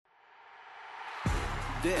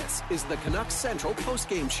This is the Canucks Central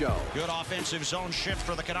postgame show. Good offensive zone shift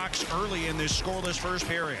for the Canucks early in this scoreless first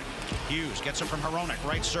period. Hughes gets it from Hronek,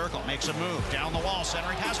 right circle, makes a move, down the wall,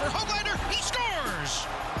 centering pass for Höglander, he scores!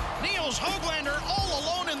 Niels Höglander all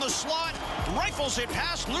alone in the slot, rifles it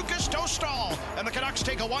past Lucas Dostal, and the Canucks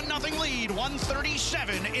take a 1-0 lead,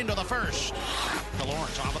 1:37 into the first.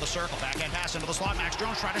 Killorn, top of the circle, backhand pass into the slot, Max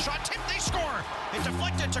Jones trying to shot, tip, they score! It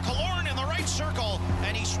deflected to Killorn in the right circle,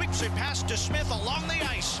 and he sweeps it past DeSmith along the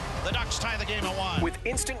ice. The Ducks tie the game at 1. With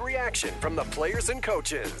instant reaction from the players and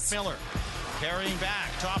coaches. Miller carrying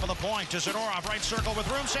back, top of the point to Zadorov, right circle with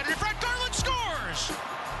room center in front, Garland scores!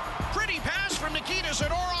 Pretty pass from Nikita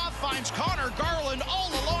Zadorov, finds Connor Garland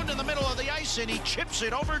all alone in the middle of the ice, and he chips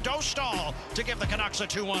it over Dostal to give the Canucks a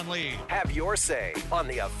 2-1 lead. Have your say on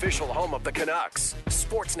the official home of the Canucks,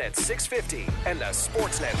 Sportsnet 650 and the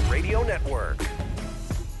Sportsnet Radio Network.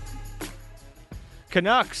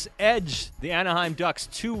 Canucks edge the Anaheim Ducks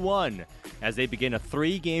 2-1 as they begin a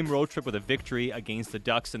 3-game road trip with a victory against the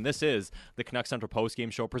Ducks. And this is the Canucks Central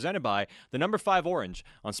postgame show presented by the number 5 Orange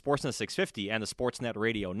on Sportsnet 650 and the Sportsnet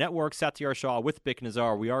Radio Network. Satyar Shah with Bick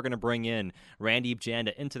Nazar. We are going to bring in Randeep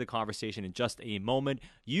Janda into the conversation in just a moment.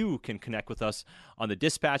 You can connect with us on the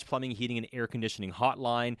Dispatch Plumbing, Heating, and Air Conditioning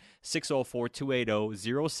hotline,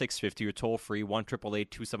 604-280-0650, or toll-free,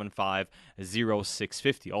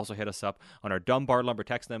 1-888-275-0650. Also hit us up on our Dunbar Lumber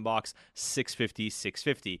text inbox,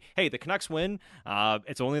 650-650. Hey, the Canucks win.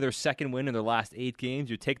 It's only their second win in their last 8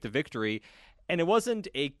 games. You take the victory, and it wasn't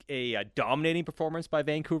a dominating performance by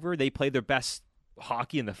Vancouver. They played their best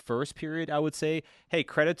hockey in the first period, I would say. Hey,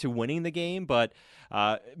 credit to winning the game, but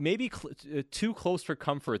maybe too close for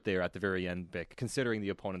comfort there at the very end, Vic, considering the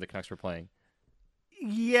opponent the Canucks were playing.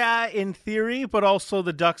 Yeah, in theory, but also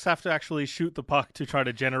the Ducks have to actually shoot the puck to try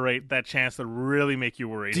to generate that chance that really make you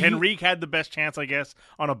worried. Henrique had the best chance, I guess,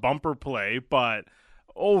 on a bumper play, but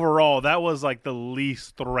overall, that was like the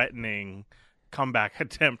least threatening comeback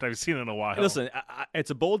attempt I've seen in a while. Listen, it's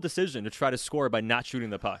a bold decision to try to score by not shooting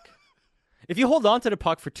the puck. If you hold on to the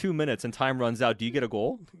puck for 2 minutes and time runs out, do you get a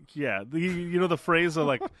goal? Yeah, you know the phrase of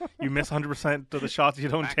like you miss 100% of the shots you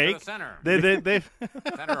don't Back take. To the center. They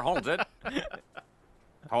Center holds it.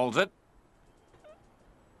 Holds it.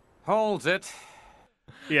 Holds it.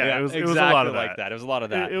 Yeah, it was exactly a lot of like that. It was a lot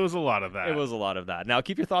of that. It was a lot of that. It was a lot of that. Now,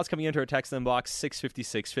 keep your thoughts coming into our text inbox,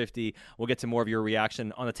 650-650. We'll get to more of your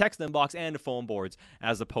reaction on the text inbox and the phone boards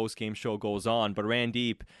as the post-game show goes on. But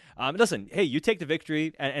Randeep, listen, hey, you take the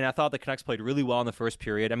victory, and I thought the Canucks played really well in the first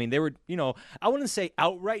period. I mean, they were, I wouldn't say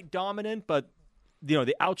outright dominant, but they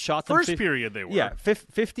outshot them. First period they were. Yeah,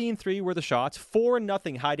 15-3 were the shots.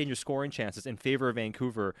 4-0 high danger scoring chances in favor of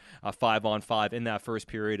Vancouver, 5-on-5 in that first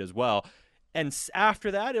period as well. And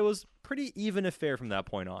after that, it was pretty even affair from that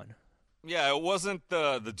point on. Yeah, it wasn't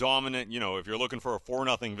the dominant, if you're looking for a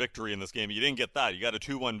 4-0 victory in this game, you didn't get that. You got a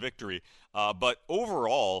 2-1 victory. But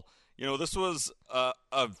overall, this was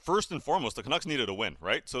first and foremost, the Canucks needed a win,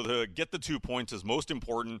 right? So to get the 2 points is most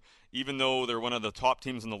important, even though they're one of the top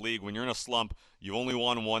teams in the league. When you're in a slump, you've only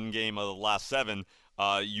won 1 game of the last 7.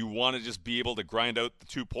 You want to just be able to grind out the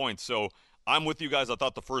 2 points. So I'm with you guys. I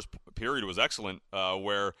thought the first period was excellent,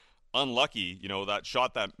 where unlucky, that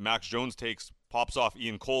shot that Max Jones takes pops off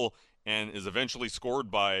Ian Cole and is eventually scored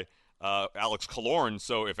by Alex Killorn.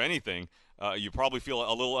 So if anything, you probably feel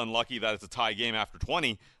a little unlucky that it's a tie game after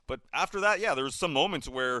 20. But after that, yeah, there was some moments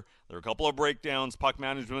where there were a couple of breakdowns. Puck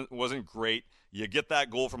management wasn't great. You get that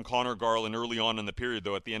goal from Connor Garland early on in the period,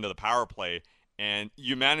 though, at the end of the power play, and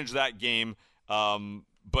you manage that game.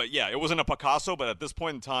 But yeah, it wasn't a Picasso, but at this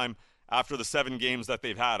point in time, after the 7 games that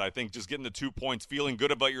they've had, I think just getting the 2 points, feeling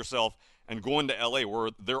good about yourself, and going to LA, where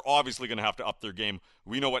they're obviously going to have to up their game.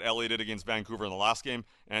 We know what LA did against Vancouver in the last game,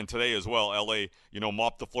 and today as well, LA,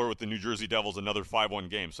 mopped the floor with the New Jersey Devils, another 5-1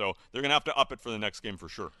 game. So they're going to have to up it for the next game for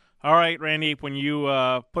sure. All right, Randy, when you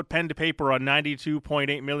put pen to paper on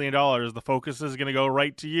 $92.8 million, the focus is going to go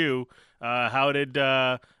right to you. How did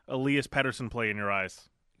Elias Pettersson play in your eyes?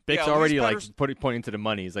 Bick's already pointing to the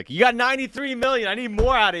money. He's like, you got $93 million. I need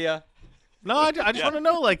more out of you. No, I just want to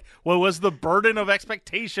know, what was the burden of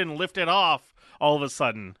expectation lifted off all of a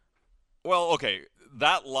sudden? Well, okay,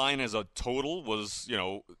 that line as a total was,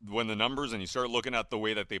 when the numbers and you start looking at the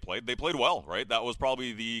way that they played well, right? That was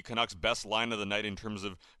probably the Canucks' best line of the night in terms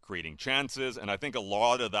of creating chances, and I think a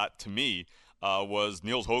lot of that, to me, was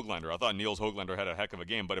Niels Höglander. I thought Niels Höglander had a heck of a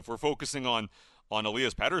game, but if we're focusing on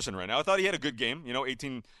Elias Pettersson right now, I thought he had a good game,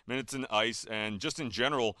 18 minutes in ice, and just in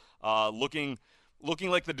general, looking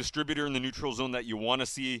like the distributor in the neutral zone that you want to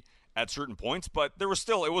see at certain points, but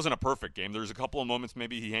it wasn't a perfect game. There's a couple of moments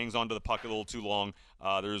maybe he hangs onto the puck a little too long.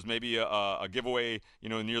 There's maybe a giveaway,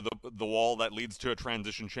 near the wall that leads to a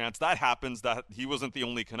transition chance. That happens. That he wasn't the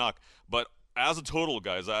only Canuck, but as a total,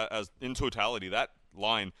 guys, as in totality, that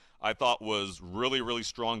line I thought was really, really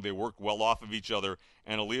strong. They work well off of each other.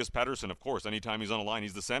 And Elias Pettersson, of course, anytime he's on a line,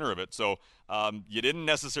 he's the center of it. So you didn't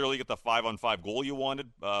necessarily get the 5-on-5 goal you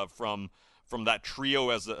wanted from that trio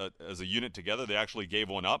as a unit together. They actually gave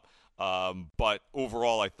one up. But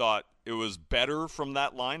overall, I thought it was better from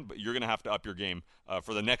that line, but you're going to have to up your game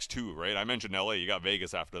for the next two, right? I mentioned LA. You got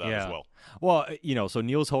Vegas after that as well. Well, so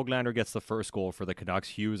Niels Höglander gets the first goal for the Canucks.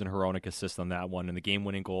 Hughes and Hronek assist on that one. And the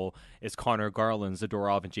game-winning goal is Connor Garland,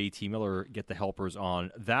 Zadorov, and JT Miller get the helpers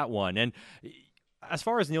on that one. And as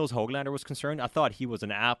far as Niels Höglander was concerned, I thought he was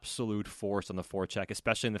an absolute force on the forecheck,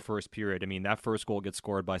 especially in the first period. I mean, that first goal gets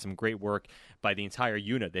scored by some great work by the entire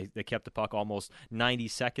unit. They kept the puck almost 90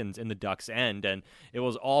 seconds in the Ducks' end, and it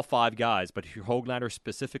was all five guys. But Höglander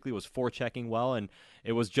specifically was forechecking well, and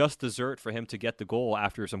it was just dessert for him to get the goal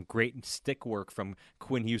after some great stick work from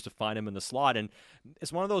Quinn Hughes to find him in the slot. And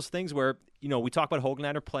it's one of those things where, we talk about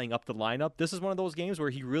Höglander playing up the lineup. This is one of those games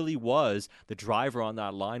where he really was the driver on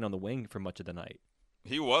that line on the wing for much of the night.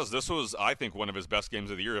 He was. This was, I think, one of his best games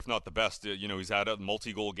of the year, if not the best. He's had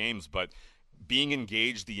multi-goal games, but being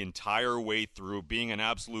engaged the entire way through, being an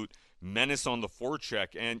absolute menace on the forecheck.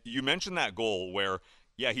 And you mentioned that goal where,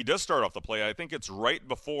 he does start off the play. I think it's right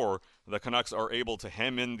before the Canucks are able to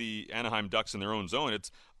hem in the Anaheim Ducks in their own zone. It's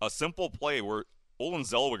a simple play where Olen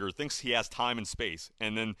Zellweger thinks he has time and space,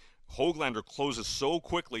 and then Höglander closes so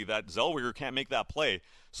quickly that Zellweger can't make that play.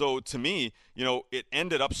 So to me, it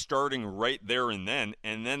ended up starting right there and then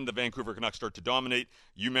the Vancouver Canucks start to dominate.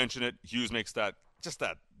 You mentioned it. Hughes makes just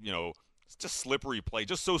slippery play,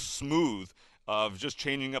 just so smooth of just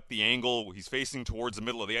changing up the angle. He's facing towards the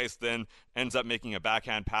middle of the ice, then ends up making a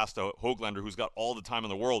backhand pass to Höglander, who's got all the time in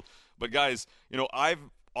the world. But guys, I've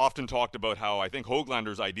often talked about how I think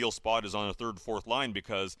Höglander's ideal spot is on the third, fourth line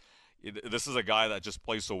because this is a guy that just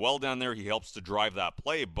plays so well down there. He helps to drive that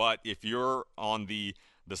play. But if you're on the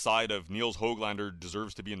side of Niels Höglander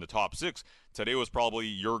deserves to be in the top six, today was probably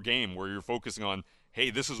your game where you're focusing on, hey,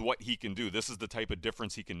 this is what he can do. This is the type of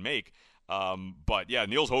difference he can make. But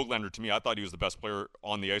Niels Höglander, to me, I thought he was the best player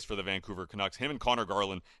on the ice for the Vancouver Canucks. Him and Connor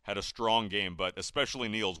Garland had a strong game, but especially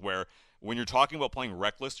Niels, where when you're talking about playing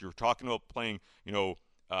reckless, you're talking about playing,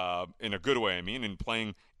 in a good way, and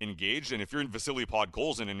playing engaged. And if you're in Vasily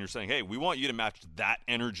Podkolzin and you're saying, hey, we want you to match that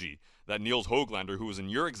energy that Niels Höglander, who was in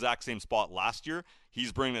your exact same spot last year,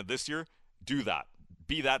 he's bringing it this year, do that.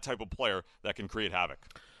 Be that type of player that can create havoc.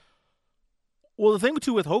 Well, the thing,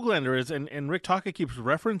 too, with Höglander is, and Rick Tocchet keeps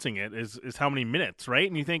referencing it, is how many minutes, right?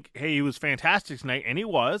 And you think, hey, he was fantastic tonight, and he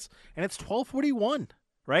was, and it's 12:41,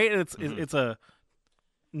 right? And it's a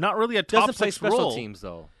not really a top doesn't play six special role. teams,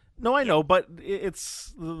 though. No, I know, but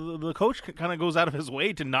it's the coach kind of goes out of his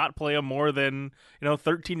way to not play him more than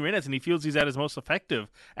 13 minutes, and he feels he's at his most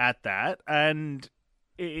effective at that. And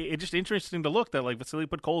it's just interesting to look that like Vasily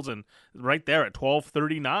Podkolzin right there at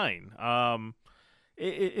 12:39.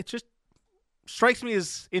 It just strikes me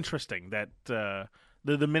as interesting that the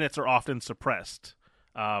minutes are often suppressed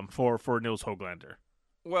for Niels Höglander.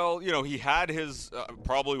 Well, he had his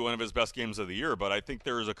probably one of his best games of the year, but I think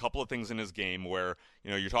there's a couple of things in his game where,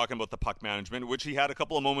 you're talking about the puck management, which he had a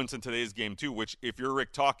couple of moments in today's game too, which if you're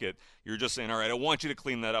Rick Tocchet, you're just saying, all right, I want you to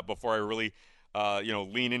clean that up before I really,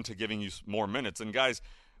 lean into giving you more minutes. And guys,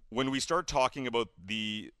 when we start talking about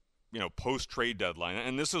the, post-trade deadline,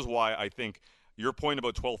 and this is why I think your point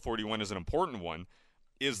about 12:41 is an important one,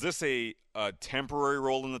 is this a temporary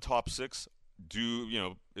role in the top six?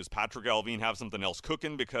 Is Patrick Allvin have something else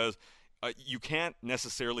cooking? Because you can't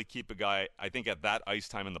necessarily keep a guy, I think, at that ice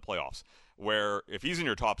time in the playoffs, where if he's in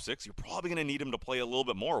your top six, you're probably going to need him to play a little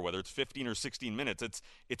bit more, whether it's 15 or 16 minutes.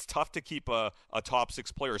 It's tough to keep a top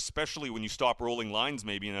six player, especially when you stop rolling lines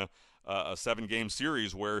maybe in a 7-game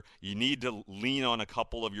series where you need to lean on a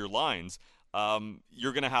couple of your lines.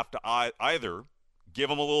 You're going to have to either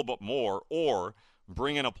give him a little bit more or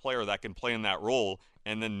bring in a player that can play in that role,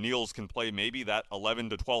 and then Niels can play maybe that 11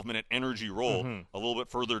 to 12-minute energy role a little bit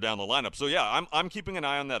further down the lineup. So, I'm keeping an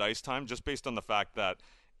eye on that ice time just based on the fact that,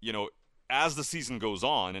 as the season goes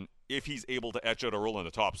on, and if he's able to etch out a role in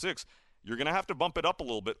the top six, you're going to have to bump it up a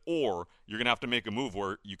little bit, or you're going to have to make a move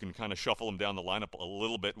where you can kind of shuffle him down the lineup a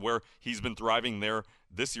little bit, where he's been thriving there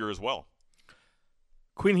this year as well.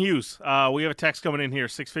 Quinn Hughes, we have a text coming in here,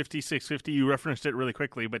 650. You referenced it really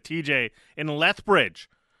quickly, but TJ, in Lethbridge,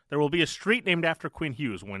 there will be a street named after Quinn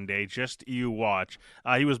Hughes one day. Just you watch.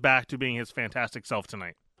 He was back to being his fantastic self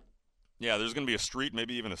tonight. Yeah, there's going to be a street,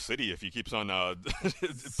 maybe even a city, if he keeps on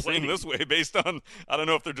playing this way. Based on, I don't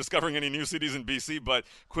know if they're discovering any new cities in BC, but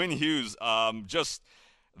Quinn Hughes, just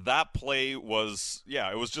that play was,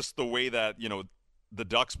 it was just the way that the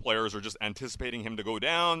Ducks players are just anticipating him to go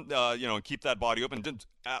down, and keep that body open. Just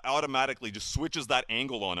automatically just switches that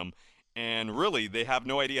angle on him. And really, they have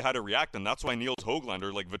no idea how to react, and that's why Niels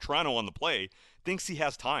Höglander, like Vetrano on the play, thinks he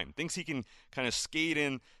has time, thinks he can kind of skate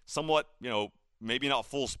in somewhat, maybe not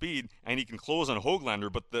full speed, and he can close on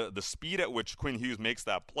Höglander, but the speed at which Quinn Hughes makes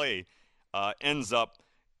that play ends up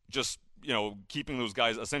just, keeping those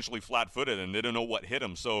guys essentially flat-footed, and they don't know what hit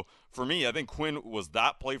him. So for me, I think Quinn was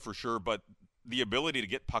that play for sure, but the ability to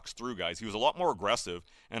get pucks through guys, he was a lot more aggressive,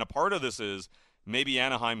 and a part of this is maybe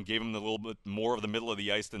Anaheim gave him a little bit more of the middle of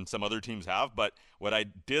the ice than some other teams have, but what I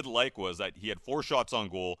did like was that he had 4 shots on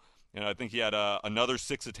goal, and I think he had another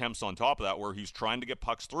 6 attempts on top of that where he's trying to get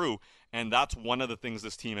pucks through, and that's one of the things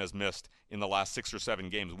this team has missed in the last 6 or 7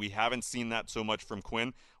 games. We haven't seen that so much from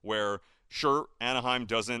Quinn, where sure, Anaheim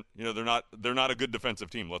doesn't, they're not a good defensive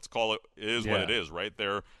team. Let's call it what it is, right?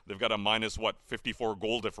 They've got a minus 54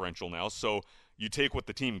 goal differential now. So you take what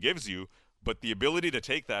the team gives you, but the ability to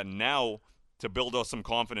take that now to build us some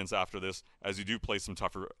confidence after this as you do play some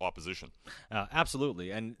tougher opposition.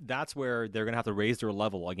 Absolutely, and that's where they're going to have to raise their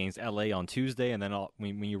level against LA on Tuesday, and then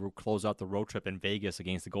when you close out the road trip in Vegas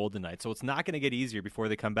against the Golden Knights. So it's not going to get easier before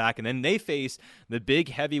they come back, and then they face the big,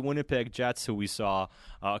 heavy Winnipeg Jets, who we saw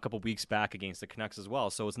a couple weeks back against the Canucks as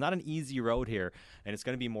well. So it's not an easy road here, and it's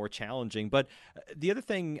going to be more challenging. But the other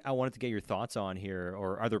thing I wanted to get your thoughts on here,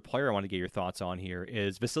 or other player I wanted to get your thoughts on here,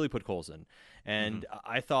 is Vasily Podkolzin. And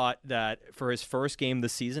I thought that for his first game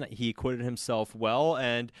this season, he acquitted himself well.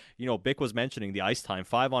 And, Bick was mentioning the ice time,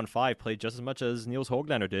 5-on-5, played just as much as Niels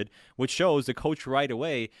Höglander did, which shows the coach right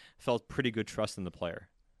away felt pretty good trust in the player.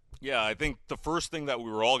 Yeah, I think the first thing that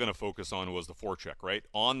we were all going to focus on was the forecheck, right?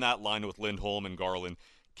 On that line with Lindholm and Garland,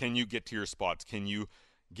 can you get to your spots? Can you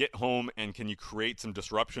get home, and can you create some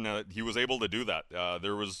disruption? He was able to do that.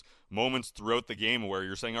 There was moments throughout the game where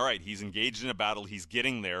you're saying, all right, he's engaged in a battle, he's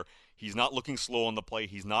getting there. He's not looking slow on the play.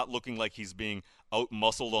 He's not looking like he's being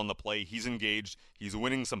out-muscled on the play. He's engaged. He's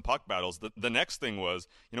winning some puck battles. The next thing was,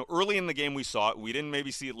 early in the game we saw it. We didn't maybe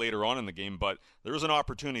see it later on in the game, but there was an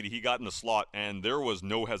opportunity. He got in the slot, and there was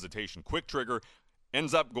no hesitation. Quick trigger,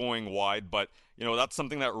 ends up going wide, but, that's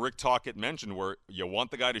something that Rick Tocchet mentioned, where you want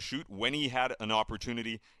the guy to shoot. When he had an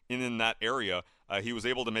opportunity in that area, he was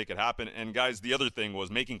able to make it happen. And, guys, the other thing was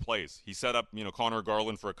making plays. He set up, Connor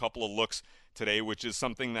Garland for a couple of looks today, which is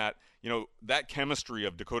something that, that chemistry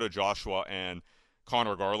of Dakota Joshua and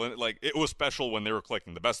Connor Garland, it was special when they were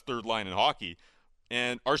clicking. The best third line in hockey.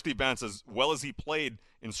 And Archie Vance, as well as he played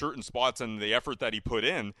in certain spots and the effort that he put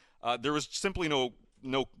in, there was simply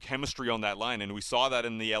no chemistry on that line, and we saw that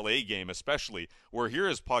in the LA game especially, where here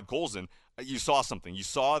is Podkolzin. You saw something. You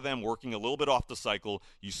saw them working a little bit off the cycle.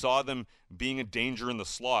 You saw them being a danger in the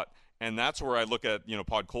slot, and that's where I look at,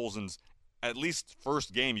 Podkolzin's at least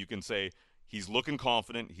first game. You can say he's looking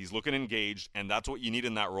confident, he's looking engaged, and that's what you need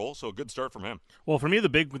in that role, so a good start from him. Well, for me, the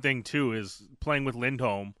big thing, too, is playing with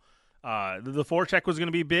Lindholm. The forecheck was going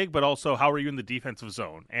to be big, but also how are you in the defensive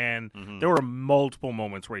zone? And there were multiple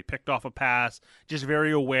moments where he picked off a pass, just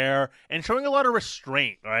very aware and showing a lot of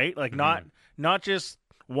restraint, right? Not just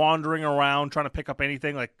wandering around trying to pick up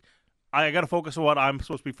anything. I got to focus on what I'm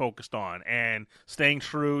supposed to be focused on, and staying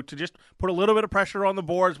true to just put a little bit of pressure on the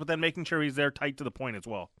boards, but then making sure he's there tight to the point as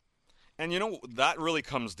well. And, that really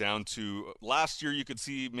comes down to last year you could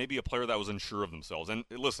see maybe a player that was unsure of themselves. And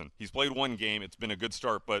listen, he's played one game. It's been a good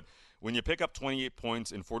start. But when you pick up 28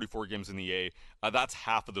 points in 44 games in the A, that's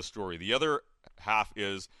half of the story. The other half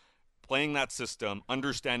is playing that system,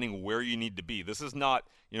 understanding where you need to be. This is not,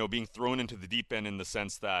 being thrown into the deep end in the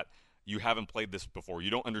sense that you haven't played this before.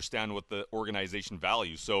 You don't understand what the organization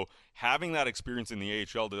values. So having that experience in the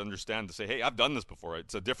AHL to understand, to say, hey, I've done this before.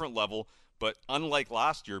 It's a different level. But unlike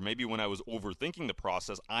last year, maybe when I was overthinking the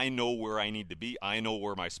process, I know where I need to be. I know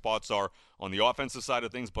where my spots are on the offensive side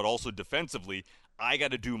of things, but also defensively, I got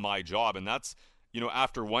to do my job. And that's,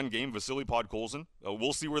 after one game, Vasily Podkolzin,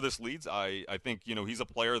 we'll see where this leads. I think, he's a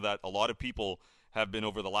player that a lot of people have been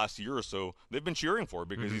over the last year or so, they've been cheering for,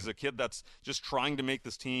 because he's a kid that's just trying to make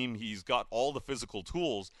this team. He's got all the physical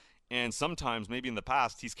tools, and sometimes, maybe in the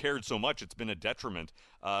past, he's cared so much it's been a detriment.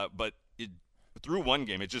 But through one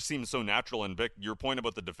game, it just seems so natural. And Vic, your point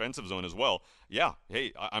about the defensive zone as well. Yeah,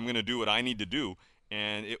 hey, I'm going to do what I need to do.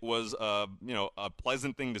 And it was, a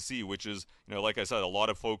pleasant thing to see, which is, like I said, a lot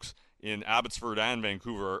of folks in Abbotsford and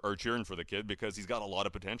Vancouver are cheering for the kid because he's got a lot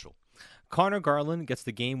of potential. Connor Garland gets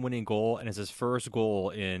the game-winning goal, and it's his first goal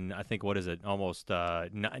in, I think, almost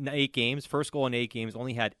 8 games. First goal in 8 games,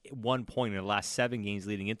 only had 1 point in the last 7 games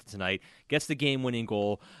leading into tonight. Gets the game-winning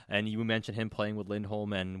goal, and you mentioned him playing with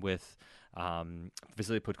Lindholm and with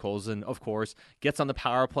Vasily Podkolzin, of course. Gets on the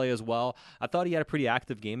power play as well. I thought he had a pretty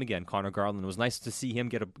active game again, Connor Garland. It was nice to see him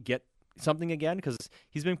get something again because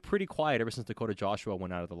he's been pretty quiet ever since Dakota Joshua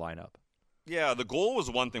went out of the lineup. Yeah, the goal was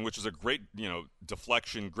one thing, which is a great,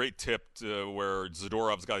 deflection, great tip where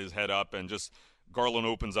Zadorov's got his head up and just Garland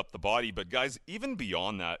opens up the body. But guys, even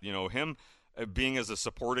beyond that, him being as a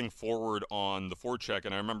supporting forward on the forecheck,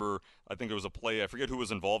 and I think it was a play, I forget who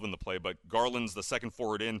was involved in the play, but Garland's the second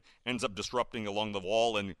forward in, ends up disrupting along the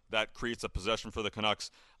wall, and that creates a possession for the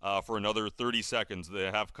Canucks for another 30 seconds.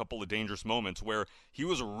 They have a couple of dangerous moments where he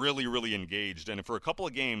was really, really engaged, and for a couple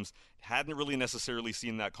of games, hadn't really necessarily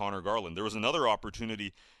seen that Connor Garland. There was another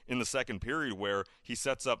opportunity in the second period where he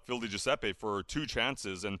sets up Phil Giuseppe for 2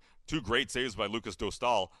 chances, and 2 great saves by Lucas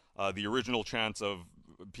Dostal, the original chance of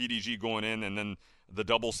PDG going in and then the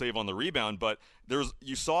double save on the rebound. But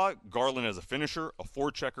you saw Garland as a finisher, a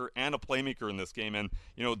forechecker, and a playmaker in this game. And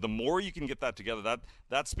the more you can get that together,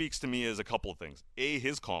 that speaks to me as a couple of things. A,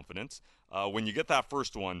 his confidence. When you get that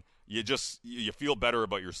first one, you feel better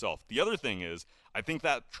about yourself. The other thing is, I think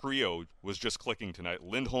that trio was just clicking tonight.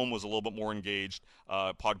 Lindholm was a little bit more engaged.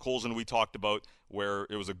 Podkolzin we talked about, where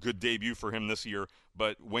it was a good debut for him this year.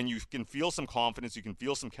 But when you can feel some confidence, you can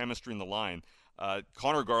feel some chemistry in the line.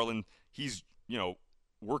 Connor Garland, he's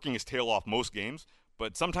working his tail off most games,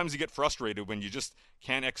 but sometimes you get frustrated when you just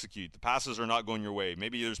can't execute. The passes are not going your way.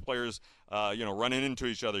 Maybe there's players running into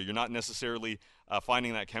each other. You're not necessarily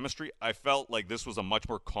finding that chemistry. I felt like this was a much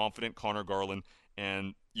more confident Connor Garland,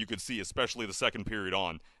 and you could see, especially the second period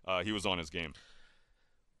on, he was on his game.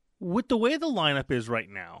 With the way the lineup is right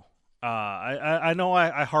now, I know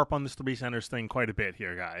I harp on this 3 centers thing quite a bit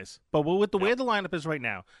here, guys. But with the way the lineup is right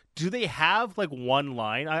now, do they have like one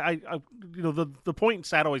line? The point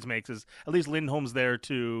Sad always makes is at least Lindholm's there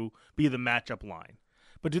to be the matchup line.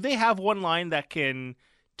 But do they have one line that can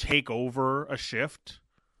take over a shift?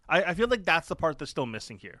 I feel like that's the part that's still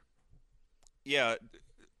missing here. Yeah.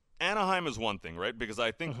 Anaheim is one thing, right? Because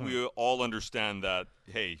I think we all understand that,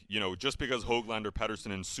 hey, just because Höglander,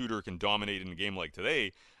 Pettersson, and Suter can dominate in a game like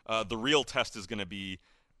today, the real test is going to be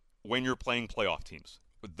when you're playing playoff teams.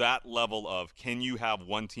 That level of, can you have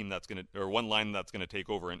one team one line that's going to take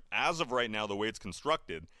over? And as of right now, the way it's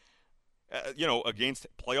constructed, against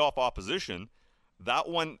playoff opposition, that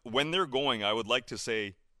one, when they're going, I would like to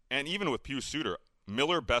say, and even with Pius Suter,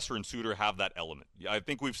 Miller, Besser, and Suter have that element. I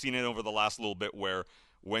think we've seen it over the last little bit where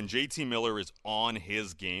when JT Miller is on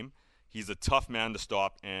his game, he's a tough man to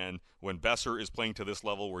stop. And when Besser is playing to this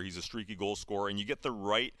level where he's a streaky goal scorer and you get the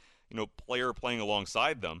right, player playing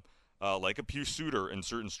alongside them, like a Pius Suter in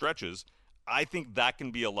certain stretches, I think that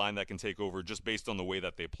can be a line that can take over just based on the way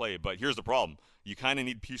that they play. But here's the problem. You kind of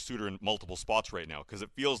need Pius Suter in multiple spots right now because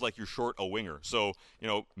it feels like you're short a winger. So,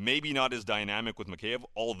 maybe not as dynamic with Mikheyev,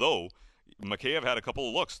 although Mikheyev had a couple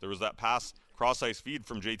of looks. There was that pass cross-ice feed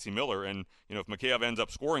from JT Miller, and if Mikheyev ends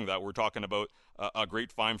up scoring that, we're talking about a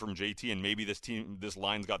great find from JT, and maybe this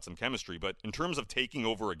line's got some chemistry. But in terms of taking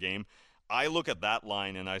over a game, I look at that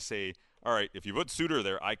line and I say, all right, if you put Suter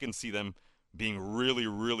there, I can see them being really,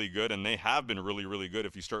 really good, and they have been really, really good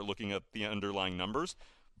if you start looking at the underlying numbers.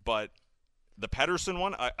 But the Pettersson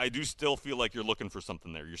one, I do still feel like you're looking for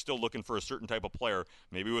something there. You're still looking for a certain type of player,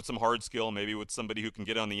 maybe with some hard skill, maybe with somebody who can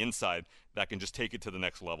get on the inside that can just take it to the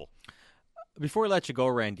next level. Before we let you go,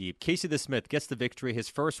 Randeep, Casey DeSmith gets the victory, his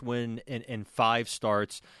first win in 5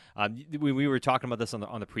 starts. We were talking about this on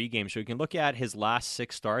the pregame show. You can look at his last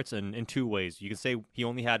 6 starts in 2 ways. You can say he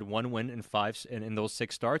only had 1 win in 5 in those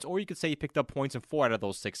 6 starts, or you could say he picked up points in 4 out of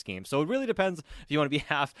those 6 games. So it really depends if you want to be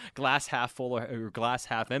glass half full or glass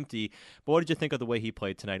half empty. But what did you think of the way he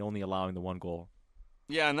played tonight, only allowing the 1 goal?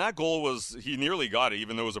 Yeah, and that goal he nearly got it,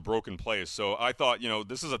 even though it was a broken play. So I thought,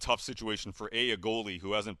 this is a tough situation for a goalie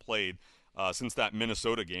who hasn't played since that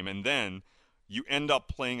Minnesota game. And then you end up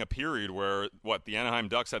playing a period where, the Anaheim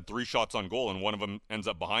Ducks had 3 shots on goal, and one of them ends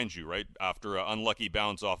up behind you, right, after an unlucky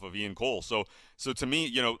bounce off of Ian Cole. So to me,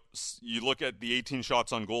 you look at the 18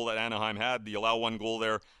 shots on goal that Anaheim had, you allow 1 goal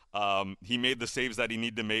there. He made the saves that he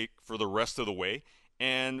needed to make for the rest of the way.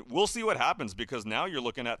 And we'll see what happens because now you're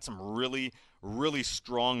looking at some really, really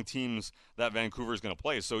strong teams that Vancouver is going to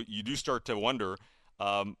play. So you do start to wonder,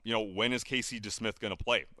 when is Casey DeSmith going to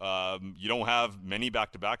play? You don't have many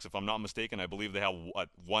back-to-backs, if I'm not mistaken. I believe they have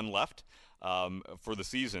 1 left for the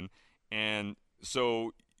season. And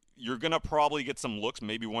so you're going to probably get some looks,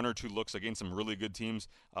 maybe 1 or 2 looks against some really good teams.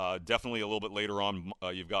 Definitely a little bit later on,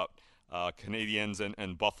 you've got Canadiens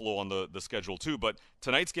and Buffalo on the schedule too. But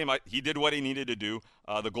tonight's game, he did what he needed to do.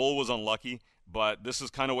 The goal was unlucky, but this is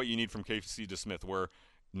kind of what you need from Casey DeSmith, where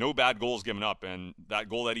no bad goals given up. And that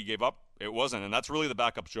goal that he gave up, it wasn't. And that's really the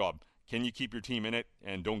backup's job. Can you keep your team in it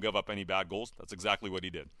and don't give up any bad goals? That's exactly what he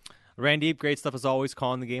did. Randeep, great stuff as always,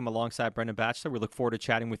 calling the game alongside Brendan Batchelor. We look forward to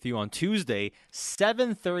chatting with you on Tuesday,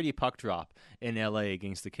 7:30 puck drop in LA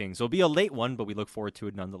against the Kings. It'll be a late one, but we look forward to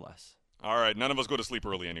it nonetheless. All right, none of us go to sleep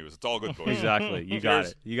early anyways. It's all good, boys. Exactly. You got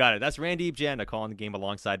it. You got it. That's Randeep Janda calling the game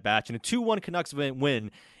alongside Batch. And a 2-1 Canucks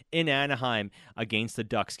win in Anaheim against the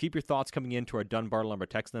Ducks. Keep your thoughts coming into our Dunbar Lumber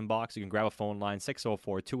text inbox. You can grab a phone line,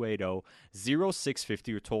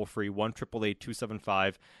 604-280-0650, or toll-free,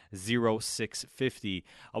 1-888-275-0650.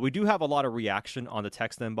 We do have a lot of reaction on the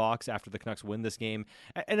text inbox after the Canucks win this game,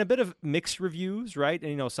 and a bit of mixed reviews, right?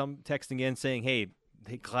 And, some texting in saying, hey,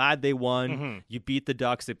 glad they won. Mm-hmm. You beat the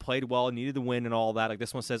Ducks. They played well, needed the win and all that. Like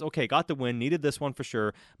this one says, okay, got the win, needed this one for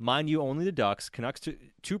sure. Mind you, only the Ducks. Canucks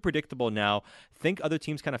too predictable now. Think other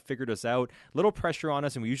teams kind of figured us out. Little pressure on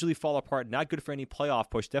us, and we usually fall apart. Not good for any playoff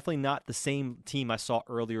push. Definitely not the same team I saw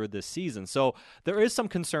earlier this season. So there is some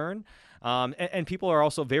concern. And people are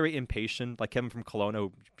also very impatient, like Kevin from Kelowna,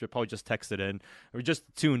 who probably just texted in or just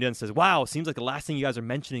tuned in, says, wow, seems like the last thing you guys are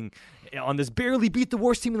mentioning on this barely beat the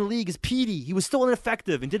worst team in the league is Petey. He was still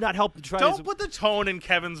ineffective and did not help to try. Don't put the tone in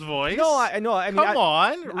Kevin's voice. No, I know. I mean, come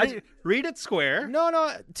on. Read it square.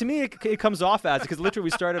 No. To me, it comes off as, because literally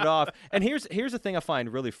we started off. And here's the thing I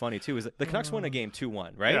find really funny, too, is that the Canucks won a game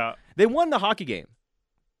 2-1, right? Yeah. They won the hockey game.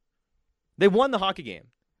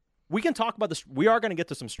 We can talk about this. We are going to get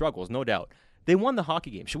to some struggles, no doubt. They won the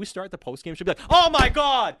hockey game. Should we start the post game? Should we be like, oh my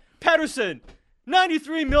God, Pettersson,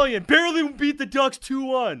 $93 million, barely beat the Ducks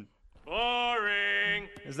 2-1. Boring.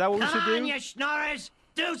 Is that what we should do? Come on, you schnorrers,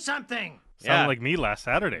 do something. Sounded like me last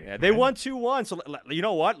Saturday. Yeah, they won 2-1. So you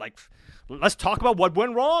know what? Let's talk about what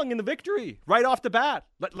went wrong in the victory right off the bat.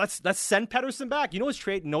 Let's send Pettersson back. You know his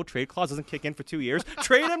no trade clause doesn't kick in for 2 years.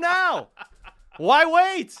 Trade him now. Why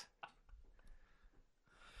wait?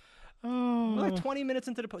 Oh. We're like 20 minutes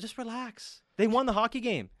into the post. Just relax. They won the hockey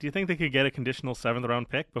game. Do you think they could get a conditional 7th-round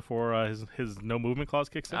pick before his no-movement clause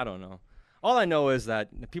kicks in? I don't know. All I know is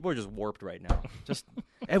that people are just warped right now. Just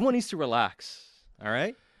everyone needs to relax. All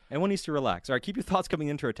right? Everyone needs to relax. All right, keep your thoughts coming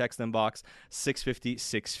into our text inbox,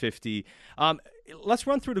 650-650. Let's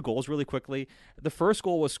run through the goals really quickly. The first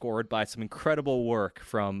goal was scored by some incredible work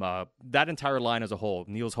from that entire line as a whole.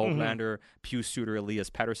 Niels Höglander, Pius Suter, Elias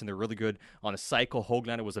Pettersson, they're really good on a cycle.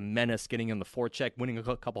 Höglander was a menace, getting in the forecheck, winning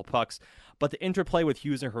a couple pucks. But the interplay with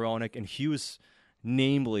Hughes and Hronek, and Hughes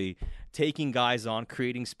namely taking guys on,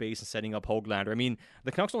 creating space, and setting up Höglander. I mean,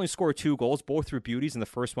 the Canucks only scored 2 goals, both through beauties, and the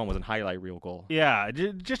first one was a highlight reel goal. Yeah,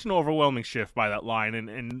 just an overwhelming shift by that line,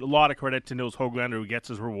 and a lot of credit to Niels Höglander, who gets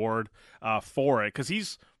his reward for it, because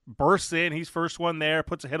he's bursts in, he's first one there,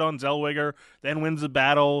 puts a hit on Zellweger, then wins the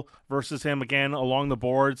battle versus him again along the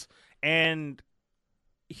boards, and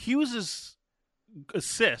Hughes'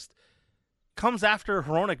 assist comes after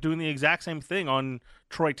Hronek doing the exact same thing on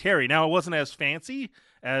Troy Terry. Now, it wasn't as fancy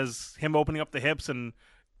as him opening up the hips and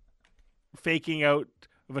faking out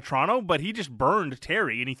Vetrano, but he just burned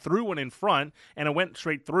Terry, and he threw one in front, and it went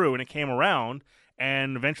straight through, and it came around,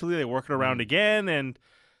 and eventually they work it around again, and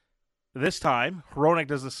this time, Hronek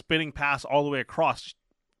does a spinning pass all the way across,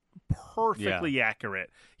 perfectly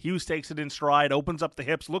accurate. Hughes takes it in stride, opens up the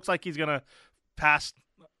hips, looks like he's going to pass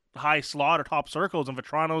high slot or top circles, and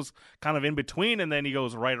Vetrano's kind of in between, and then he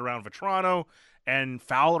goes right around Vetrano, and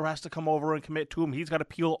Fowler has to come over and commit to him. He's got to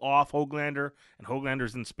peel off Höglander, and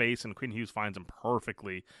Höglander's in space, and Quinn Hughes finds him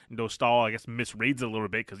perfectly. And Dostal, I guess, misreads it a little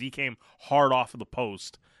bit because he came hard off of the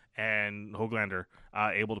post, and Höglander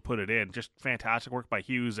able to put it in. Just fantastic work by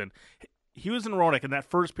Hughes. And Hughes and Hronek, in that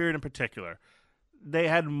first period in particular, they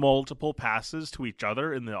had multiple passes to each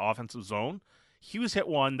other in the offensive zone. Hughes hit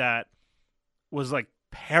one that was like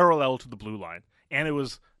parallel to the blue line, and it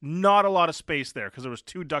was not a lot of space there because there was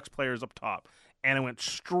 2 Ducks players up top, and it went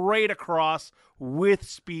straight across with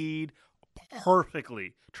speed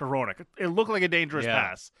perfectly to Hronek. It looked like a dangerous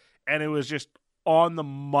pass, and it was just on the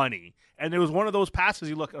money. And it was one of those passes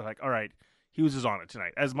you look like, all right, Hughes is on it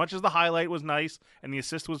tonight. As much as the highlight was nice and the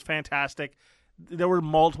assist was fantastic, there were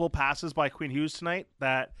multiple passes by Quinn Hughes tonight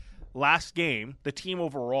that last game, the team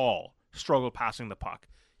overall struggled passing the puck.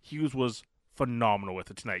 Hughes was phenomenal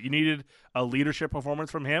with it tonight. You needed a leadership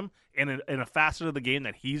performance from him in a facet of the game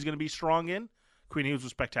that he's going to be strong in. Quinn Hughes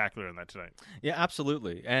was spectacular in that tonight. Yeah,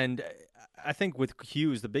 absolutely. And I think with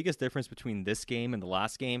Hughes, the biggest difference between this game and the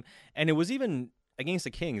last game, and it was even against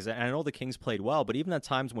the Kings, and I know the Kings played well, but even at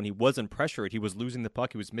times when he wasn't pressured, he was losing the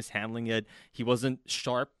puck, he was mishandling it, he wasn't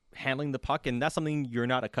sharp handling the puck, and that's something you're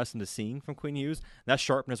not accustomed to seeing from Quinn Hughes. That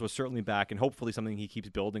sharpness was certainly back, and hopefully something he keeps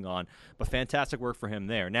building on. But fantastic work for him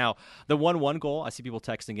there. Now, the 1-1 goal, I see people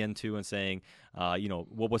texting in too and saying,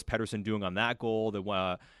 what was Pettersson doing on that goal?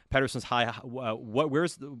 Pettersson's high,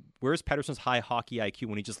 where's Pettersson's high hockey IQ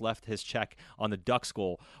when he just left his check on the Ducks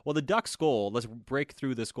goal? Well, the Ducks goal, let's break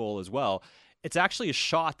through this goal as well. It's actually a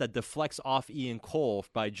shot that deflects off Ian Cole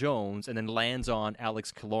by Jones and then lands on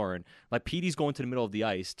Alex Killorn. Like, Petey's going to the middle of the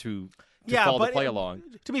ice to follow the play along.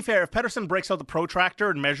 To be fair, if Pettersson breaks out the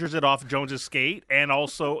protractor and measures it off Jones's skate and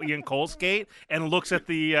also Ian Cole's skate and looks at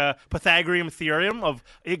the Pythagorean theorem of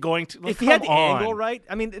it going to... If he had the angle right,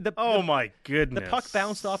 I mean... my goodness. The puck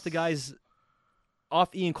bounced off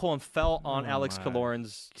off Ian Cole and fell on Alex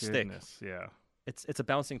Killorn's stick. Yeah. It's a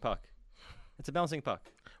bouncing puck. It's a bouncing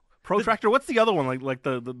puck. Protractor. What's the other one? Like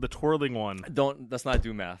the twirling one? Let's not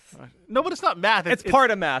do math. No, but it's not math. It's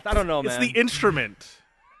part of math. I don't know, man. It's the instrument.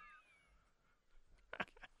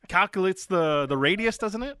 Calculates the radius,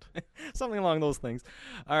 doesn't it? Something along those things.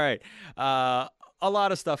 All right. A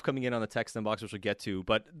lot of stuff coming in on the text inbox, which we'll get to.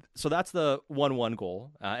 But so that's the 1-1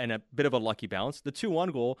 goal and a bit of a lucky bounce. The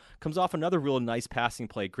 2-1 goal comes off another real nice passing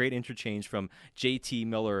play. Great interchange from JT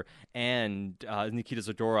Miller and Nikita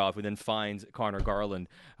Zadorov, who then finds Connor Garland,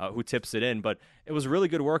 who tips it in. But it was really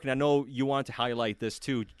good work, and I know you wanted to highlight this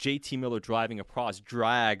too. JT Miller driving across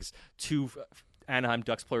drags two Anaheim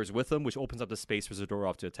Ducks players with him, which opens up the space for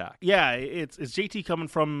Zadorov to attack. Yeah, it's JT coming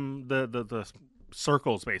from the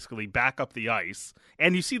circles, basically, back up the ice.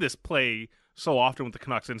 And you see this play so often with the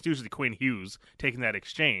Canucks, and it's usually Quinn Hughes taking that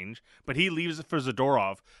exchange, but he leaves it for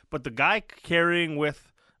Zadorov. But the guy carrying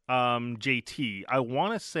with JT, I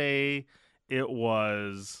want to say it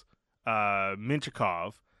was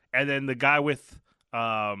Minchikov, and then the guy with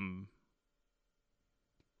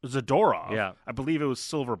Zadorov, I believe it was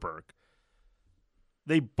Silverberg.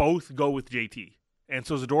 They both go with JT. And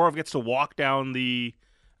so Zadorov gets to walk down the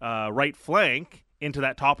right flank into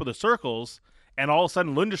that top of the circles, and all of a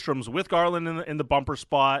sudden Lundstrom's with Garland in the bumper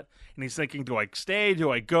spot, and he's thinking, do I stay?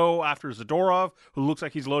 Do I go after Zadorov, who looks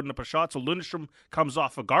like he's loading up a shot? So Lundstrom comes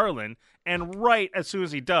off of Garland, and right as soon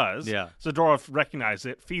as he does, Zadorov recognizes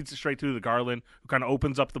it, feeds it straight through the Garland, who kind of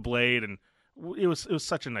opens up the blade, and it was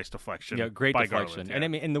such a nice deflection. Yeah, great by deflection. Garland, yeah. And I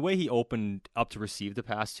mean, and the way he opened up to receive the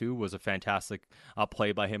pass too was a fantastic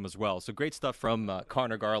play by him as well. So great stuff from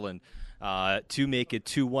Connor Garland to make it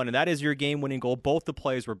 2-1, and that is your game-winning goal. Both the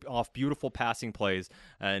plays were off beautiful passing plays,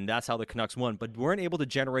 and that's how the Canucks won. But weren't able to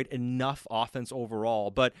generate enough offense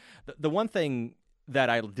overall. But the one thing that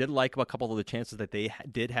I did like about a couple of the chances that they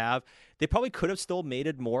did have, they probably could have still made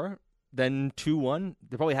it more than 2-1.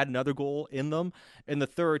 They probably had another goal in them. In the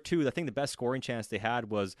third, too, I think the best scoring chance they had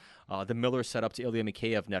was the Miller setup to Ilya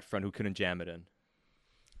Mikheyev net front, who couldn't jam it in.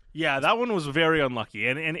 Yeah, that one was very unlucky.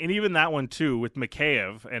 And even that one, too, with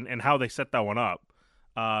Mikheyev and how they set that one up.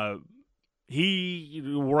 He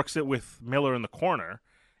works it with Miller in the corner,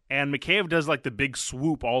 and Mikheyev does like the big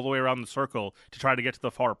swoop all the way around the circle to try to get to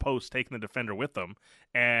the far post, taking the defender with them.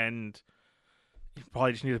 And you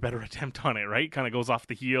probably just need a better attempt on it, right? Kind of goes off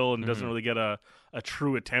the heel and doesn't really get a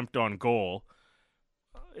true attempt on goal.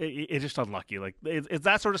 It's just unlucky. Like it's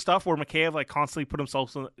that sort of stuff where Mikheyev like constantly put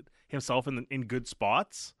himself in good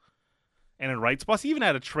spots and in right spots. He even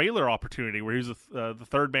had a trailer opportunity where he was the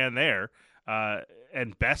third man there,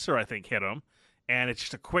 and Besser I think hit him, and it's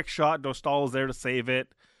just a quick shot. Dostal is there to save it.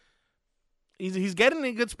 He's getting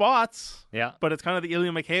in good spots. Yeah, but it's kind of the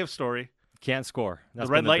Ilya Mikheyev story. Can't score. The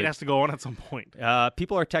red light has to go on at some point.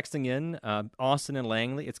 People are texting in, Austin and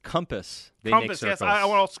Langley. It's Compass. They Compass, make circles. yes. I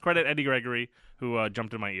want to also credit Eddie Gregory, who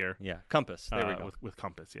jumped in my ear. Yeah, Compass. There we go. With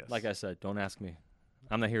Compass, yes. Like I said, don't ask me.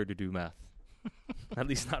 I'm not here to do math. At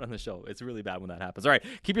least not on the show. It's really bad when that happens. All right,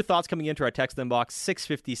 keep your thoughts coming into our text inbox,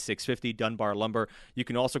 650-650, Dunbar Lumber. You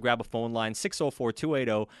can also grab a phone line,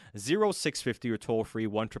 604-280-0650, or toll-free,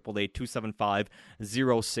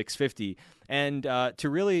 1-888-275-0650. And to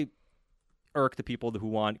really irk the people who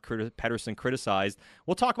want Pettersson criticized,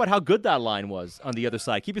 we'll talk about how good that line was on the other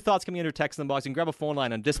side. Keep your thoughts coming into text inbox and grab a phone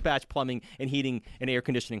line on Dispatch Plumbing and Heating and Air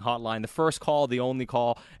Conditioning Hotline. The first call, the only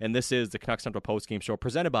call, and this is the Canucks Central Postgame Show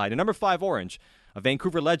presented by the number 5 Orange, a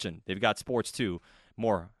Vancouver legend. They've got sports too.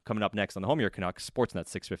 More coming up next on the Home of Your Canucks, Sportsnet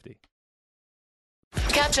 650.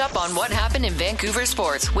 Catch up on what happened in Vancouver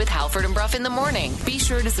sports with Halford and Bruff in the morning. Be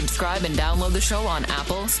sure to subscribe and download the show on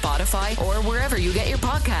Apple, Spotify, or wherever you get your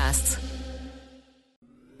podcasts.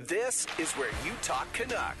 This is where you talk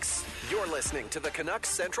Canucks. You're listening to the Canucks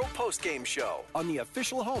Central Postgame Show on the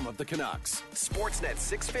official home of the Canucks, Sportsnet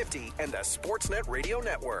 650 and the Sportsnet Radio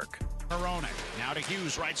Network. Hronek now to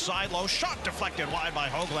Hughes, right side, low shot deflected wide by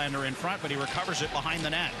Höglander in front, but he recovers it behind the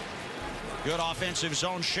net. Good offensive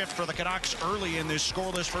zone shift for the Canucks early in this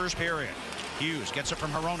scoreless first period. Hughes gets it from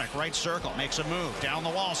Hronek, right circle, makes a move, down the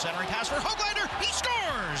wall, centering pass for Höglander, he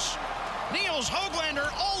scores! Niels Höglander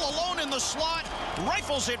all alone in the slot,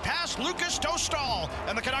 rifles it past Lucas Dostal,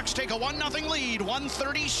 and the Canucks take a 1-0 lead,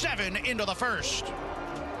 1:37 into the first.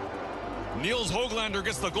 Niels Höglander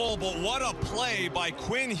gets the goal, but what a play by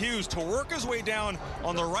Quinn Hughes to work his way down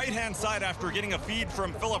on the right-hand side after getting a feed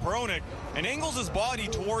from Filip Hronek and angles his body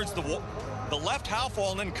towards the left half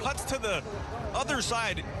wall and then cuts to the other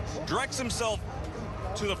side, directs himself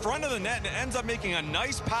to the front of the net and ends up making a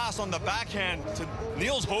nice pass on the backhand to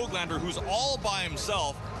Niels Höglander, who's all by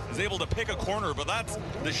himself, is able to pick a corner, but that's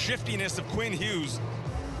the shiftiness of Quinn Hughes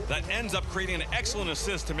that ends up creating an excellent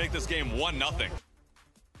assist to make this game 1-0.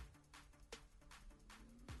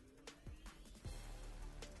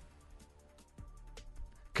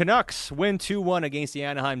 Canucks win 2-1 against the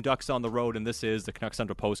Anaheim Ducks on the road, and this is the Canucks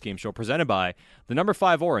Central Postgame Show presented by the number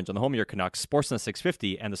 5 Orange on the home of your Canucks, Sportsnet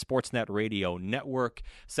 650 and the Sportsnet Radio Network.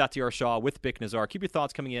 Satyar Shah with Bick Nazar. Keep your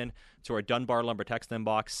thoughts coming in to our Dunbar Lumber text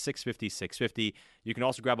inbox, 650-650. You can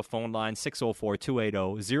also grab a phone line,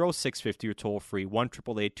 604-280-0650, or toll-free,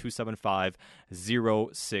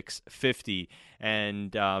 1-888-275-0650.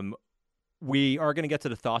 And we are going to get to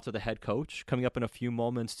the thoughts of the head coach coming up in a few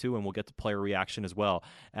moments, too, and we'll get to player reaction as well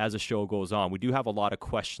as the show goes on. We do have a lot of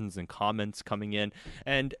questions and comments coming in,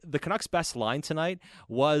 and the Canucks' best line tonight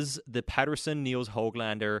was the Pettersson, Niels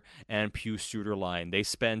Höglander, and Pius Suter line. They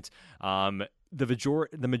spent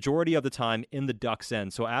the majority of the time in the Ducks'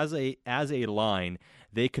 end. So as a line,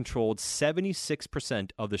 they controlled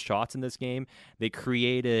 76% of the shots in this game. They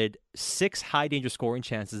created 6 high-danger scoring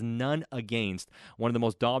chances, none against. One of the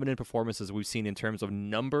most dominant performances we've seen in terms of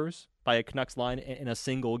numbers by a Canucks line in a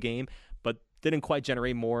single game, but didn't quite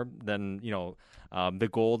generate more than the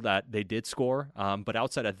goal that they did score. But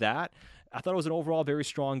outside of that, I thought it was an overall very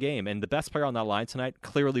strong game. And the best player on that line tonight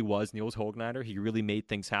clearly was Niels Höglander. He really made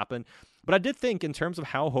things happen. But I did think in terms of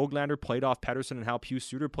how Höglander played off Pettersson and how Pius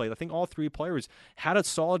Suter played, I think all three players had a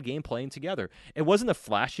solid game playing together. It wasn't the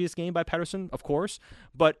flashiest game by Pettersson, of course,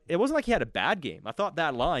 but it wasn't like he had a bad game. I thought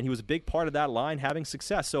that line, he was a big part of that line having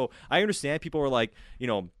success. So I understand people were like,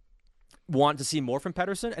 want to see more from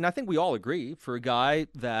Pettersson. And I think we all agree, for a guy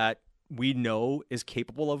that we know is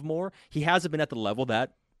capable of more, he hasn't been at the level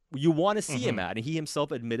that you want to see him at. And he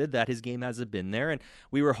himself admitted that his game hasn't been there. And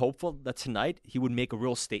we were hopeful that tonight he would make a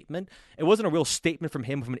real statement. It wasn't a real statement from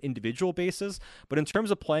him from an individual basis, but in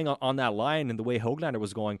terms of playing on that line and the way Höglander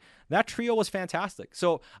was going, that trio was fantastic.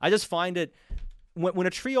 So I just find it, when a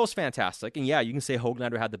trio is fantastic, and yeah, you can say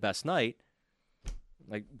Höglander had the best night,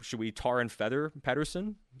 like, should we tar and feather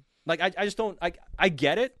Pettersson? Like, I just don't, I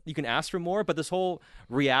get it. You can ask for more, but this whole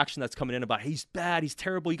reaction that's coming in about, he's bad, he's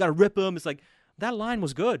terrible, you got to rip him. It's like, that line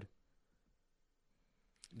was good.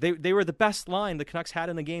 They were the best line the Canucks had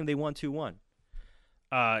in the game. They won 2-1.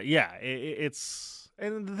 It's,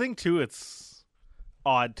 and the thing too, it's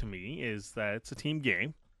odd to me is that it's a team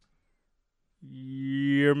game.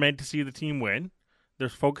 You're meant to see the team win.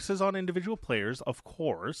 There's focuses on individual players, of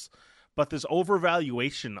course, but this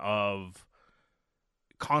overvaluation of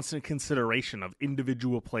constant consideration of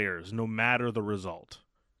individual players, no matter the result,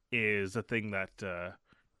 is a thing that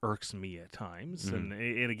irks me at times. And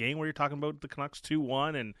in a game where you're talking about the Canucks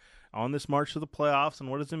 2-1 and on this march to the playoffs, and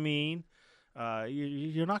what does it mean?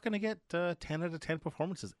 You're not going to get 10 out of 10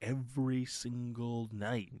 performances every single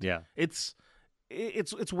night. Yeah, it's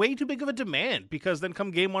way too big of a demand, because then come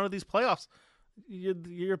game one of these playoffs,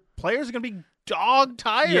 your players are going to be dog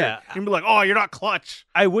tired. Yeah. You're going to be like, oh, you're not clutch.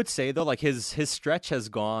 I would say, though, like his stretch has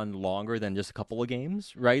gone longer than just a couple of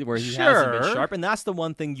games, right? Where he hasn't been sharp. And that's the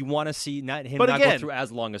one thing you want to see, not go through as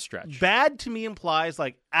long a stretch. Bad to me implies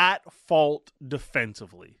like at fault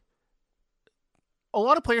defensively. A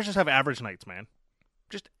lot of players just have average nights, man.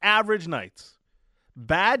 Just average nights.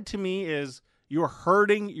 Bad to me is you're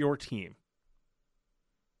hurting your team.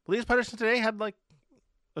 Elias Pettersson today had like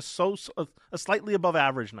a slightly above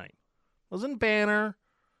average night. Wasn't banner.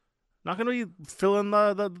 Not going to be filling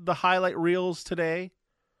the highlight reels today.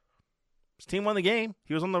 His team won the game.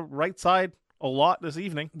 He was on the right side a lot this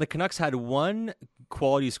evening. The Canucks had one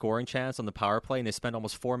quality scoring chance on the power play, and they spent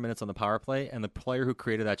almost 4 minutes on the power play, and the player who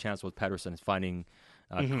created that chance was Pettersson, finding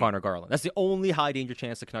Connor Garland. That's the only high danger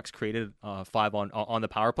chance the Canucks created 5 on the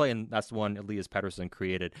power play, and that's the one Elias Pettersson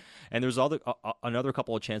created. And there's another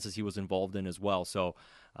couple of chances he was involved in as well. So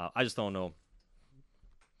I just don't know.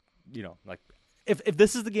 If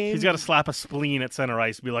this is the game, he's got to slap a spleen at center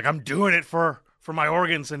ice and be like, "I'm doing it for my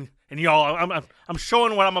organs and y'all. I'm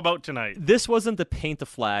showing what I'm about tonight." This wasn't the paint the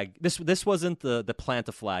flag. This wasn't the plant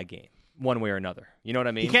the flag game. One way or another. You know what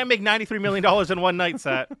I mean? You can't make $93 million in one night,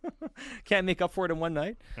 Sat. Can't make up for it in one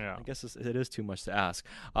night? Yeah. I guess it is too much to ask.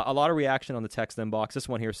 A lot of reaction on the text inbox. This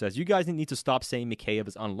one here says, you guys need to stop saying Mikheyev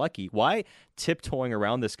is unlucky. Why tiptoeing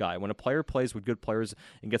around this guy? When a player plays with good players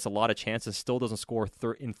and gets a lot of chances, still doesn't score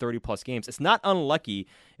in 30-plus games. It's not unlucky.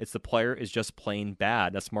 It's the player is just plain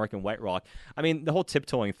bad. That's Mark in White Rock. I mean, the whole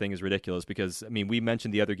tiptoeing thing is ridiculous because, I mean, we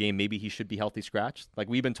mentioned the other game, maybe he should be healthy scratched. Like,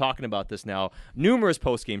 we've been talking about this now. Numerous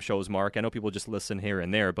post-game shows, Mark. I know people just listen here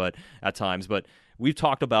and there, but at times, but we've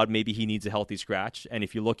talked about maybe he needs a healthy scratch. And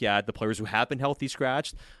if you look at the players who have been healthy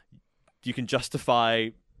scratched, you can justify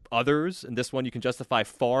others, and this one you can justify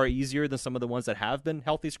far easier than some of the ones that have been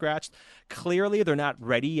healthy scratched. Clearly, they're not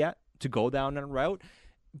ready yet to go down that route,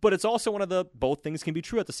 but it's also one of the both things can be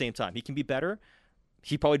true at the same time. He can be better.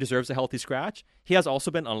 He probably deserves a healthy scratch. He has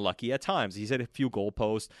also been unlucky at times. He's had a few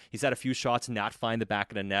goalposts. He's had a few shots not find the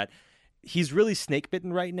back of the net. He's really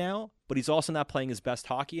snake-bitten right now, but he's also not playing his best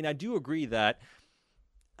hockey. And I do agree that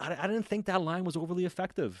I didn't think that line was overly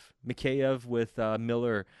effective. Mikheyev with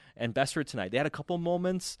Miller and Besser tonight. They had a couple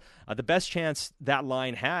moments. The best chance that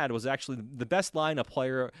line had was actually the best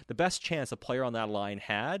chance a player on that line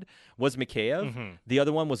had was Mikheyev. Mm-hmm. The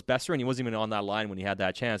other one was Besser, and he wasn't even on that line when he had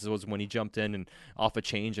that chance. It was when he jumped in and off a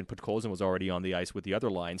change, and Podkolzin was already on the ice with the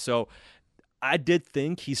other line. So I did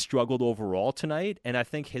think he struggled overall tonight, and I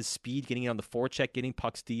think his speed, getting on the forecheck, getting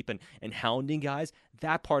pucks deep, and hounding guys,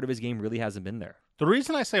 that part of his game really hasn't been there. The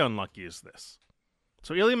reason I say unlucky is this.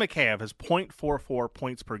 So Ilya Mikheyev has .44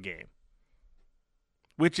 points per game,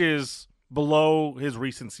 which is below his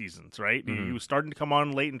recent seasons, right? Mm-hmm. He was starting to come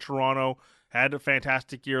on late in Toronto, had a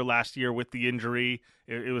fantastic year last year with the injury.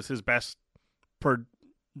 It was his best per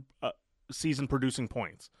season producing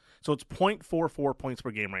points. So it's .44 points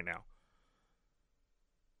per game right now.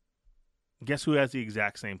 Guess who has the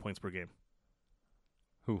exact same points per game?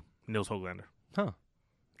 Who? Nils Höglander. Huh.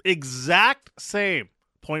 Exact same,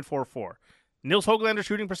 .44. Nils Höglander's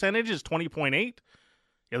shooting percentage is 20.8.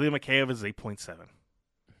 Ilya Mikheyev is 8.7.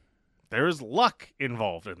 There is luck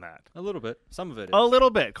involved in that. A little bit. Some of it is. A little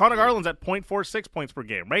bit. Connor Garland's at .46 points per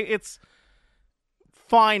game, right? It's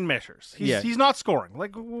fine measures. He's not scoring.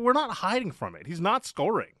 Like, we're not hiding from it. He's not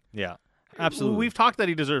scoring. Yeah, absolutely. We've talked that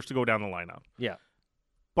he deserves to go down the lineup. Yeah.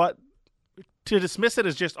 But to dismiss it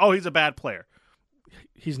as just, he's a bad player.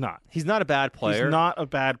 He's not. He's not a bad player. He's not a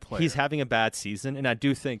bad player. He's having a bad season, and I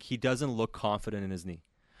do think he doesn't look confident in his knee.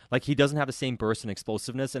 Like, he doesn't have the same burst and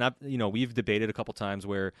explosiveness. And we've debated a couple times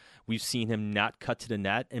where we've seen him not cut to the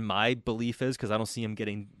net. And my belief is, because I don't see him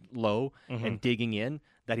getting low and digging in,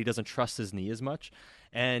 that he doesn't trust his knee as much.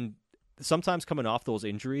 And sometimes coming off those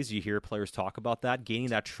injuries, you hear players talk about that, gaining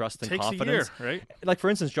that trust and confidence. A year, right? Like,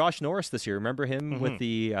 for instance, Josh Norris this year. Remember him with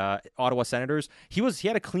the Ottawa Senators? He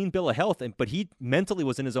had a clean bill of health, but he mentally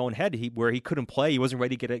was in his own head where he couldn't play. He wasn't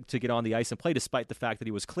ready to get on the ice and play, despite the fact that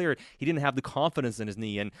he was cleared. He didn't have the confidence in his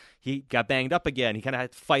knee, and he got banged up again. He kind of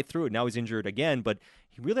had to fight through it. Now he's injured again, but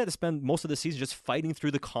he really had to spend most of the season just fighting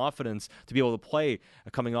through the confidence to be able to play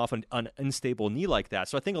coming off an unstable knee like that.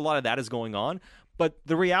 So I think a lot of that is going on. But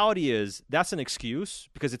the reality is that's an excuse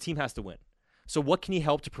because the team has to win. So what can he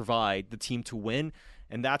help to provide the team to win?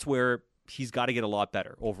 And that's where he's got to get a lot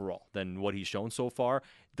better overall than what he's shown so far.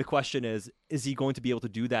 The question is he going to be able to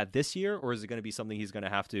do that this year, or is it going to be something he's going to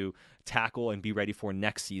have to tackle and be ready for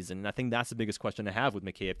next season? And I think that's the biggest question I have with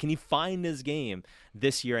Mikheyev. Can he find his game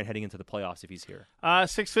this year and heading into the playoffs if he's here?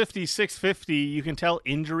 650. You can tell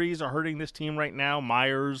injuries are hurting this team right now.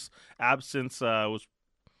 Myers' absence was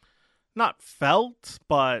not felt,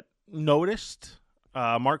 but noticed.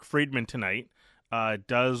 Mark Friedman tonight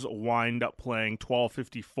does wind up playing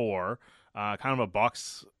 12:54, kind of a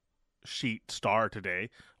box sheet star today.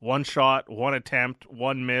 One shot, one attempt,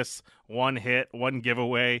 one miss, one hit, one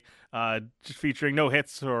giveaway, just featuring no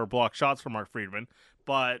hits or blocked shots from Mark Friedman.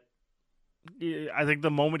 But I think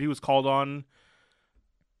the moment he was called on,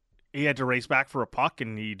 he had to race back for a puck,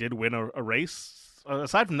 and he did win a race.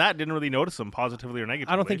 Aside from that, didn't really notice him positively or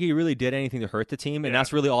negatively. I don't think he really did anything to hurt the team, and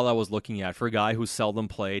that's really all I was looking at. For a guy who's seldom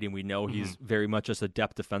played, and we know he's very much just a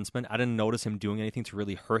depth defenseman, I didn't notice him doing anything to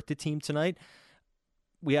really hurt the team tonight.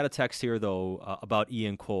 We had a text here, though, about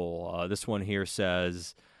Ian Cole. This one here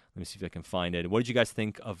says, Let me see if I can find it. What did you guys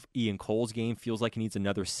think of Ian Cole's game? Feels like he needs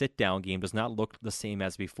another sit-down game. Does not look the same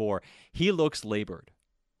as before. He looks labored.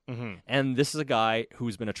 Mm-hmm. And this is a guy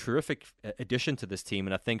who's been a terrific addition to this team.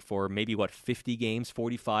 And I think for maybe, 50 games,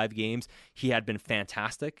 45 games, he had been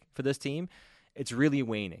fantastic for this team. It's really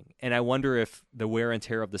waning. And I wonder if the wear and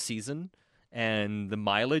tear of the season and the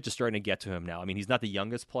mileage is starting to get to him now. I mean, he's not the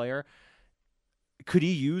youngest player. Could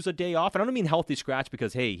he use a day off? I don't mean healthy scratch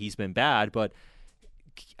because, hey, he's been bad, but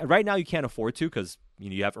right now you can't afford to because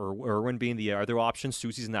you have Irwin being the other option.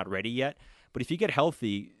 Susie's not ready yet. But if you get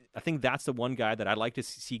healthy, I think that's the one guy that I'd like to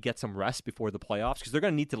see get some rest before the playoffs because they're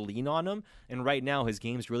going to need to lean on him. And right now his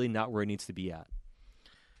game's really not where it needs to be at.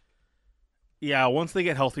 Yeah, once they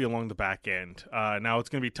get healthy along the back end. Now it's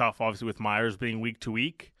going to be tough, obviously, with Myers being week to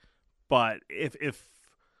week. But if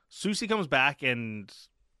Susie comes back and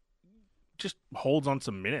just holds on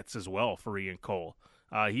some minutes as well for Ian Cole,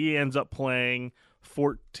 he ends up playing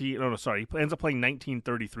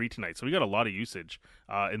 19:33 tonight. So we got a lot of usage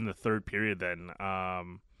in the third period then.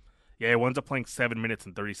 He ends up playing 7 minutes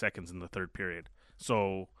and 30 seconds in the third period.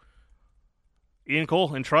 So Ian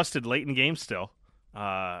Cole entrusted late in the game still,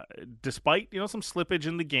 despite some slippage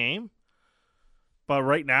in the game. But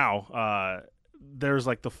right now, there's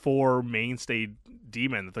like the four mainstay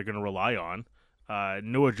D-men that they're going to rely on.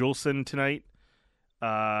 Noah Juleson tonight,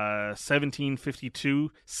 17:52,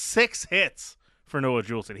 6 hits for Noah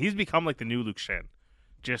Juleson. He's become like the new Luke Shen,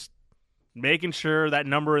 just making sure that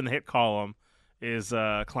number in the hit column is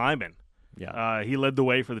climbing. Yeah, he led the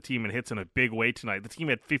way for the team in hits in a big way tonight. The team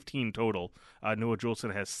had 15 total. Noah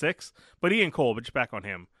Juleson has 6, but Ian Cole, but just back on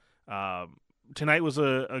him. Tonight was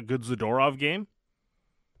a good Zadorov game.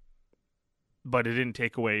 But it didn't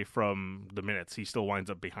take away from the minutes. He still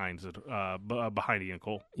winds up behind Ian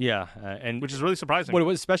Cole. Yeah, which is really surprising. Well, it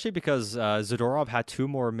was especially because Zadorov had 2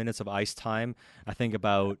 more minutes of ice time, I think,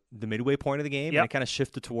 about the midway point of the game, and it kind of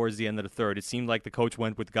shifted towards the end of the third. It seemed like the coach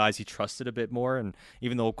went with guys he trusted a bit more, and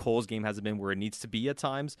even though Cole's game hasn't been where it needs to be at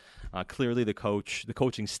times, clearly the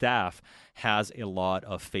coaching staff has a lot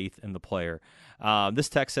of faith in the player. This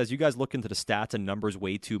text says, you guys look into the stats and numbers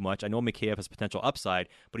way too much. I know Mikheyev has potential upside,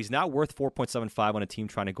 but he's not worth 4.75 on a team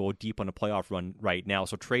trying to go deep on a playoff run right now,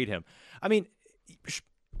 so trade him. I mean,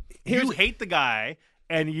 you hate the guy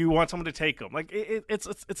and you want someone to take him. Like it's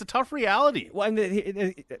a tough reality. Well,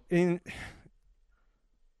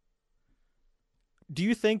 do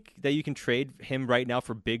you think that you can trade him right now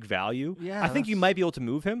for big value? Yeah, I think you might be able to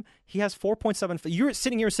move him. He has 4.75. You're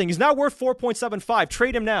sitting here saying he's not worth 4.75.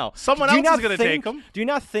 Trade him now. Someone else is going to take him. Do you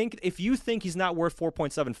not think, if you think he's not worth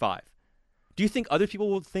 4.75, do you think other people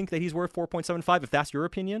will think that he's worth 4.75 if that's your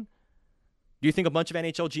opinion? Do you think a bunch of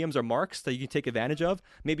NHL GMs are marks that you can take advantage of?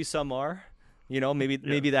 Maybe some are.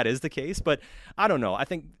 Maybe that is the case. But I don't know. I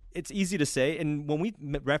think it's easy to say. And when we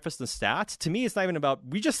reference the stats, to me, it's not even about,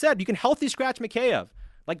 we just said you can healthy scratch Mikheyev.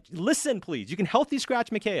 Like, listen, please. You can healthy scratch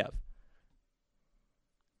Mikheyev.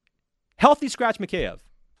 Healthy scratch Mikheyev.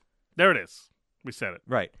 There it is. We said it.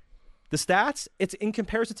 Right. The stats, it's in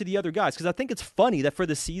comparison to the other guys. Because I think it's funny that for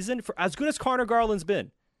the season, for as good as Connor Garland's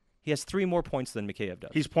been, he has 3 more points than Mikheyev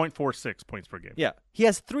does. He's 0.46 points per game. Yeah. He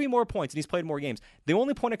has 3 more points, and he's played more games. The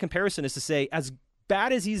only point of comparison is to say, as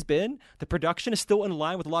bad as he's been, the production is still in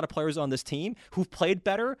line with a lot of players on this team who've played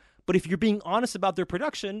better. But if you're being honest about their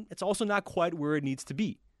production, it's also not quite where it needs to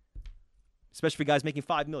be, especially for guys making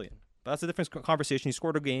 $5 million. But that's a different conversation. He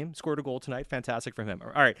scored a goal tonight. Fantastic from him.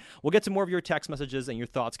 All right, we'll get to more of your text messages and your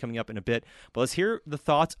thoughts coming up in a bit. But let's hear the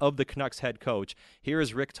thoughts of the Canucks head coach. Here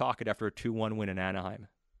is Rick Tocchet after a 2-1 win in Anaheim.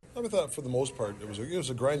 I thought for the most part it was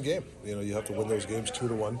a grind game. You have to win those games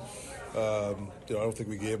 2-1. I don't think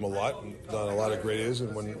we gave them a lot. Not a lot of great is,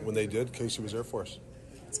 and when they did, Casey was there for us.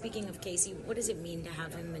 Speaking of Casey, what does it mean to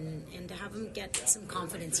have him and to have him get some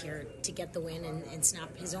confidence here to get the win and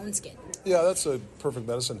snap his own skin? Yeah, that's a perfect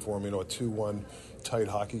medicine for him. A 2-1 tight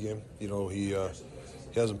hockey game. He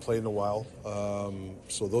hasn't played in a while,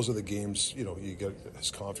 so those are the games. You get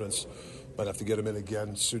his confidence. Might have to get him in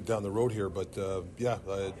again down the road here, but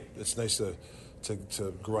it's nice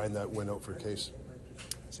to grind that win out for Case.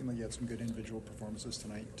 It seemed like you had some good individual performances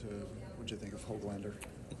tonight. What did you think of Höglander?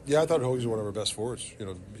 Yeah, I thought Hoagie's one of our best forwards.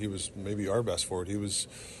 He was maybe our best forward.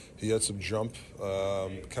 He had some jump,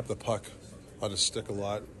 kept the puck on his stick a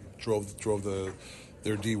lot, drove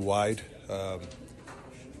their D wide. I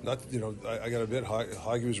got to admit,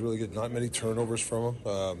 Högie was really good. Not many turnovers from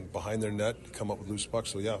him behind their net, come up with loose pucks.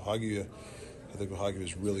 So yeah, Högie, I think Högie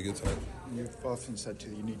was really good tonight. You've often said too,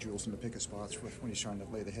 you need Juleson to pick his spots when he's trying to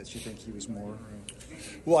lay the hits. You think he was more?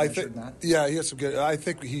 Well, I think he had some good. I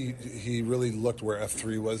think he really looked where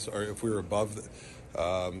F3 was, or if we were above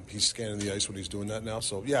He's scanning the ice when he's doing that now.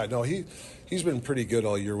 So yeah, no, he's been pretty good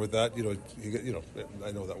all year with that.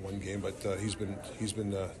 I know that one game, but he's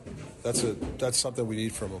been that's something we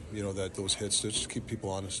need from him. That those hits to just keep people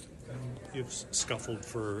honest. You've scuffled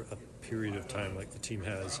for a period of time like the team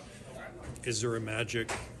has. Is there a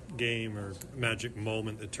magic game or magic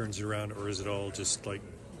moment that turns it around, or is it all just like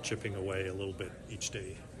chipping away a little bit each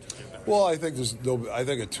day? Well, I think I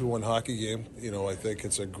think a 2-1 hockey game. I think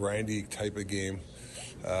it's a grindy type of game.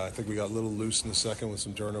 I think we got a little loose in the second with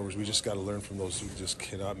some turnovers. We just got to learn from those. We just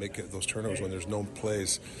cannot make those turnovers when there's no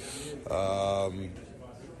plays.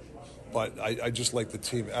 But I just like the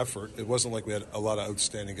team effort. It wasn't like we had a lot of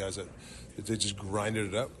outstanding guys that they just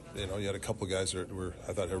grinded it out. You had a couple of guys that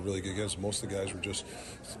I thought had really good games. Most of the guys were just,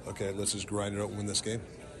 okay, let's just grind it out and win this game.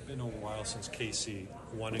 It's been a while since Casey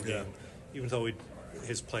won a game, even though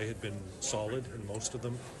his play had been solid in most of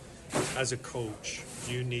them. As a coach,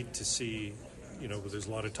 do you need to see, there's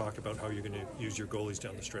a lot of talk about how you're going to use your goalies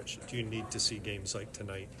down the stretch. Do you need to see games like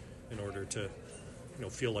tonight in order to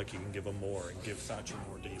feel like you can give them more and give Thatcher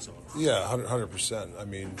more days off? Yeah, 100%. I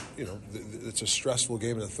mean, it's a stressful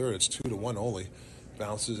game in the third. It's 2-1 only.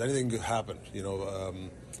 Bounces, anything could happen,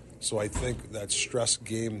 So I think that stress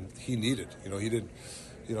game he needed. He did,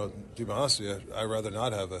 to be honest with you, I'd rather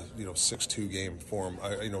not have a, 6-2 game for him.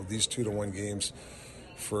 These 2-1 games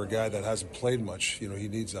for a guy that hasn't played much, he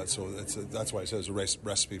needs that. So that's why I said it's a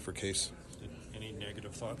recipe for Case. Any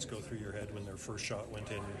negative thoughts go through your head when their first shot went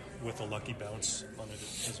in with a lucky bounce on it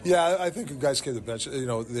as well? Yeah, I think the guys came to the bench.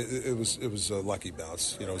 It was a lucky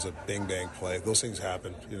bounce. It was a bang bang play. Those things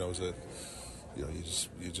happen. It was a,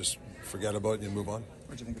 you just forget about it and you move on.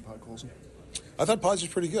 What do you think of Pod Colson? I thought Pod's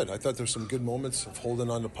was pretty good. I thought there's some good moments of holding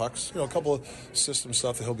on to pucks. A couple of system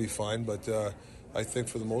stuff that he'll be fine, but I think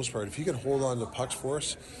for the most part, if he can hold on to pucks for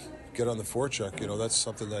us, get on the forecheck, that's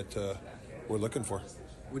something that we're looking for.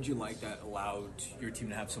 Would you like that allowed your team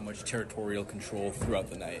to have so much territorial control throughout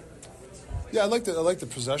the night? Yeah, I like the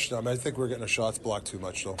possession. I think we're getting our shots blocked too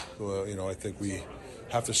much, though. I think we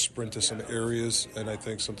have to sprint to some areas, and I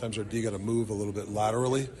think sometimes our D got to move a little bit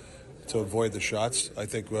laterally to avoid the shots. I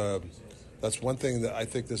think that's one thing that I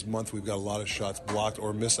think this month we've got a lot of shots blocked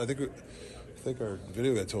or missed. I think our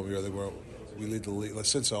video guy told me earlier we lead the league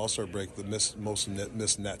since the All-Star break, most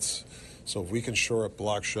missed nets. So if we can shore up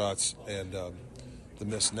block shots and the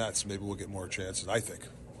missed nets, maybe we'll get more chances, I think.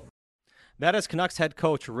 That is Canucks head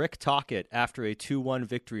coach Rick Tocchet after a 2-1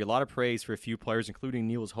 victory. A lot of praise for a few players, including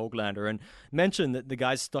Niels Höglander, and mentioned that the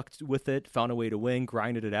guys stuck with it, found a way to win,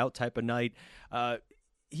 grinded it out type of night.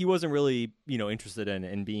 He wasn't really, interested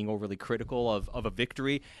in being overly critical of a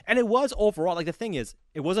victory. And it was overall, the thing is,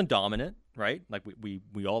 it wasn't dominant, right?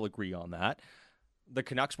 We all agree on that. The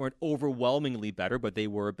Canucks weren't overwhelmingly better, but they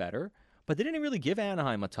were better. But they didn't really give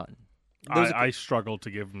Anaheim a ton. I struggled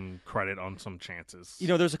to give them credit on some chances.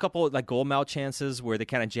 There's a couple of goal mouth chances where they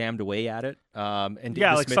kind of jammed away at it. And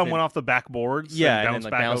someone off the backboards. And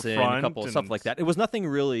bounced back out in, front. A couple of stuff like that. It was nothing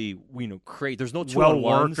really, crazy. There's no 2-on-1s. Well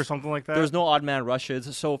worked or something like that. There's no odd man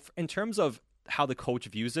rushes. So in terms of how the coach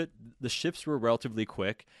views it, the shifts were relatively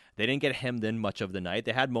quick. They didn't get hemmed in much of the night.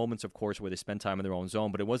 They had moments, of course, where they spent time in their own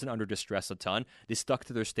zone, but it wasn't under distress a ton. They stuck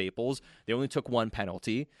to their staples. They only took one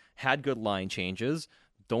penalty, had good line changes,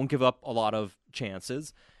 don't give up a lot of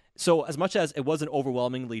chances. So as much as it wasn't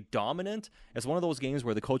overwhelmingly dominant, it's one of those games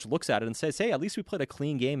where the coach looks at it and says, hey, at least we played a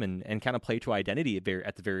clean game and kind of played to identity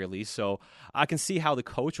at the very least. So I can see how the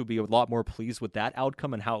coach would be a lot more pleased with that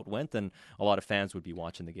outcome and how it went than a lot of fans would be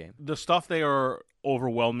watching the game. The stuff they are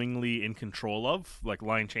overwhelmingly in control of, like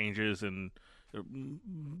line changes and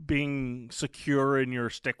being secure in your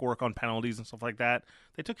stick work on penalties and stuff like that,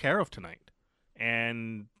 they took care of tonight.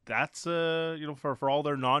 And that's, for all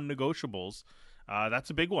their non-negotiables, that's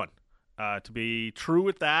a big one. To be true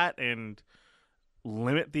with that and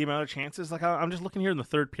limit the amount of chances. I'm just looking here in the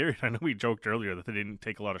third period. I know we joked earlier that they didn't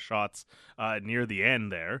take a lot of shots near the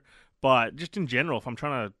end there. But just in general, if I'm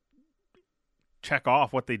trying to check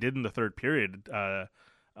off what they did in the third period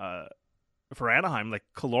for Anaheim,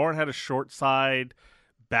 Kaloran had a short side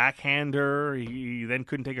backhander. He then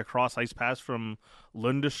couldn't take a cross ice pass from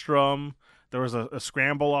Lundestrom. There was a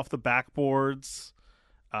scramble off the backboards.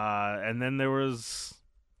 And then there was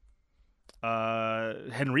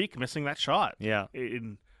Henrique missing that shot. Yeah.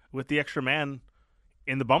 With the extra man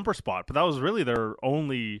in the bumper spot. But that was really their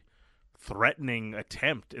only threatening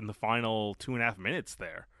attempt in the final 2.5 minutes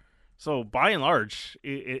there. So by and large,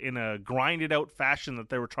 in a grinded out fashion that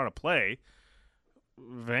they were trying to play,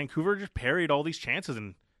 Vancouver just parried all these chances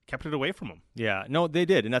and kept it away from them. Yeah, no, they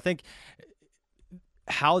did. And I think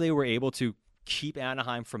how they were able to keep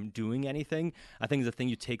Anaheim from doing anything, I think is the thing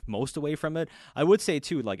you take most away from it. I would say,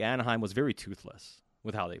 too, like Anaheim was very toothless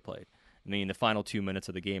with how they played. I mean, the final 2 minutes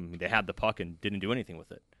of the game, they had the puck and didn't do anything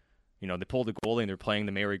with it. You know, they pulled the goalie and they're playing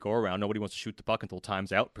the merry-go-round. Nobody wants to shoot the puck until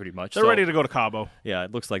time's out, pretty much. They're ready to go to Cabo. Yeah,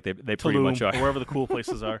 it looks like they Tulum, pretty much are. Or wherever the cool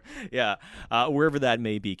places are. Yeah, wherever that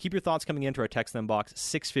may be. Keep your thoughts coming into our text inbox,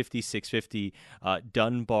 650-650,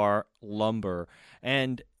 Dunbar Lumber.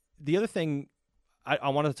 And the other thing I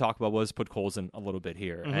wanted to talk about was Podkolzin a little bit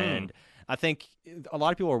here. Mm-hmm. And I think a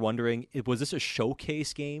lot of people are wondering, was this a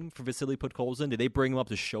showcase game for Vasily Podkolzin? Did they bring him up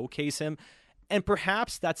to showcase him? And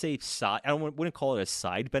perhaps that's a side, wouldn't call it a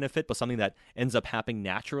side benefit, but something that ends up happening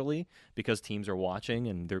naturally because teams are watching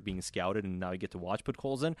and they're being scouted, and now you get to watch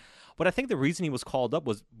Podkolzin. But I think the reason he was called up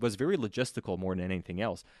was very logistical more than anything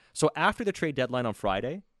else. So after the trade deadline on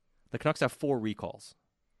Friday, the Canucks have 4 recalls.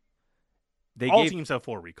 All teams have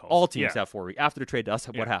 4 recalls. All teams have 4 recalls. After the trade, that's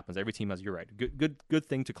what happens. Every team has, you're right. Good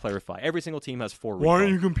thing to clarify. Every single team has 4 recalls. Why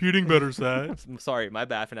aren't you competing better, Zach? I'm sorry, my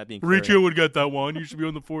bad for not being clear. Riccio would get that one. You should be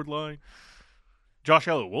on the forward line. Josh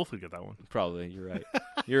Elliott-Wolf would get that one. Probably, you're right.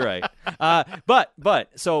 You're right.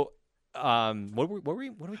 So what are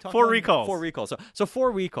we talking 4 about? recalls. 4 recalls. So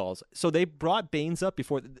 4 recalls. So they brought Baines up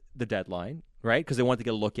before the deadline, right? Because they wanted to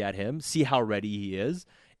get a look at him, see how ready he is.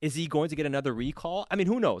 Is he going to get another recall? I mean,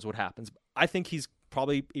 who knows what happens? I think he's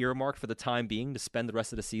probably earmarked for the time being to spend the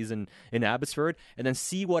rest of the season in Abbotsford and then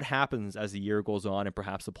see what happens as the year goes on and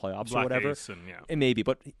perhaps the playoffs or whatever. It may be,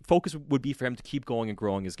 but focus would be for him to keep going and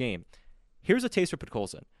growing his game. Here's a taste for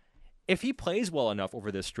Podkolzin. If he plays well enough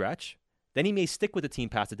over this stretch, then he may stick with the team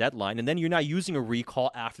past the deadline, and then you're not using a recall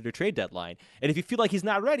after the trade deadline. And if you feel like he's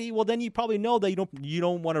not ready, well, then you probably know that you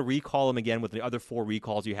don't want to recall him again with the other 4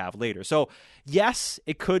 recalls you have later. So, yes,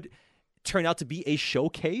 it could turn out to be a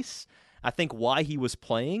showcase. I think why he was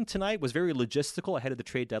playing tonight was very logistical ahead of the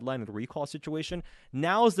trade deadline and the recall situation.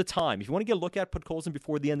 Now is the time. If you want to get a look at Podkolzin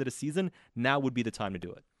before the end of the season, now would be the time to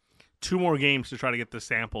do it. 2 more games to try to get the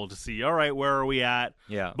sample to see, all right, where are we at?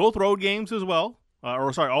 Yeah. Both road games as well.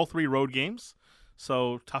 All 3 road games.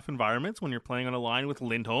 So tough environments when you're playing on a line with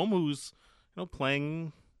Lindholm, who's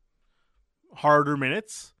playing harder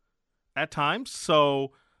minutes at times.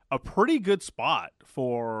 So a pretty good spot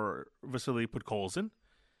for Vasily Podkolzin.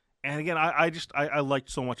 And again, I liked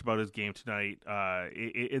so much about his game tonight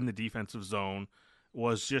in the defensive zone.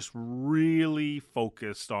 Was just really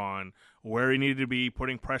focused on where he needed to be,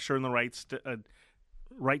 putting pressure in the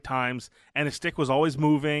right times, and his stick was always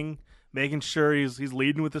moving, making sure he's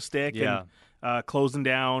leading with the stick and closing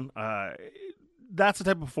down. That's the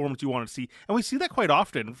type of performance you want to see, and we see that quite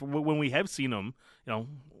often when we have seen him,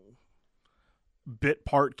 bit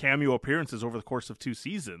part cameo appearances over the course of 2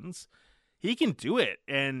 seasons. He can do it,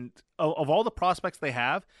 and of all the prospects they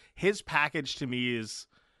have, his package to me is.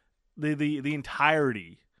 The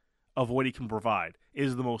entirety of what he can provide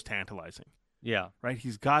is the most tantalizing. Yeah. Right?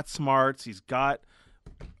 He's got smarts. He's got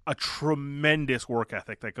a tremendous work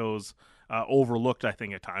ethic that goes overlooked, I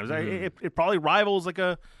think, at times. Mm-hmm. It probably rivals like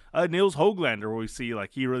a Nils Höglander, where we see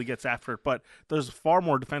like he really gets after it. But there's far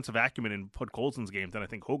more defensive acumen in Podkolzin's game than I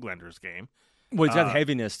think Höglander's game. Well, he's got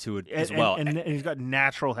heaviness to it as well. And he's got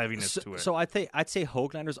natural heaviness to it. So I'd say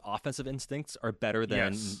Höglander's offensive instincts are better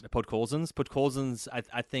than Podkolzin's. Podkolzin's,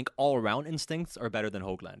 I think, all-around instincts are better than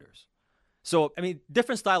Höglander's. So, I mean,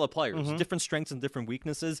 different style of players, different strengths and different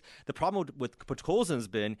weaknesses. The problem with Podkolzin's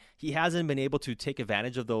been he hasn't been able to take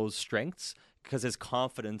advantage of those strengths because his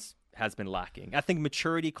confidence has been lacking. I think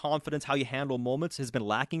maturity, confidence, how you handle moments has been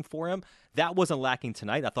lacking for him. That wasn't lacking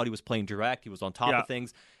tonight. I thought he was playing direct. He was on top of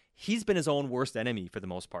things. He's been his own worst enemy for the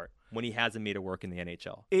most part when he hasn't made it work in the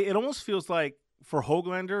NHL. It almost feels like for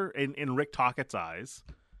Höglander in Rick Tocchet's eyes,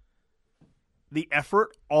 the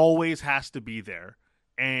effort always has to be there,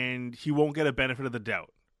 and he won't get a benefit of the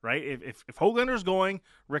doubt, right? If Höglander's going,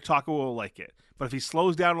 Rick Tocchet will like it. But if he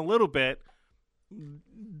slows down a little bit,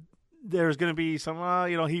 there's going to be some,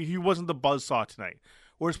 he wasn't the buzzsaw tonight.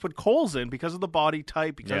 Whereas Podkolzin, because of the body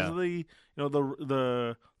type, because of the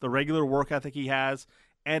the regular work ethic he has,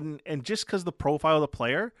 and just because the profile of the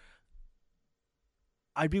player,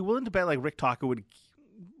 I'd be willing to bet like Rick Tocchet would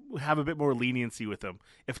have a bit more leniency with him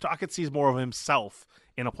if Tocchet sees more of himself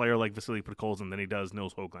in a player like Vasily Podkolzin than he does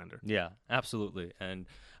Nils Höglander. Yeah, absolutely. And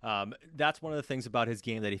that's one of the things about his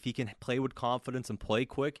game, that if he can play with confidence and play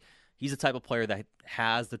quick, he's the type of player that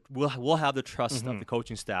will have the trust of the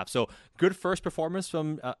coaching staff. So good first performance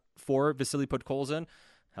for Vasily Podkolzin.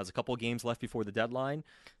 Has a couple of games left before the deadline.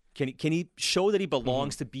 Can he show that he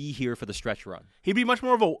belongs to be here for the stretch run? He'd be much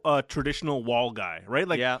more of a traditional wall guy, right?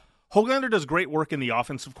 Like Höglander does great work in the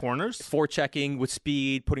offensive corners. Forechecking with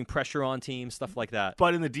speed, putting pressure on teams, stuff like that.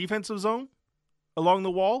 But in the defensive zone, along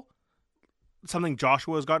the wall, something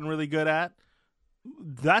Joshua has gotten really good at.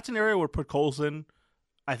 That's an area where Podkolzin,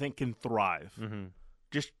 I think, can thrive. Mm-hmm.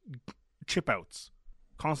 Just chip outs,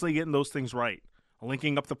 constantly getting those things right,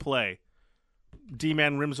 linking up the play.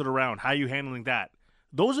 D-man rims it around. How are you handling that?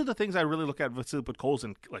 Those are the things I really look at Vasily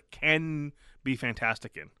Podkolzin can be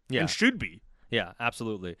fantastic in and should be. Yeah,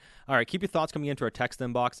 absolutely. All right, keep your thoughts coming into our text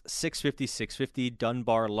inbox, 650-650,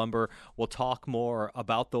 Dunbar Lumber. We'll talk more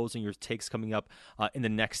about those and your takes coming up in the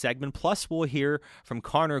next segment. Plus, we'll hear from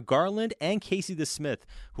Connor Garland and Casey DeSmith,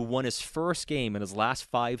 who won his first game in his last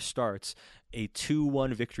 5 starts, a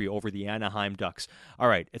 2-1 victory over the Anaheim Ducks. All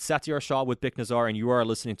right, it's Satyar Shah with Bick Nazar, and you are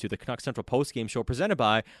listening to the Canucks Central Postgame Show presented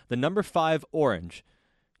by the number 5 Orange.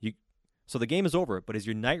 So the game is over, but is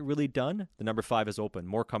your night really done? The number 5 is open.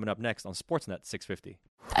 More coming up next on Sportsnet 650.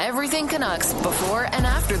 Everything Canucks before and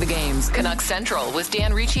after the games. Canucks Central with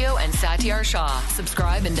Dan Riccio and Satyar Shah.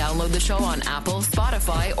 Subscribe and download the show on Apple,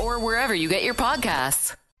 Spotify, or wherever you get your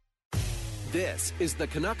podcasts. This is the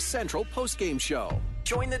Canucks Central Postgame Show.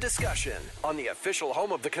 Join the discussion on the official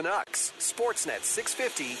home of the Canucks, Sportsnet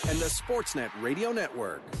 650 and the Sportsnet Radio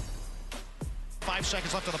Network. 5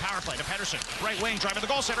 seconds left of the power play to Pedersen. Right wing, driving the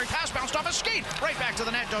goal center. Pass bounced off his skate. Right back to the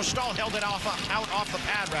net. Dostal held it out off the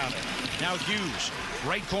pad rather. Now Hughes.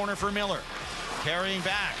 Right corner for Miller. Carrying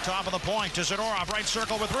back. Top of the point to Zadorov. Right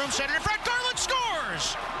circle with room center in front. Garland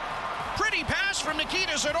scores! Pretty pass from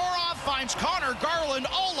Nikita Zadorov. Finds Connor Garland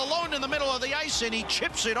all alone in the middle of the ice, and he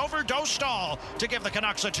chips it over Dostal to give the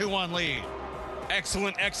Canucks a 2-1 lead.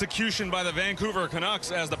 Excellent execution by the Vancouver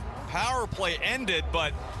Canucks as the power play ended,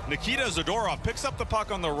 but Nikita Zadorov picks up the puck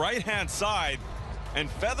on the right-hand side and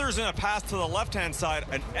feathers in a pass to the left-hand side.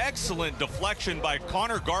 An excellent deflection by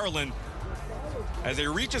Connor Garland as he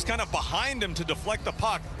reaches kind of behind him to deflect the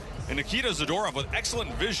puck. And Nikita Zadorov with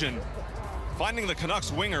excellent vision, finding the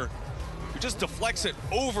Canucks winger, who just deflects it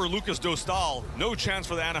over Lucas Dostal. No chance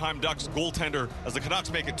for the Anaheim Ducks goaltender as the Canucks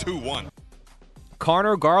make it 2-1.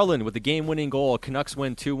 Connor Garland with the game-winning goal. Canucks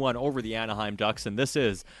win 2-1 over the Anaheim Ducks, and this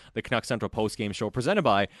is the Canucks Central Postgame Show presented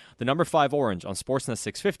by the number 5 Orange on Sportsnet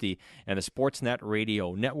 650 and the Sportsnet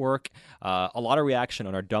Radio Network. A lot of reaction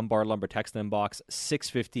on our Dunbar Lumber text inbox,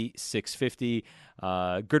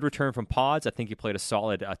 650-650. Good return from Pods. I think you played a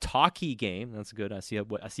solid talkie game. That's good. I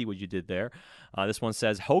see what you did there. This one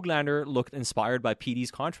says, Höglander looked inspired by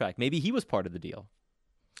PD's contract. Maybe he was part of the deal.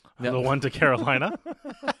 The one to Carolina.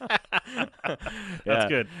 That's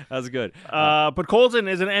good. That's good. But Colson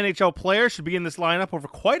is an NHL player, should be in this lineup over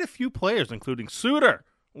quite a few players, including Suter,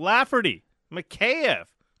 Lafferty, Mikheyev,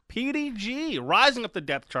 PDG. Rising up the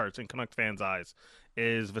depth charts in Canucks fans' eyes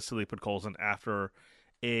is Vasily Podkolzin after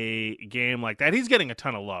a game like that. He's getting a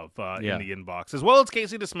ton of love in the inbox, as well as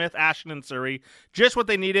Casey DeSmith, Ashton, and Surrey. Just what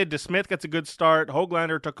they needed. DeSmith gets a good start.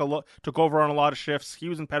 Höglander took over on a lot of shifts.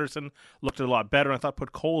 Hughes and Pedersen looked a lot better. I thought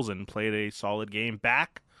Podkolzin played a solid game.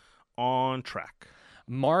 Back on track.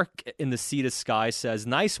 Mark in the Sea to Sky says,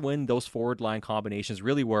 nice win. Those forward line combinations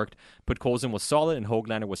really worked. Podkolzin was solid and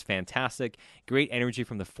Höglander was fantastic. Great energy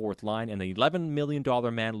from the fourth line, and the $11 million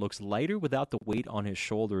man looks lighter without the weight on his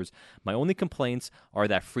shoulders. My only complaints are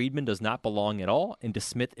that Friedman does not belong at all, and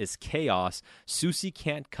DeSmith is chaos. Soucy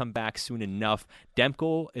can't come back soon enough.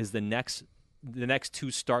 Demko is the next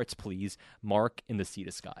 2 starts, please. Mark in the Sea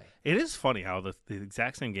to Sky. It is funny how the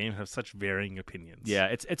exact same game have such varying opinions. Yeah,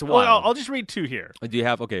 it's wild. Well, I'll just read 2 here. Do you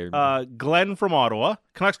have, okay. Glenn from Ottawa.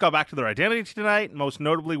 Canucks got back to their identity tonight, most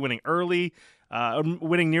notably winning early,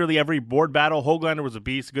 winning nearly every board battle. Höglander was a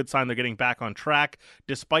beast. Good sign they're getting back on track,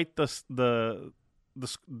 despite the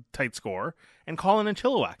tight score. And Colin and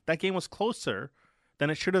Chilliwack. That game was closer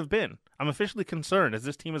than it should have been. I'm officially concerned as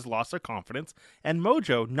this team has lost their confidence, and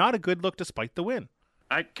mojo, not a good look despite the win.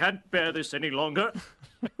 I can't bear this any longer.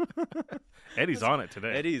 Eddie's on it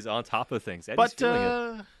today. Eddie's on top of things. Eddie's feeling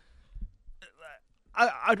it.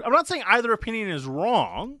 I'm not saying either opinion is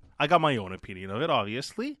wrong. I got my own opinion of it,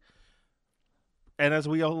 obviously. And as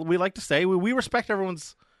we like to say, we respect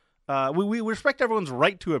everyone's we respect everyone's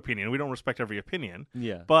right to opinion. We don't respect every opinion.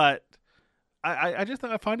 Yeah. But I just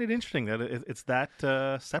find it interesting that it's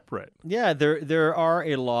that separate. Yeah, there are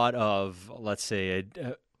a lot of, let's say,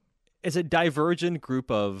 it's a divergent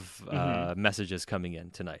group of messages coming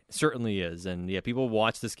in tonight. It certainly is. And yeah, people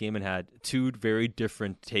watched this game and had 2 very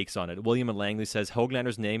different takes on it. William and Langley says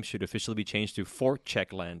Höglander's name should officially be changed to Fort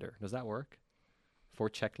Checklander. Does that work?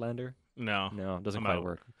 Fort Checklander? No, it doesn't quite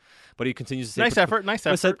work. But he continues to say, nice effort.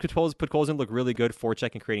 Podkolzin looked really good,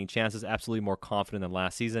 forecheck and creating chances, absolutely more confident than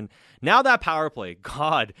last season. Now that power play,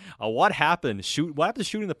 God, what happened? What happened to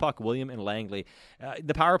shooting the puck, William and Langley?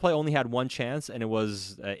 The power play only had 1 chance, and it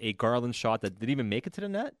was a Garland shot that didn't even make it to the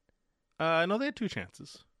net. No, they had 2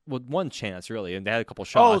 chances. Well, 1 chance, really, and they had a couple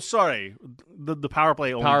shots. Oh, sorry. The power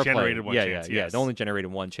play only generated 1 chance. Yeah, they only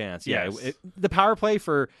generated 1 chance. Yeah, Yes. The power play,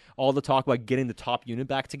 for all the talk about getting the top unit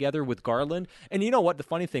back together with Garland. And you know what? The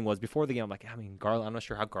funny thing was, before the game, I'm like, Garland, I'm not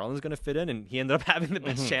sure how Garland's going to fit in, and he ended up having the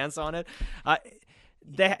best chance on it.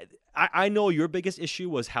 I know your biggest issue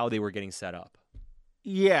was how they were getting set up.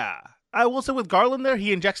 Yeah. I will say with Garland there,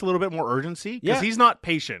 he injects a little bit more urgency because he's not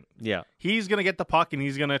patient. Yeah. He's going to get the puck and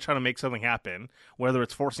he's going to try to make something happen, whether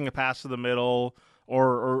it's forcing a pass to the middle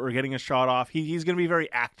or getting a shot off. He's going to be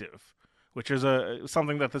very active, which is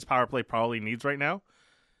something that this power play probably needs right now.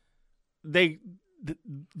 The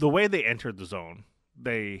way they entered the zone,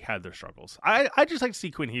 they had their struggles. I just like to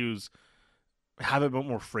see Quinn Hughes have a bit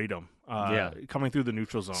more freedom coming through the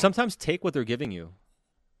neutral zone. Sometimes take what they're giving you.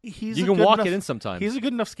 You can walk it in sometimes. He's a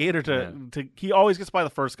good enough skater to he always gets by the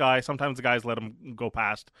first guy. Sometimes the guys let him go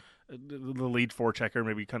past the lead forechecker,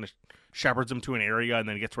 maybe kind of shepherds him to an area and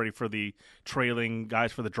then gets ready for the trailing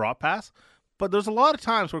guys for the drop pass. But there's a lot of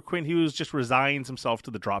times where Quinn Hughes just resigns himself to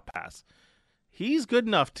the drop pass. He's good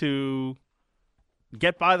enough to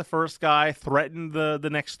get by the first guy, threaten the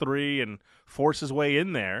next 3, and force his way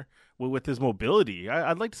in there with his mobility.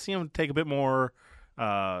 I'd like to see him take a bit more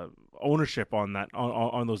ownership on that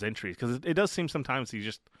on those entries, because it does seem sometimes he's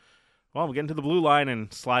just, we're getting to the blue line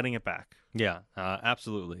and sliding it back. Yeah,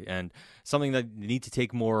 absolutely. And something that you need to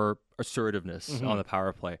take more assertiveness on the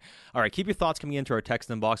power play. All right, keep your thoughts coming into our text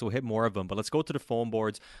inbox. We'll hit more of them, but let's go to the phone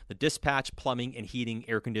boards, the Dispatch Plumbing and Heating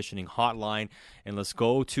Air Conditioning Hotline, and let's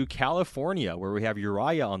go to California, where we have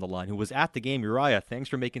Uriah on the line, who was at the game. Uriah, thanks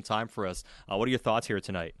for making time for us. What are your thoughts here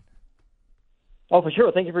tonight? Oh, for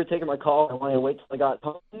sure. Thank you for taking my call. I wanted to wait till I got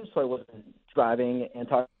home so I wasn't driving and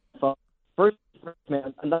talking on the phone. First,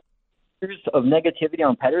 man, another years of negativity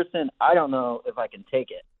on Pettersson, I don't know if I can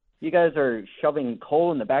take it. You guys are shoving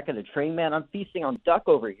coal in the back of the train, man. I'm feasting on duck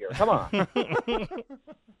over here. Come on.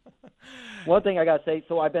 One thing I got to say,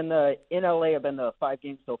 so I've been in LA, I've been to 5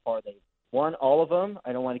 games so far. They won all of them.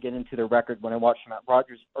 I don't want to get into the record when I watched them at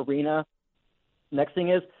Rogers Arena. Next thing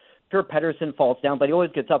is, sure, Pettersson falls down, but he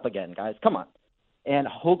always gets up again, guys. Come on. And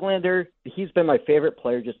Höglander, he's been my favorite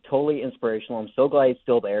player, just totally inspirational. I'm so glad he's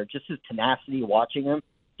still there. Just his tenacity, watching him,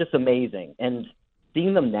 just amazing. And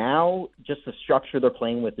seeing them now, just the structure they're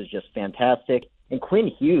playing with is just fantastic. And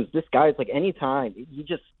Quinn Hughes, this guy's like anytime, he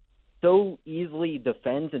just so easily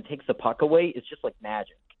defends and takes the puck away. It's just like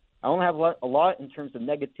magic. I don't have a lot in terms of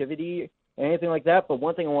negativity or anything like that, but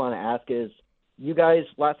one thing I want to ask is, you guys,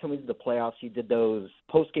 last time we did the playoffs, you did those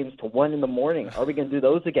post games to 1 a.m. Are we going to do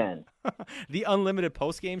those again? The unlimited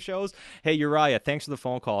post game shows. Hey, Uriah, thanks for the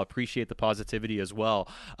phone call. Appreciate the positivity as well.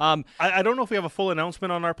 I don't know if we have a full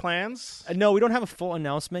announcement on our plans. No, we don't have a full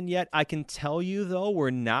announcement yet. I can tell you, though, we're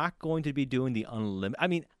not going to be doing the unlimited. I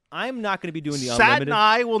mean, I'm not going to be doing the unlimited. Sat and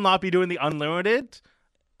I will not be doing the unlimited.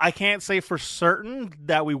 I can't say for certain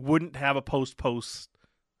that we wouldn't have a post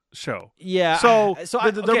show. Yeah. So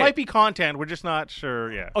there might be content. We're just not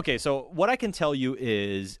sure yet. Okay, so what I can tell you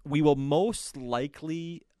is we will most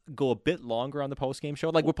likely go a bit longer on the post-game show.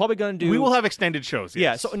 Like, we're probably going to do... We will have extended shows, yes.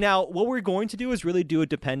 Yeah, so now what we're going to do is really do it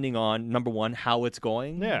depending on, number one, how it's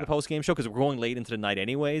going, the post-game show, because we're going late into the night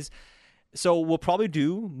anyways. So we'll probably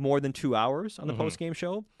do more than 2 hours on the post-game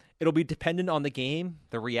show. It'll be dependent on the game,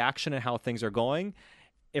 the reaction, and how things are going.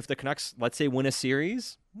 If the Canucks, let's say, win a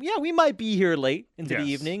series, we might be here late into the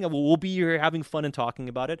evening, and we'll be here having fun and talking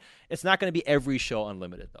about it. It's not going to be every show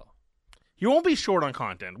unlimited, though. You won't be short on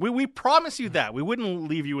content. We promise you that. We wouldn't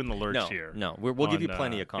leave you in the lurch here. No, we'll give you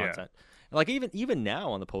plenty of content. Like, even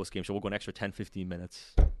now on the post-game show, we'll go an extra 10, 15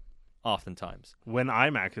 minutes. Oftentimes, when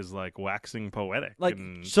IMAC is like waxing poetic, like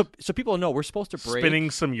and so people know we're supposed to break, spinning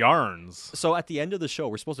some yarns. So at the end of the show,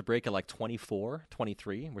 we're supposed to break at like 24,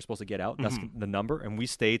 23. We're supposed to get out. That's the number, and we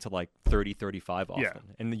stay to like 30, 35 often. Yeah.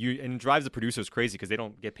 And it drives the producers crazy because they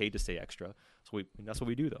don't get paid to stay extra. So that's what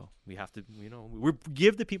we do, though. We have to, we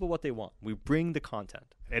give the people what they want. We bring the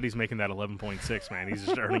content. Eddie's making that 11.6, man. He's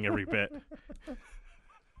just earning every bit.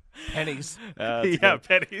 Pennies.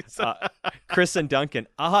 Pennies. Chris and Duncan.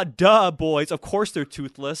 Duh, boys. Of course they're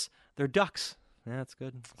toothless. They're ducks. Yeah, that's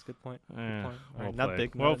good. That's a good point. Good point. All right, not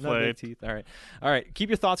big. Not big teeth. All right. Keep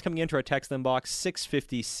your thoughts coming into our text inbox,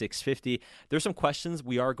 650-650. There's some questions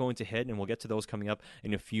we are going to hit, and we'll get to those coming up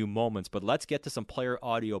in a few moments. But let's get to some player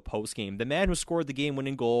audio post-game. The man who scored the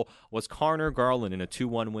game-winning goal was Connor Garland in a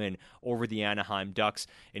 2-1 win over the Anaheim Ducks.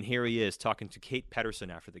 And here he is talking to Kate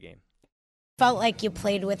Pettersson after the game. Felt like you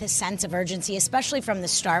played with a sense of urgency, especially from the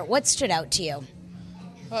start. What stood out to you?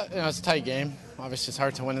 It's a tight game. Obviously, it's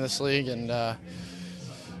hard to win in this league, and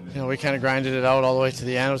we kind of grinded it out all the way to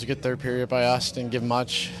the end. It was a good third period by us. Didn't give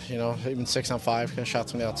much. Even 6-on-5, kind of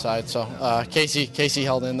shots from the outside. So Casey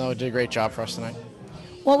held in, though. Did a great job for us tonight.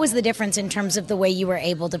 What was the difference in terms of the way you were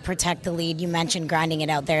able to protect the lead? You mentioned grinding it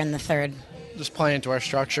out there in the third. Just playing into our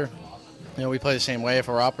structure. We play the same way if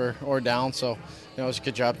we're up or down. So, it was a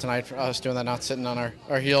good job tonight for us doing that, not sitting on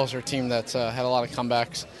our heels. Our team that's had a lot of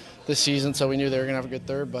comebacks this season, so we knew they were going to have a good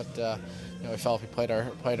third. But we felt if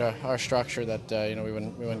we played our structure that we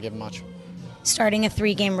wouldn't give them much. Starting a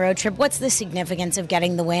 3-game road trip, what's the significance of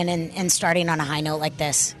getting the win and starting on a high note like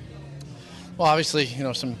this? Well, obviously,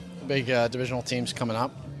 some big divisional teams coming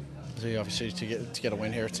up. So obviously to get a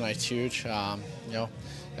win here tonight's huge.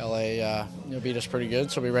 LA beat us pretty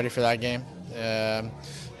good, so we'll be ready for that game.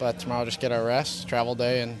 But tomorrow just get our rest, travel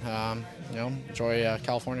day, and enjoy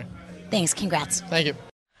California. Thanks. Congrats. Thank you.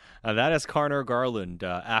 That is Connor Garland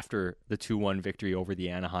after the 2-1 victory over the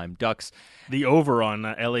Anaheim Ducks. The over on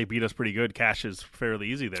LA beat us pretty good. Cash is fairly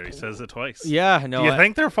easy there. He says it twice. Yeah, no. Do you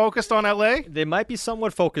think they're focused on LA? They might be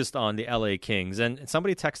somewhat focused on the LA Kings. And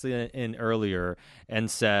somebody texted in earlier and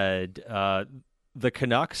said the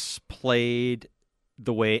Canucks played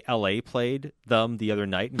the way LA played them the other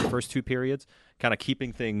night in the first 2 periods, kind of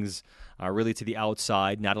keeping things really to the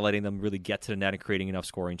outside, not letting them really get to the net and creating enough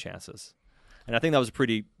scoring chances. And I think that was a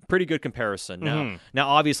pretty good comparison. Now,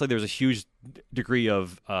 obviously, there's a huge degree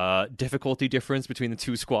of difficulty difference between the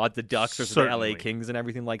two squads, the Ducks versus the LA Kings and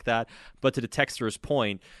everything like that. But to the texter's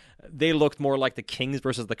point, they looked more like the Kings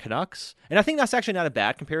versus the Canucks. And I think that's actually not a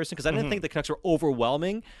bad comparison because I didn't think the Canucks were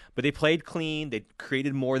overwhelming, but they played clean. They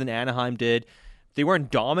created more than Anaheim did. They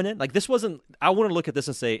weren't dominant. Like, this wasn't – I want to look at this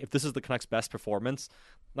and say, if this is the Canucks' best performance,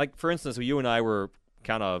 like, for instance, you and I were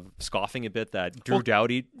kind of scoffing a bit that Drew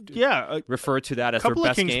Doughty referred to that as their best game. A couple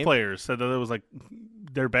of Kings players said that it was, like,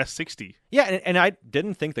 their best 60. Yeah, and I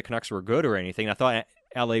didn't think the Canucks were good or anything. I thought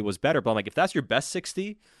L.A. was better. But I'm like, if that's your best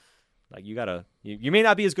 60, like, you got to – you may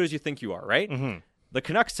not be as good as you think you are, right? Mm-hmm. The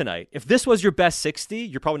Canucks tonight, if this was your best 60,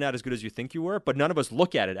 you're probably not as good as you think you were, but none of us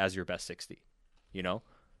look at it as your best 60,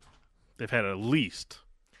 They've had at least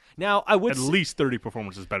at least 30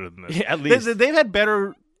 performances better than this. Yeah, at least they've had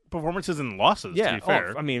better performances and losses. Yeah, to be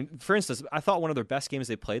fair. I mean, for instance, I thought one of their best games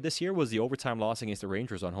they played this year was the overtime loss against the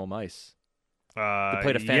Rangers on home ice. They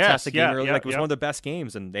played a fantastic game earlier. It was one of their best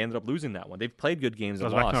games, and they ended up losing that one. They've played good games and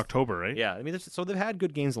lost. That was back in October, right? Yeah, I mean, so they've had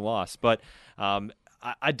good games and lost. But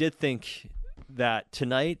I did think that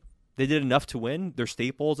tonight they did enough to win. Their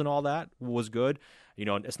staples and all that was good.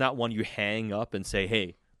 It's not one you hang up and say,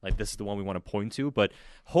 hey, like, this is the one we want to point to, but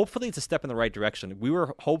hopefully it's a step in the right direction. We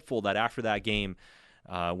were hopeful that after that game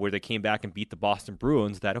where they came back and beat the Boston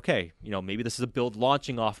Bruins that, okay, maybe this is a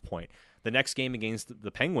launching off point. The next game against the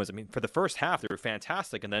Penguins, I mean, for the first half, they were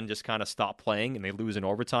fantastic and then just kind of stopped playing and they lose in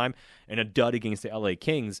overtime and a dud against the LA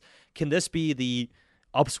Kings. Can this be the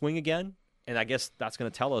upswing again? And I guess that's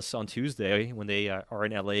going to tell us on Tuesday when they are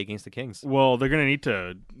in LA against the Kings. Well, they're going to need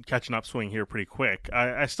to catch an upswing here pretty quick.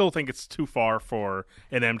 I still think it's too far for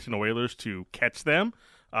an Edmonton Oilers to catch them.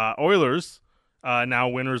 Oilers, now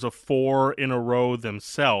winners of 4 in a row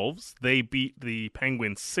themselves. They beat the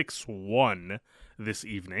Penguins 6-1 this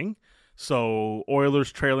evening. So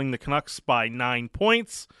Oilers trailing the Canucks by 9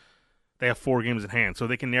 points. They have 4 games in hand, so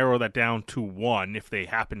they can narrow that down to 1 if they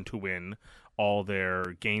happen to win all their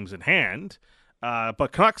games in hand.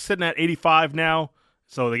 But Canucks sitting at 85 now,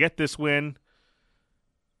 so they get this win.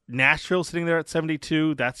 Nashville sitting there at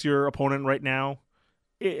 72. That's your opponent right now.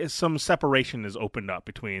 Some separation is opened up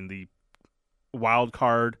between the wild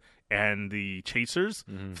card and the chasers.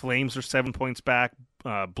 Mm-hmm. Flames are 7 points back.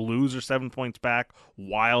 Blues are 7 points back.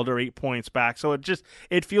 Wild are 8 points back. So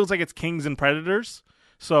it feels like it's Kings and Predators.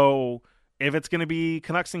 So if it's going to be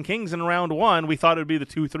Canucks and Kings in round 1, we thought it would be the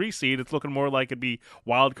 2-3 seed. It's looking more like it'd be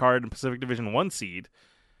wild card and Pacific Division 1 seed.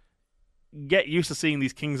 Get used to seeing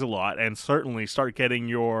these Kings a lot and certainly start getting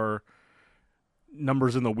your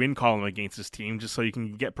numbers in the win column against this team just so you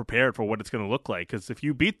can get prepared for what it's going to look like. Because if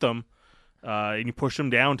you beat them and you push them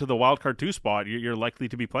down to the wild card 2 spot, you're likely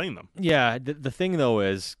to be playing them. Yeah, the thing, though,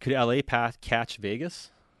 is could LA catch Vegas?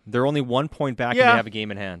 They're only 1 point back and they have a game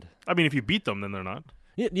in hand. I mean, if you beat them, then they're not.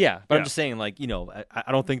 Yeah, but I'm just saying, like,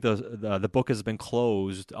 I don't think the book has been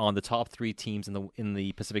closed on the top 3 teams in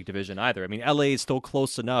the Pacific Division either. I mean, LA is still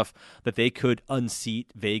close enough that they could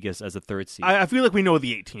unseat Vegas as a 3rd seed. I feel like we know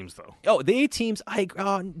the 8 teams, though. Oh, the 8 teams.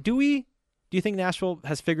 Do we? Do you think Nashville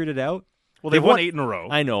has figured it out? Well, they've won 8 in a row.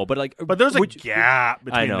 I know, but there's a gap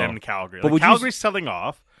between them and Calgary. Like, Calgary's selling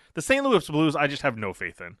off. The St. Louis Blues, I just have no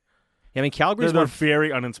faith in. Yeah, I mean, Calgary's they're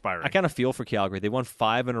very uninspiring. I kind of feel for Calgary. They won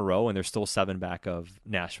 5 in a row, and they're still 7 back of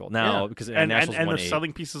Nashville now because Nashville's and won they're 8.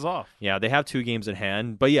 selling pieces off. Yeah, they have 2 games in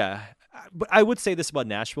hand. But yeah, but I would say this about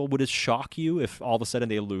Nashville: would it shock you if all of a sudden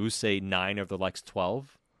they lose, say, 9 of the next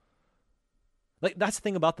 12? Like that's the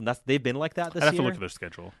thing about them. They've been like that this year. I have to look at their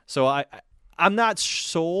schedule. So I'm not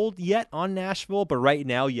sold yet on Nashville, but right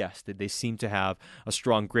now, yes, they seem to have a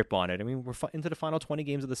strong grip on it. I mean, we're into the final 20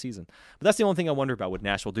 games of the season. But that's the only thing I wonder about with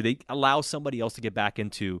Nashville. Do they allow somebody else to get back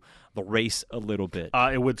into the race a little bit?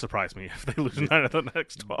 It would surprise me if they lose 9 of the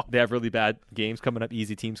next 12. They have really bad games coming up,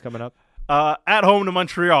 easy teams coming up. At home to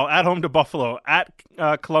Montreal, at home to Buffalo, at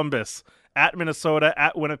Columbus, at Minnesota,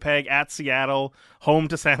 at Winnipeg, at Seattle, home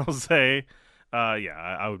to San Jose.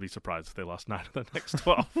 I would be surprised if they lost 9 of the next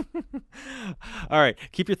 12. All right.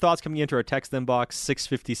 Keep your thoughts coming into our text inbox,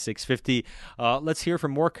 650-650. Let's hear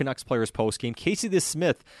from more Canucks players post-game. Casey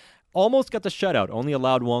DeSmith almost got the shutout, only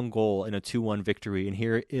allowed 1 goal in a 2-1 victory. And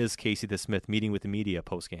here is Casey DeSmith meeting with the media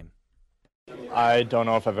post-game. I don't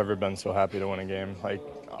know if I've ever been so happy to win a game. Like,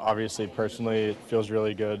 obviously, personally, it feels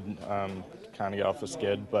really good kind of get off the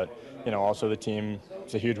skid, but also the team,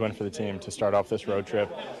 it's a huge win for the team to start off this road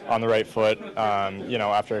trip on the right foot,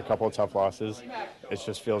 after a couple of tough losses. It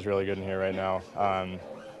just feels really good in here right now.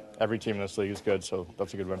 Every team in this league is good, so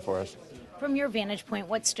that's a good win for us. From your vantage point,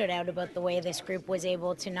 what stood out about the way this group was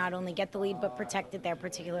able to not only get the lead but protect it there,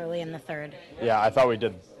 particularly in the third? Yeah, I thought we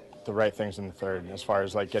did the right things in the third as far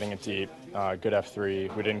as like getting it deep, good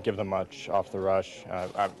F3. We didn't give them much off the rush.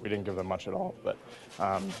 We didn't give them much at all, but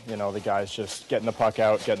the guys just getting the puck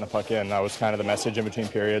out, getting the puck in. That was kind of the message in between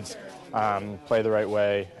periods. Play the right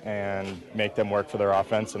way and make them work for their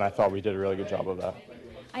offense, and I thought we did a really good job of that.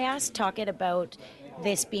 I asked Tocchet about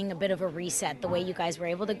this being a bit of a reset, the way you guys were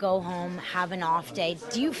able to go home, have an off day.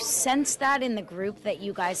 Do you sense that in the group, that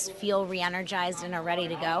you guys feel re-energized and are ready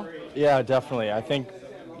to go? Yeah, definitely. I think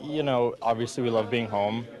obviously we love being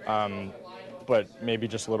home, but maybe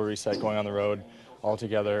just a little reset going on the road all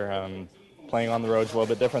together. Playing on the road is a little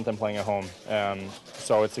bit different than playing at home.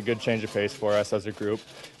 So it's a good change of pace for us as a group.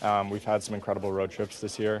 We've had some incredible road trips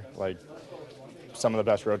this year, like some of the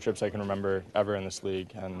best road trips I can remember ever in this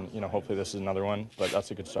league. And, hopefully this is another one, but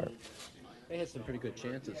that's a good start. They had some pretty good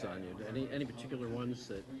chances on you. Any particular ones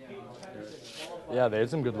that... Yeah, they had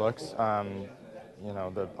some good looks.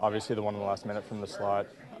 Obviously the one in the last minute from the slot.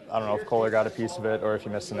 I don't know if Kohler got a piece of it or if he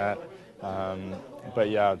missed the net. But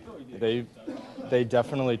yeah, they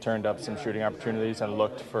definitely turned up some shooting opportunities and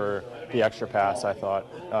looked for the extra pass, I thought,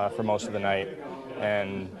 for most of the night.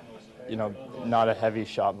 And, not a heavy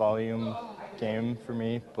shot volume game for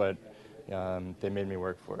me, but they made me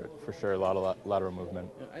work for it, for sure. A lot of lateral movement.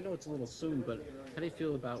 I know it's a little soon, but how do you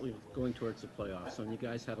feel about going towards the playoffs? So you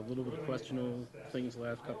guys had a little bit of questionable things the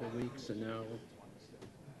last couple of weeks, and now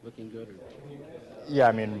looking good? Yeah,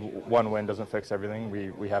 I mean, one win doesn't fix everything.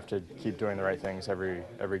 We have to keep doing the right things every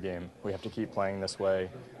game. We have to keep playing this way,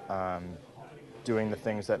 doing the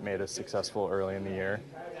things that made us successful early in the year.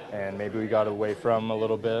 And maybe we got away from a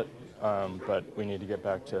little bit, but we need to get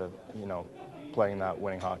back to, playing that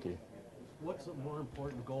winning hockey. What's the more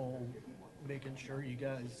important goal, making sure you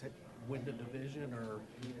guys win the division or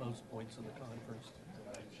most points in the conference?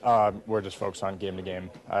 We're just focused on game to game.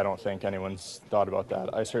 I don't think anyone's thought about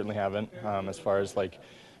that. I certainly haven't. As far as like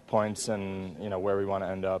points and where we want to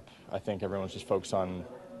end up, I think everyone's just focused on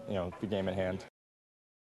the game at hand.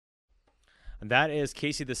 And that is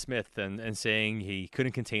Casey DeSmith and saying he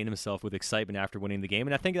couldn't contain himself with excitement after winning the game,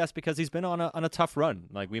 and I think that's because he's been on a tough run.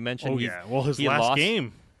 Like we mentioned, his last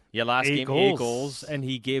game. Yeah, last 8 game, goals. 8 goals, and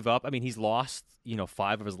he gave up. I mean, he's lost,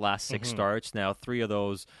 5 of his last 6 starts. Now, 3 of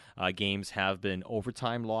those games have been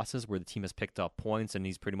overtime losses where the team has picked up points, and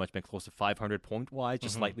he's pretty much been close to 500 point-wise,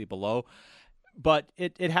 just slightly below. But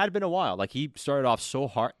it had been a while. Like, he started off so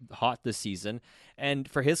hot this season, and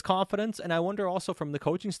for his confidence, and I wonder also from the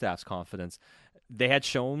coaching staff's confidence, they had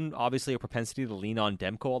shown, obviously, a propensity to lean on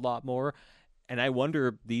Demko a lot more, and I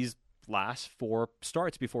wonder these last 4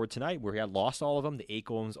 starts before tonight where he had lost all of them, the 8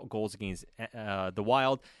 goals against the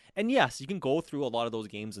Wild. And yes, you can go through a lot of those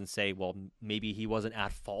games and say, well, maybe he wasn't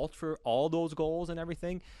at fault for all those goals and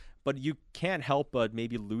everything, but you can't help but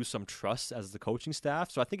maybe lose some trust as the coaching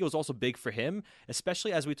staff. So I think it was also big for him,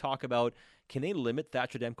 especially as we talk about, can they limit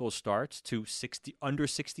Thatcher Demko's starts to under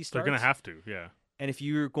 60 starts? They're going to have to, yeah. And if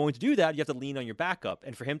you're going to do that, you have to lean on your backup.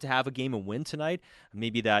 And for him to have a game and win tonight,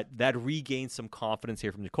 maybe that regains some confidence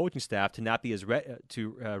here from the coaching staff to not be as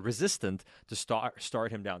resistant to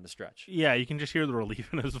start him down the stretch. Yeah, you can just hear the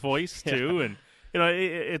relief in his voice too. Yeah. And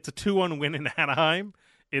it's a 2-1 win in Anaheim.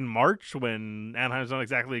 in March when Anaheim's not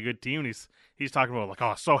exactly a good team. He's talking about like,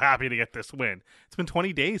 oh, so happy to get this win. It's been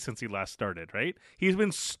 20 days since he last started, right? He's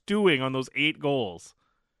been stewing on those 8 goals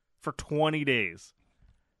for 20 days.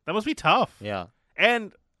 That must be tough. Yeah.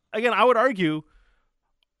 And again, I would argue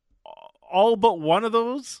all but one of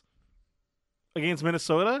those against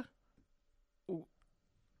Minnesota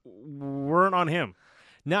weren't on him.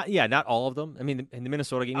 Not all of them. I mean, in the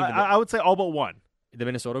Minnesota game, I would say all but one. The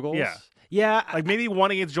Minnesota goals? Yeah. Like maybe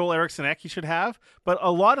one against Joel Eriksson Ek he should have, but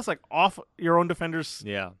a lot is like off your own defender's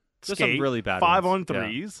There's skate, some really bad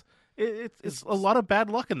 5-on-3s. It's a lot of bad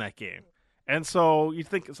luck in that game. And so you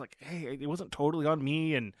think it's like, hey, it wasn't totally on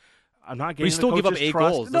me, and I'm not getting. But you still give up 8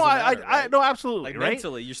 trust. goals. No, no, absolutely. Like right?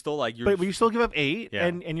 mentally, you're still like, but you still give up 8, Yeah.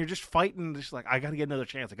 and you're just fighting. Just like I got to get another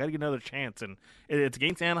chance. And it's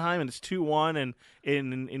against Anaheim, and it's 2-1. And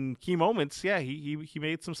in key moments, he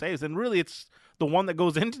made some saves. And really, it's the one that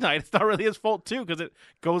goes in tonight. It's not really his fault too, because it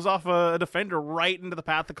goes off a defender right into the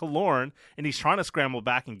path of Killorn, and he's trying to scramble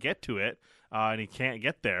back and get to it, and he can't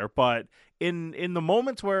get there. But in the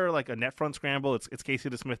moments where like a net front scramble, it's Casey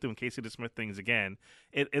DeSmith doing Casey DeSmith things again.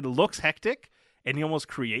 It looks hectic, and he almost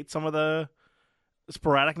creates some of the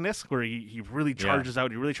sporadicness where he really charges out.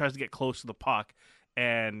 He really tries to get close to the puck,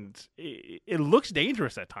 and it looks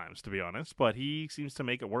dangerous at times, to be honest. But he seems to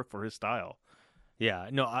make it work for his style. Yeah,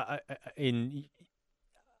 no, I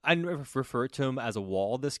never referred to him as a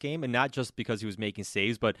wall this game, and not just because he was making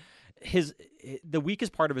saves, but the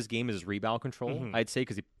weakest part of his game is his rebound control, I'd say,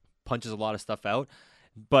 because he punches a lot of stuff out.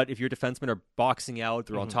 But if your defensemen are boxing out,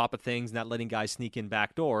 they're on top of things, not letting guys sneak in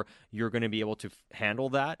back door, you're going to be able to handle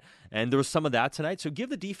that. And there was some of that tonight. So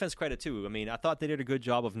give the defense credit, too. I mean, I thought they did a good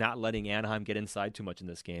job of not letting Anaheim get inside too much in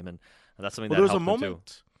this game, and that's something that helped them, too. There was a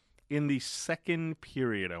moment in the second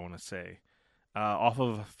period, I want to say, off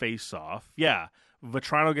of a face-off. Yeah,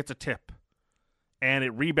 Vetrano gets a tip, and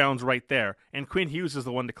it rebounds right there. And Quinn Hughes is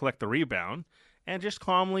the one to collect the rebound and just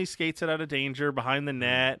calmly skates it out of danger behind the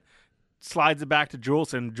net, slides it back to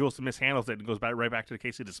Juleson. Juleson mishandles it and goes right back to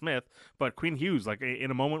Casey DeSmith. But Quinn Hughes, like in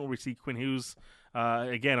a moment where we see Quinn Hughes,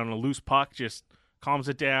 again, on a loose puck, just calms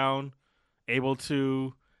it down, able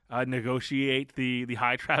to negotiate the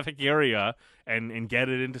high-traffic area and get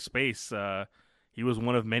it into space. He was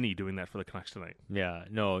one of many doing that for the Canucks tonight. Yeah,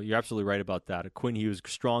 no, you're absolutely right about that. Quinn Hughes,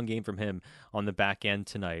 strong game from him on the back end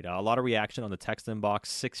tonight. A lot of reaction on the text inbox,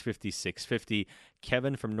 650.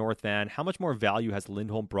 Kevin from North Van, how much more value has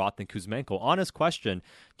Lindholm brought than Kuzmenko? Honest question,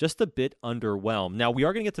 just a bit underwhelmed. Now, we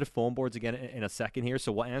are going to get to the phone boards again in a second here,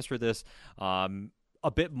 so we'll answer this a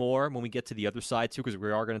bit more when we get to the other side, too, because we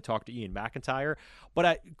are going to talk to Ian McIntyre.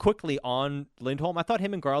 But quickly on Lindholm, I thought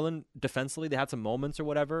him and Garland defensively, they had some moments or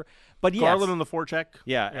whatever. But yes, Garland on the forecheck.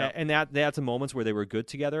 Yeah, and they had some moments where they were good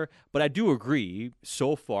together. But I do agree,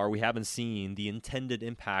 so far, we haven't seen the intended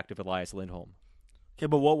impact of Elias Lindholm. Okay,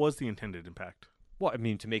 but what was the intended impact? Well, I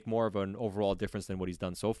mean, to make more of an overall difference than what he's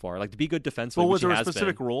done so far. Like, to be good defensively, But was there a has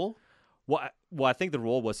specific been. role? Well, I think the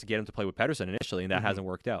role was to get him to play with Pettersson initially, and that hasn't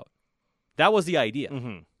worked out. That was the idea.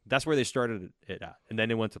 That's where they started it at. And then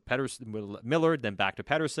it went to Pettersson, Millard, then back to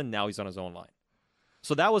Pettersson. Now he's on his own line.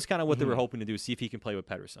 So that was kind of what they were hoping to do, see if he can play with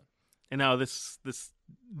Pettersson. And now this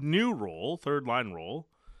new role, third line role,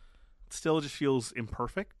 still just feels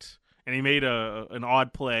imperfect. And he made an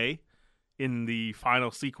odd play in the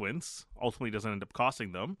final sequence. Ultimately doesn't end up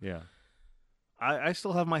costing them. Yeah. I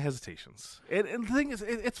still have my hesitations. And the thing is,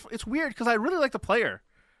 it's weird because I really like the player.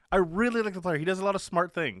 He does a lot of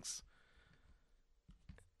smart things.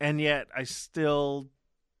 And yet,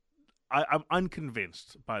 I'm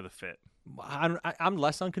unconvinced by the fit. I'm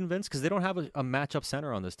less unconvinced because they don't have a matchup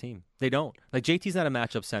center on this team. They don't. Like, JT's not a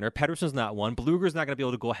matchup center. Pettersson's not one. Bluger's not going to be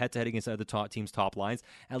able to go head-to-head against the other team's top lines.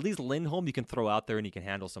 At least Lindholm, you can throw out there and he can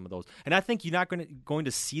handle some of those. And I think you're not going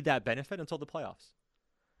to see that benefit until the playoffs.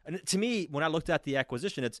 And to me, when I looked at the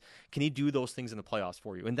acquisition, it's, can he do those things in the playoffs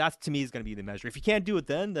for you? And that, to me, is going to be the measure. If you can't do it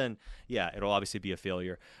then yeah, it'll obviously be a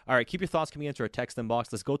failure. All right, keep your thoughts coming into our text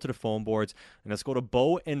inbox. Let's go to the phone boards, and let's go to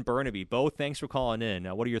Bo in Burnaby. Bo, thanks for calling in.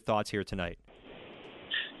 What are your thoughts here tonight?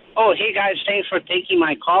 Oh, hey, guys. Thanks for taking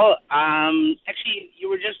my call. Actually, you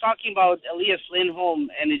were just talking about Elias Lindholm,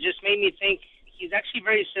 and it just made me think he's actually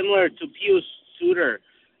very similar to Pius Suter.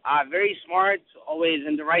 Very smart, always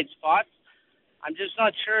in the right spot. I'm just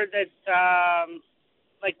not sure that,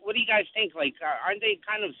 what do you guys think? Like, aren't they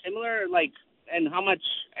kind of similar? Like, and how much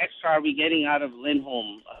extra are we getting out of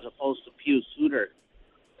Lindholm as opposed to Pius Suter?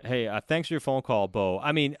 Hey, thanks for your phone call, Bo.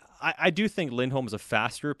 I mean, I do think Lindholm is a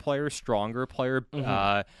faster player, stronger player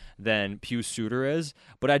than Pius Suter is,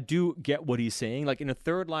 but I do get what he's saying. Like, in a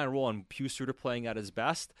third-line role and Pius Suter playing at his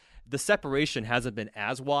best, the separation hasn't been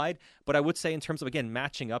as wide, but I would say in terms of, again,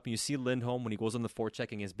 matching up, and you see Lindholm when he goes on the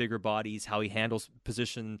forecheck against bigger bodies, how he handles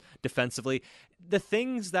position defensively, the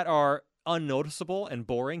things that are unnoticeable and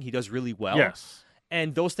boring, he does really well. Yes.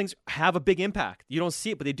 And those things have a big impact. You don't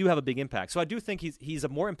see it, but they do have a big impact. So I do think he's a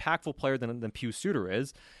more impactful player than Pius Suter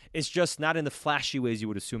is. It's just not in the flashy ways you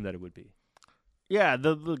would assume that it would be. Yeah,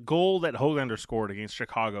 the goal that Höglander scored against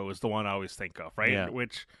Chicago is the one I always think of, right? Yeah.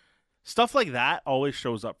 Which stuff like that always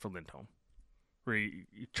shows up for Lindholm. Where he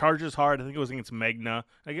charges hard. I think it was against Magna.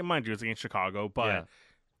 Again, mind you, it's against Chicago, but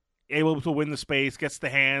able to win the space, gets the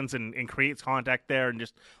hands and creates contact there and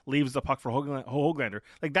just leaves the puck for Höglander.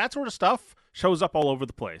 Like, that sort of stuff shows up all over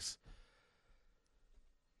the place.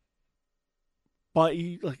 But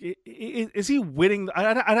is he winning?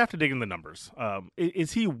 I'd have to dig in the numbers.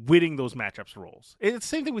 Is he winning those matchups roles? It's the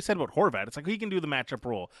same thing we said about Horvat. It's like he can do the matchup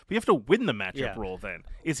role, but you have to win the matchup role then.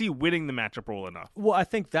 Is he winning the matchup role enough? Well, I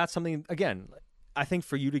think that's something, again, I think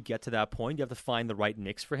for you to get to that point, you have to find the right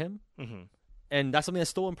mix for him. Mm-hmm. And that's something that's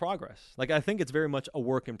still in progress. Like, I think it's very much a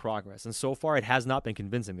work in progress. And so far, it has not been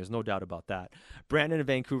convincing. There's no doubt about that. Brandon in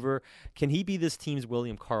Vancouver, can he be this team's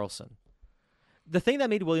William Karlsson? The thing that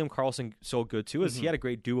made William Karlsson so good, too, is he had a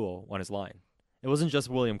great duo on his line. It wasn't just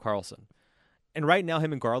William Karlsson. And right now,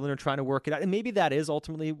 him and Garland are trying to work it out. And maybe that is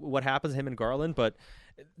ultimately what happens, him and Garland. But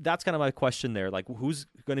that's kind of my question there. Like, who's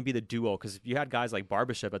going to be the duo? Because you had guys like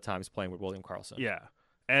Barbashev at times playing with William Karlsson. Yeah.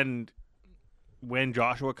 And when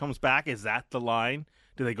Joshua comes back, is that the line?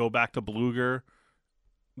 Do they go back to Bluger,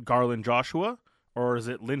 Garland, Joshua? Or is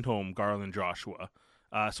it Lindholm, Garland, Joshua?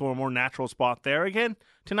 So a more natural spot there. Again,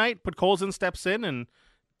 tonight, Podkolzin steps in and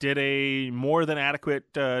did a more than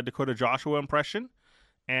adequate Dakota Joshua impression.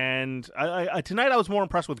 And tonight I was more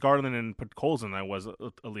impressed with Garland and Podkolzin than I was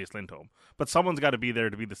Elias Lindholm. But someone's got to be there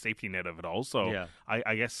to be the safety net of it all. So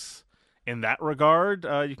I guess in that regard,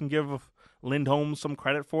 you can give Lindholm some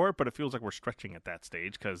credit for it, but it feels like we're stretching at that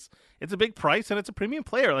stage because it's a big price and it's a premium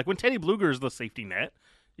player. Like when Teddy Bluger is the safety net,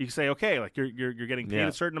 you can say, okay, like you're getting paid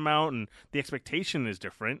a certain amount and the expectation is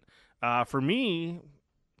different. For me,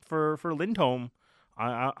 for Lindholm,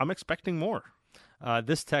 I'm expecting more.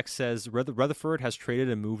 This text says Rutherford has traded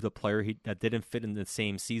and moved a player that didn't fit in the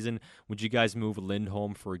same season. Would you guys move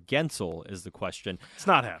Lindholm for Gensel is the question. It's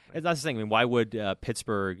not happening. That's the thing. I mean, why would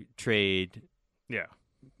Pittsburgh trade take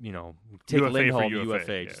UFA Lindholm for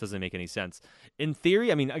UFA? It just doesn't make any sense. In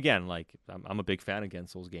theory, I mean, again, like I'm a big fan of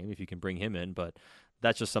Gensel's game if you can bring him in, but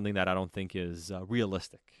that's just something that I don't think is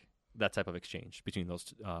realistic. That type of exchange between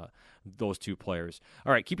those two players.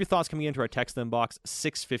 All right, keep your thoughts coming into our text inbox,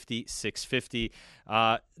 650-650.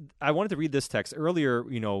 I wanted to read this text. Earlier,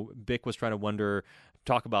 Bick was trying to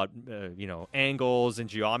talk about, angles and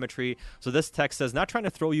geometry. So this text says, not trying to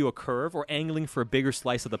throw you a curve or angling for a bigger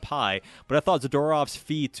slice of the pie, but I thought Zadorov's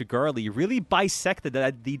feed to Garley really bisected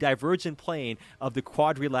the divergent plane of the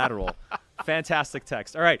quadrilateral. Fantastic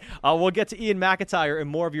text. All right, we'll get to Ian McIntyre and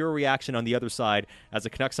more of your reaction on the other side as the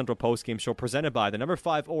Canucks Central Postgame Show presented by the number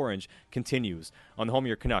 5 Orange continues on the home of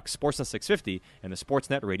your Canucks, Sportsnet 650 and the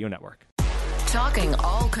Sportsnet Radio Network. Talking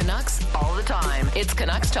all Canucks all the time. It's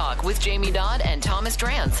Canucks Talk with Jamie Dodd and Thomas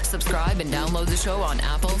Drance. Subscribe and download the show on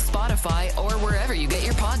Apple, Spotify, or wherever you get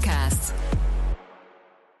your podcasts.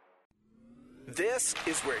 This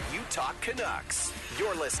is where you talk Canucks.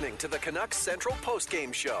 You're listening to the Canucks Central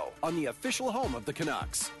Postgame Show on the official home of the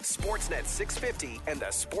Canucks, Sportsnet 650 and the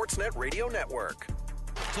Sportsnet Radio Network.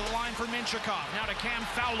 To the line for Minchikov. Now to Cam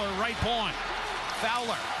Fowler, right point.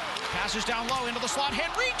 Fowler passes down low into the slot.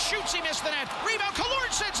 Henrique shoots, he missed the net. Rebound, Killorn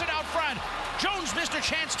sends it out front. Jones missed a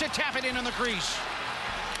chance to tap it in the crease.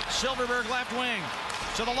 Silverberg left wing.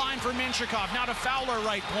 To the line for Minchikov. Now to Fowler,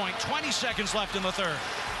 right point. 20 seconds left in the third.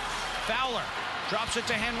 Fowler drops it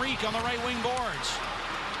to Henrique on the right wing boards.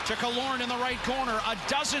 To Killorn in the right corner.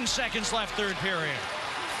 12 seconds left third period.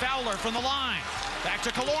 Fowler from the line. Back to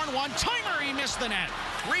Killorn. One-timer. He missed the net.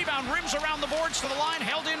 Rebound rims around the boards to the line.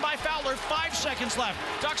 Held in by Fowler. 5 seconds left.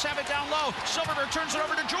 Ducks have it down low. Silverberg turns it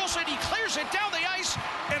over to Juleson. He clears it down the ice.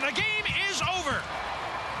 And the game is over.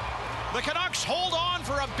 The Canucks hold on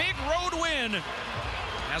for a big road win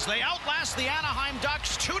as they outlast the Anaheim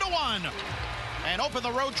Ducks 2-1. And open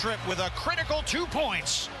the road trip with a critical 2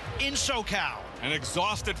 points in SoCal. An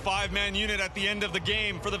exhausted 5-man unit at the end of the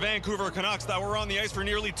game for the Vancouver Canucks that were on the ice for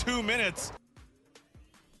nearly 2 minutes.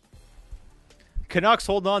 Canucks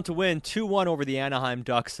hold on to win 2-1 over the Anaheim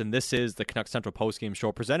Ducks, and this is the Canucks Central postgame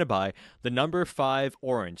show presented by the number 5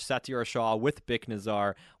 Orange. Satyar Shah with Bick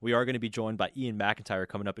Nazar. We are going to be joined by Ian McIntyre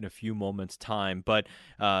coming up in a few moments' time, but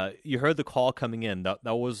you heard the call coming in.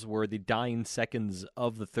 Those were the dying seconds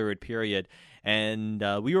of the third period, and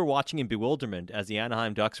we were watching in bewilderment as the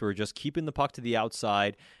Anaheim Ducks were just keeping the puck to the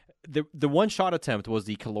outside. The one shot attempt was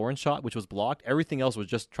the Kaloran shot, which was blocked. Everything else was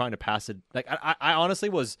just trying to pass it. Like I honestly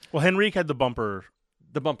was. Well, Henrique had the bumper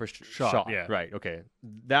shot. Yeah, right. Okay,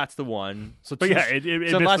 that's the one. So, but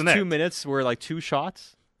it so the last the 2 minutes were like 2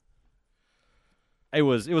 shots. It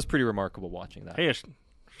was pretty remarkable watching that. Hey, a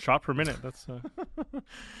shot per minute. That's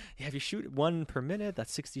yeah. If you shoot 1 per minute,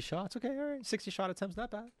 that's 60 shots. Okay, all right, 60 shot attempts,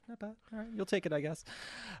 not bad. All right, you'll take it, I guess.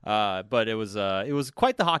 But it was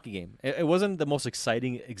quite the hockey game. It wasn't the most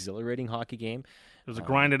exciting, exhilarating hockey game. It was a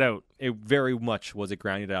grinded out. It very much was a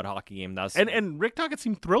grinded out hockey game. And Rick Tocchet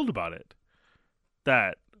seemed thrilled about it.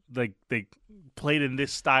 That they played in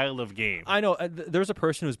this style of game. I know. There's a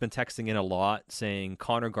person who's been texting in a lot saying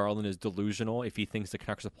Connor Garland is delusional if he thinks the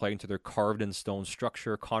Canucks are playing to their carved-in-stone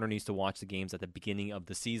structure. Connor needs to watch the games at the beginning of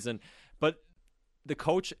the season. But the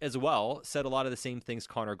coach as well said a lot of the same things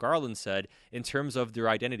Connor Garland said in terms of their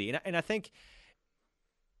identity. And I think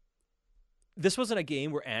this wasn't a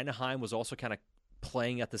game where Anaheim was also kind of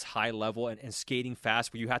playing at this high level and skating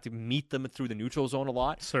fast where you had to meet them through the neutral zone a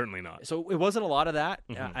lot. Certainly not. So it wasn't a lot of that.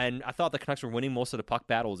 And I thought the Canucks were winning most of the puck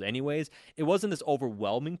battles anyways. It wasn't this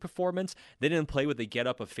overwhelming performance. They didn't play with the get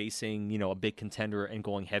up of facing, a big contender and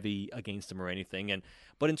going heavy against them or anything.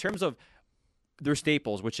 But in terms of their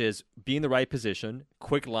staples, which is be in the right position,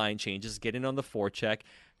 quick line changes, get in on the forecheck,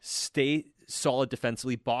 stay solid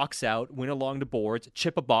defensively, box out, win along the boards,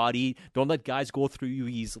 chip a body, don't let guys go through you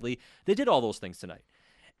easily. They did all those things tonight.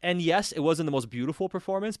 And yes, it wasn't the most beautiful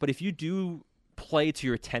performance, but if you do play to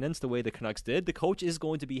your tenets the way the Canucks did, the coach is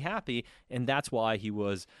going to be happy, and that's why he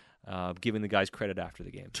was giving the guys credit after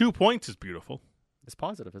the game. 2 points is beautiful. It's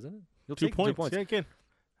positive, isn't it? You'll 2 take points. 2 points. Yeah, again.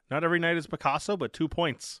 Not every night is Picasso, but 2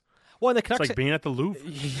 points. Well, and the Canucks, it's like being at the Louvre.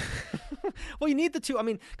 Well, you need the 2. I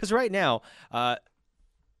mean, because right now,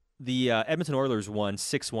 the Edmonton Oilers won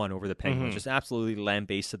 6-1 over the Penguins. Just absolutely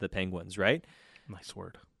lambasted the Penguins, right? Nice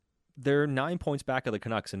word. They're 9 points back of the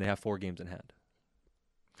Canucks, and they have 4 games in hand.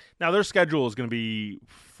 Now, their schedule is going to be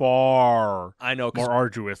far more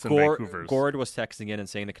arduous than Vancouver's. Gord was texting in and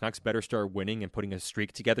saying the Canucks better start winning and putting a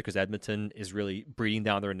streak together because Edmonton is really breathing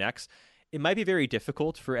down their necks. It might be very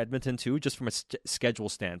difficult for Edmonton, too, just from a schedule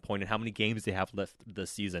standpoint and how many games they have left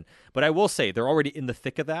this season. But I will say they're already in the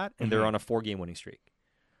thick of that, and they're on a 4-game winning streak.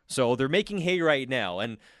 So they're making hay right now.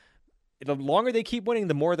 And the longer they keep winning,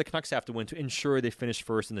 the more the Canucks have to win to ensure they finish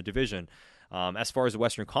first in the division. As far as the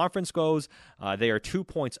Western Conference goes, they are 2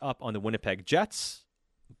 points up on the Winnipeg Jets,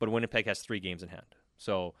 but Winnipeg has 3 games in hand.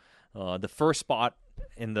 So the first spot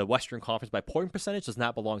in the Western Conference by point percentage does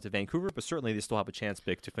not belong to Vancouver, but certainly they still have a chance,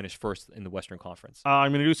 Vic, to finish first in the Western Conference.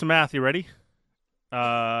 I'm going to do some math. You ready?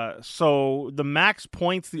 So the max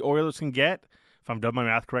points the Oilers can get, if I'm done my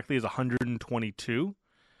math correctly, is 122.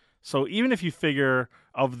 So even if you figure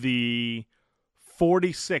of the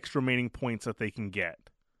 46 remaining points that they can get,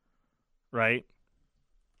 right?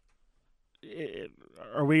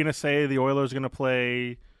 Are we going to say the Oilers are going to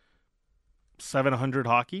play 700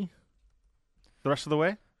 hockey the rest of the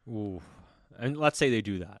way? Ooh. And let's say they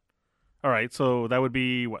do that. All right, so that would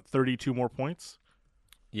be, 32 more points?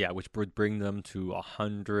 Yeah, which would bring them to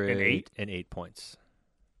 108 points.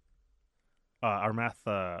 Our math,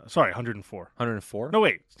 104. 104? No,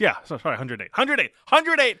 wait. Yeah, sorry, 108.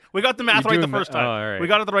 108! We got the math right the first time. Oh, all right. We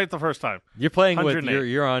got it right the first time. You're playing with,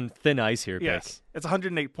 you're on thin ice here, Vic. Yes, it's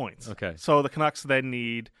 108 points. Okay. So the Canucks then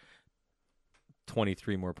need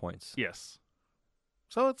 23 more points. Yes.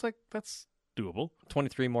 So it's like, that's doable.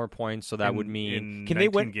 23 more points, so that would mean... Can 19 they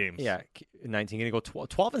win games? Yeah, 19. Going to go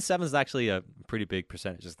 12 and 7 is actually a pretty big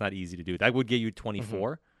percentage. It's not easy to do. That would get you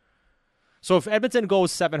 24. So if Edmonton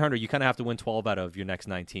goes 700, you kind of have to win 12 out of your next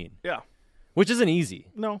 19. Yeah. Which isn't easy.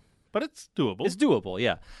 No, but it's doable. It's doable,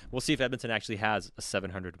 yeah. We'll see if Edmonton actually has a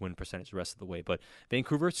 700 win percentage the rest of the way. But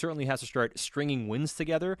Vancouver certainly has to start stringing wins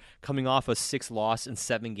together, coming off a 6-loss and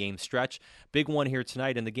 7-game stretch. Big one here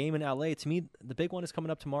tonight. And the game in LA, to me, the big one is coming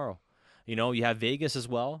up tomorrow. You have Vegas as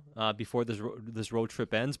well before this road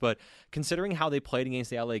trip ends. But considering how they played against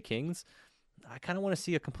the LA Kings, I kind of want to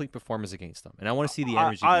see a complete performance against them. And I want to see the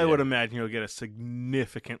energy. I would imagine you'll get a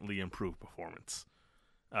significantly improved performance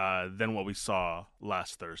than what we saw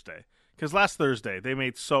last Thursday. Because last Thursday, they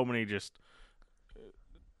made so many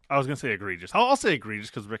I was going to say egregious. I'll say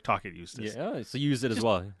egregious because Rick Tocchet used this. Yeah, so used it as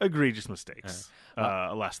well. Egregious mistakes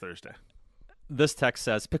last Thursday. This text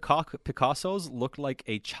says, Picasso's look like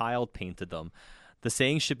a child painted them. The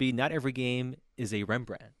saying should be, not every game is a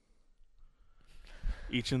Rembrandt.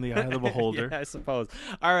 Each in the eye of the beholder. Yeah, I suppose.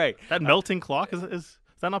 All right. That melting clock, is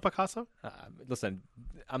that not Picasso? Listen,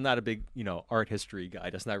 I'm not a big, art history guy.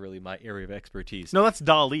 That's not really my area of expertise. No, that's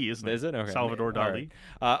Dali, isn't it? Is it? Okay. Salvador Dali.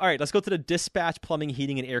 All right, let's go to the Dispatch Plumbing,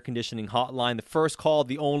 Heating, and Air Conditioning hotline. The first call,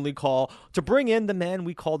 the only call, to bring in the man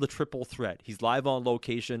we call the triple threat. He's live on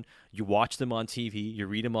location. You watch them on TV. You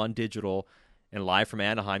read him on digital. And live from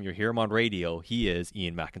Anaheim, you hear him on radio. He is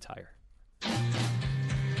Ian McIntyre.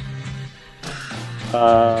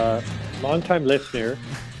 Long-time listener,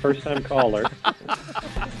 first-time caller.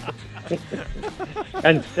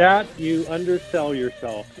 And Sat, you undersell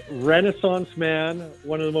yourself. Renaissance man,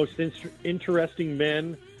 one of the most interesting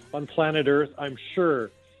men on planet Earth. I'm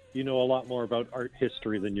sure you know a lot more about art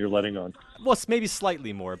history than you're letting on. Well, maybe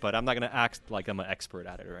slightly more, but I'm not going to act like I'm an expert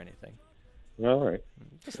at it or anything. All right.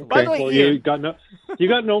 Okay. By the way, well, Ian, you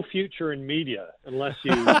got no future in media unless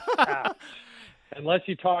you act. Unless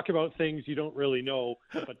you talk about things you don't really know,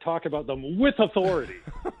 but talk about them with authority.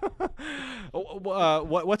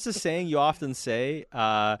 What's the saying you often say?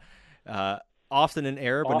 Often in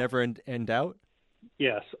error, but never in doubt?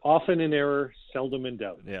 Yes, often in error, seldom in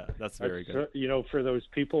doubt. Yeah, that's very good. For those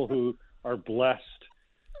people who are blessed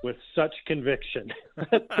with such conviction,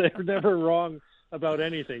 they're never wrong about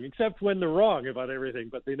anything, except when they're wrong about everything,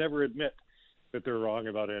 but they never admit that they're wrong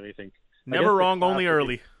about anything. Never wrong, only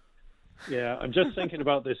early. Yeah, I'm just thinking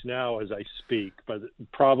about this now as I speak, but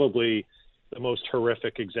probably the most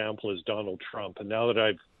horrific example is Donald Trump. And now that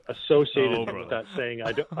I've associated with that saying,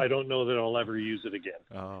 I don't know that I'll ever use it again.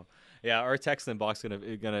 Oh, yeah, our text inbox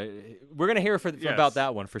we're gonna hear about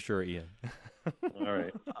that one for sure, Ian. All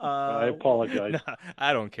right, I apologize. No,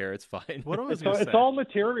 I don't care. It's fine. What was it's all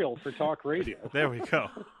material for talk radio. There we go.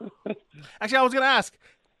 Actually, I was gonna ask.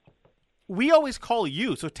 We always call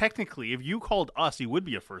you, so technically, if you called us, you would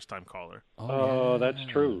be a first-time caller. Oh, that's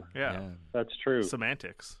true. Yeah, that's true.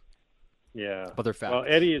 Semantics. Yeah, but they're facts. Well,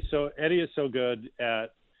 Eddie is so good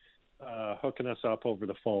at hooking us up over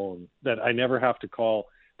the phone that I never have to call.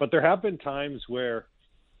 But there have been times where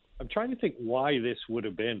I'm trying to think why this would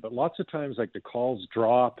have been, but lots of times like the calls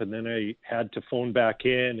drop, and then I had to phone back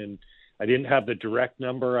in, and I didn't have the direct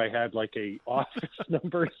number. I had like a office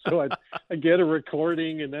number, so I'd get a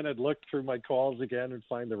recording, and then I'd look through my calls again and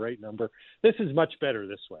find the right number. This is much better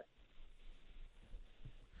this way.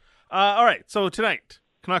 All right, so tonight,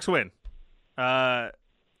 Canucks win.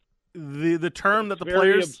 The term that the very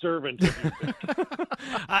players observant.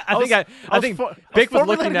 I think Vic was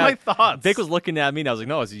looking at thoughts. Vic was looking at me, and I was like,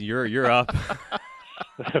 "No, you're up."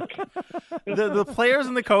 The players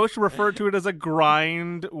and the coach refer to it as a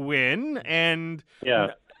grind win, and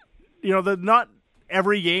not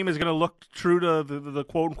every game is going to look true to the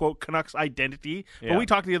quote unquote Canucks identity. But we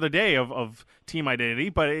talked the other day of team identity.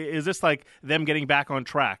 But is this like them getting back on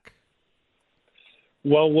track?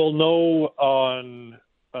 Well, we'll know on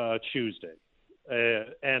Tuesday,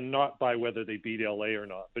 and not by whether they beat LA or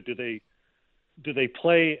not. But do they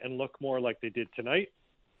play and look more like they did tonight?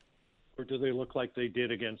 Or do they look like they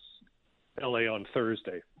did against LA on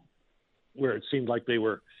Thursday, where it seemed like they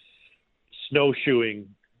were snowshoeing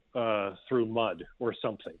through mud or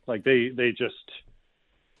something? Like they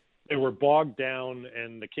were bogged down,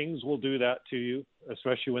 and the Kings will do that to you,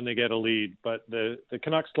 especially when they get a lead. But the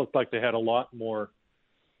Canucks looked like they had a lot more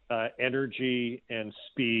energy and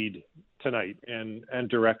speed tonight, and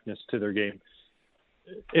directness to their game.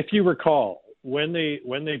 If you recall, when they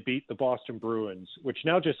beat the Boston Bruins, which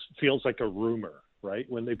now just feels like a rumor, right?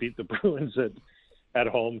 When they beat the Bruins at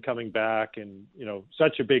home, coming back, and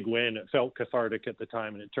such a big win, it felt cathartic at the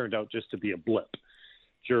time, and it turned out just to be a blip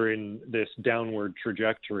during this downward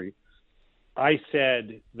trajectory. I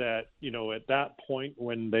said that at that point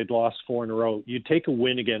when they'd lost 4 in a row, you'd take a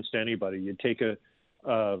win against anybody. You'd take a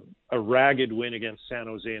ragged win against San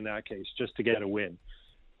Jose in that case, just to get a win.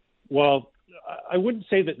 Well, I wouldn't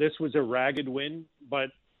say that this was a ragged win, but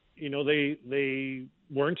they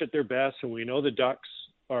weren't at their best, and we know the Ducks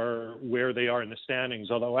are where they are in the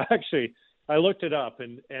standings. Although actually, I looked it up,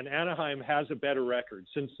 and Anaheim has a better record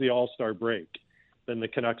since the All-Star break than the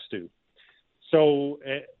Canucks do. So,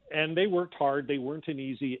 and they worked hard. They weren't an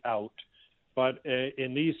easy out, but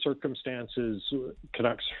in these circumstances,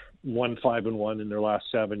 Canucks won 5-1 in their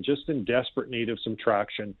last 7, just in desperate need of some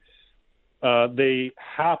traction. They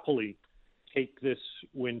happily take this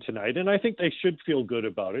win tonight, and I think they should feel good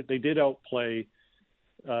about it. They did outplay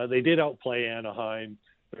Anaheim.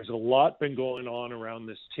 There's a lot been going on around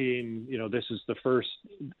this team. This is the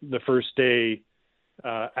first day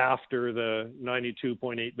after the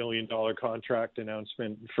 $92.8 million contract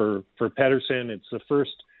announcement for Pettersson. It's the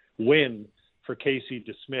first win for Casey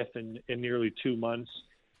DeSmith in nearly 2 months.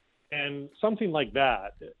 And something like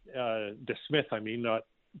that, DeSmith, I mean, not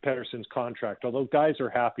Pettersson's contract, although guys are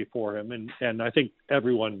happy for him. And I think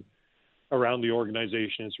everyone around the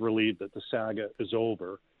organization is relieved that the saga is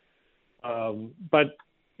over. But,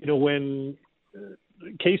 when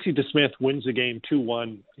Casey DeSmith wins the game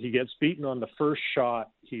 2-1, he gets beaten on the first shot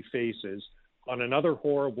he faces on another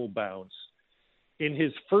horrible bounce. In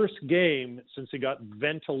his first game since he got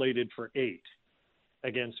ventilated for 8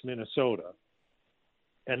 against Minnesota,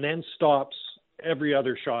 and then stops every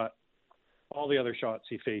other shot, all the other shots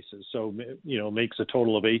he faces. So, makes a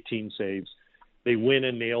total of 18 saves. They win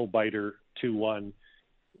a nail-biter 2-1.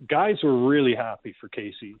 Guys were really happy for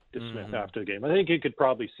Casey DeSmith after the game. I think you could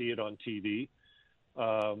probably see it on TV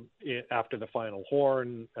after the final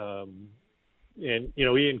horn. And,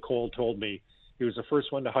 Ian Cole told me he was the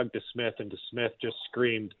first one to hug DeSmith, and DeSmith just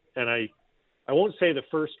screamed. And I won't say the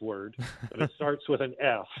first word, but it starts with an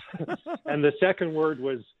F. And the second word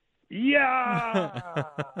was, yeah!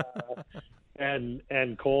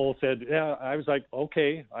 And Cole said, yeah. I was like,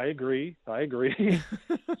 okay, I agree.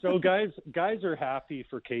 So guys are happy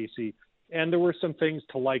for Casey. And there were some things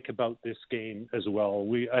to like about this game as well.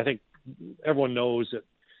 I think everyone knows that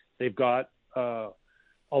they've got a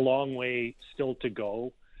long way still to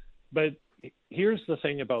go. But here's the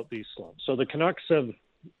thing about these slumps. So the Canucks have,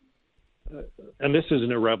 and this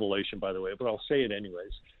isn't a revelation, by the way, but I'll say it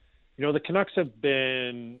anyways. The Canucks have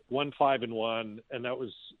been 1-5-1, and that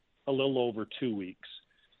was a little over 2 weeks.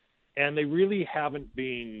 And they really haven't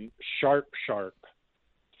been sharp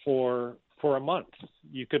for a month.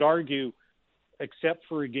 You could argue, except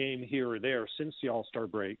for a game here or there since the All-Star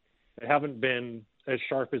break, they haven't been as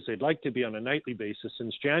sharp as they'd like to be on a nightly basis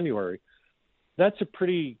since January. That's a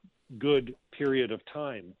pretty good period of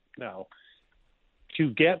time now.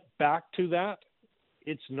 To get back to that,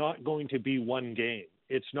 it's not going to be one game.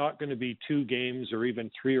 It's not going to be 2 games or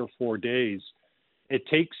even 3 or 4 days. It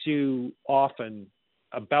takes you often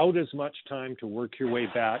about as much time to work your way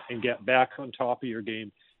back and get back on top of your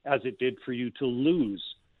game as it did for you to lose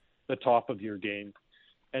the top of your game.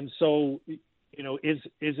 And so, is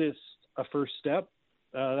this a first step?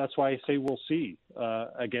 That's why I say we'll see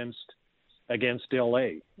against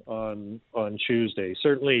LA on Tuesday.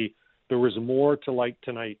 Certainly, there was more to like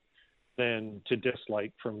tonight than to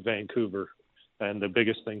dislike from Vancouver. And the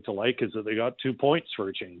biggest thing to like is that they got 2 points for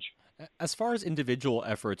a change. As far as individual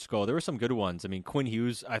efforts go, there were some good ones. I mean, Quinn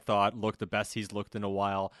Hughes, I thought, looked the best he's looked in a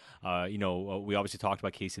while. We obviously talked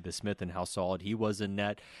about Casey DeSmith and how solid he was in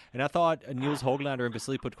net. And I thought Niels Höglander and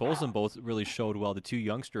Vasily Podkolzin both really showed well, the 2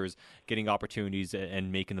 youngsters getting opportunities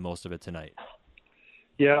and making the most of it tonight.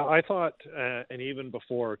 Yeah, I thought, and even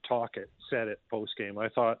before Tocchet said it post-game, I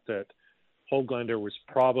thought that Höglander was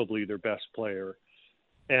probably their best player.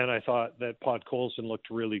 And I thought that Podkolzin looked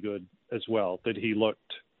really good as well, that he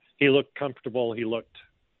looked comfortable. He looked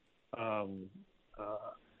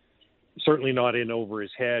certainly not in over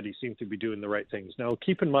his head. He seemed to be doing the right things. Now,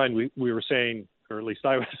 keep in mind, we were saying, or at least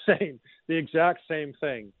I was saying, the exact same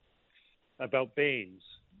thing about Baines,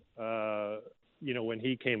 when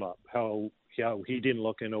he came up, how he didn't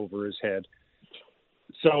look in over his head.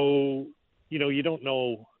 So, you don't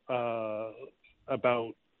know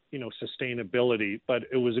about, sustainability, but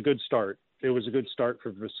it was a good start. It was a good start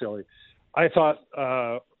for Vasily. I thought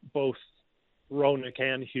both Roenick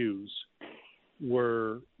and Hughes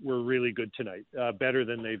were really good tonight, better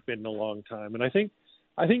than they've been in a long time. And I think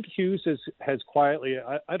Hughes has quietly,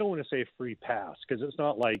 I don't want to say a free pass, because it's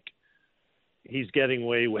not like he's getting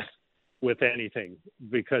away with anything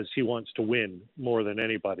because he wants to win more than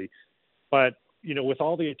anybody. But, with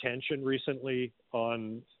all the attention recently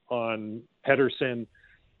on Pettersson,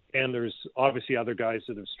 and there's obviously other guys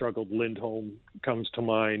that have struggled. Lindholm comes to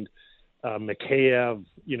mind. Mikheyev,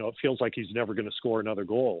 it feels like he's never going to score another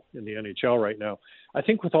goal in the NHL right now. I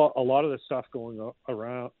think with a lot of the stuff going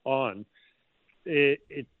on,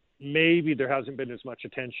 it maybe there hasn't been as much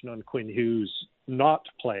attention on Quinn Hughes not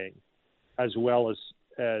playing as well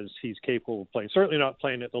as he's capable of playing. Certainly not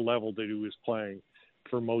playing at the level that he was playing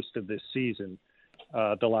for most of this season,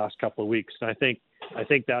 the last couple of weeks. And I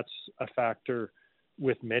think that's a factor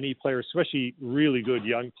with many players, especially really good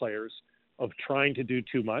young players, of trying to do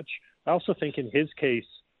too much. I also think in his case,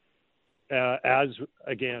 as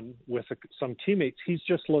again with some teammates, he's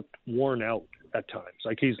just looked worn out at times.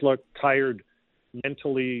 Like he's looked tired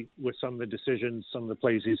mentally with some of the decisions, some of the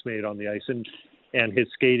plays he's made on the ice, and his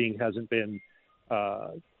skating hasn't been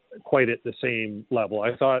quite at the same level.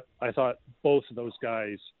 I thought both of those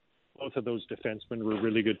guys both of those defensemen were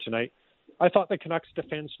really good tonight. I thought the Canucks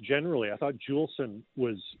defense generally, I thought Juleson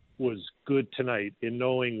was good tonight in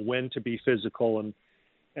knowing when to be physical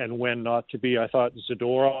and when not to be. I thought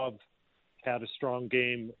Zadorov had a strong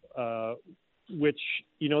game, which,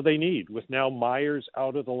 they need. With now Myers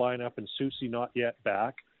out of the lineup and Soucy not yet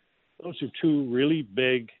back, those are two really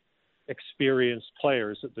big, experienced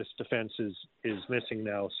players that this defense is missing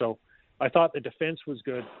now. So I thought the defense was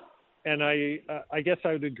good. And I guess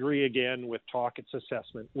I would agree again with Tocchet's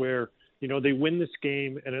assessment where, they win this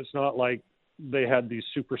game and it's not like they had these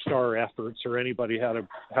superstar efforts or anybody had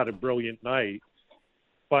a brilliant night,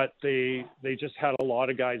 but they just had a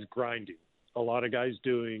lot of guys grinding, a lot of guys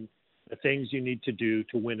doing the things you need to do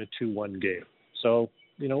to win a 2-1 game. So,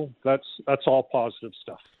 that's all positive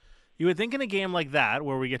stuff. You would think in a game like that,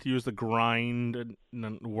 where we get to use the grind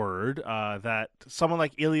word, that someone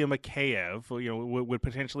like Ilya Mikheyev, would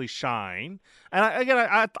potentially shine. And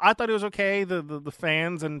I thought it was okay. The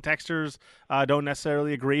fans and texters don't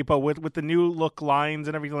necessarily agree, but with the new look lines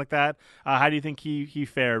and everything like that, how do you think he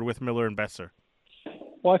fared with Miller and Besser?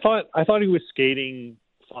 Well, I thought he was skating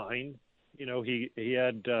fine. He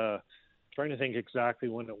had trying to think exactly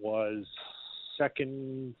when it was,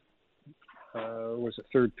 was it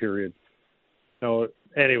third period? No,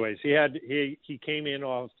 anyways, he came in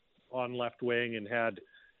on left wing and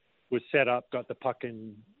was set up, got the puck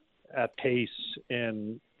in at pace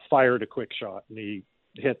and fired a quick shot, and he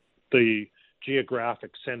hit the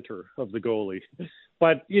geographic center of the goalie.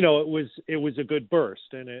 But it was a good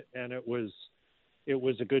burst, and it was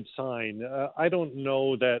a good sign. I don't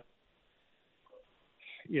know that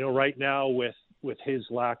right now with his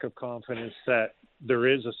lack of confidence that there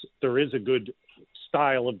is a good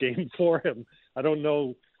style of game for him. I don't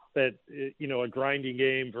know that a grinding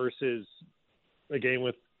game versus a game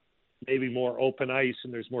with maybe more open ice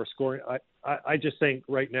and there's more scoring. I just think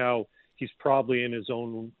right now he's probably in his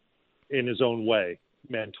own way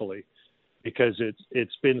mentally, because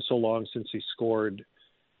it's been so long since he scored.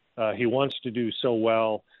 He wants to do so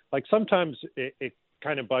well. Like sometimes it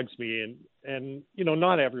kind of bugs me, and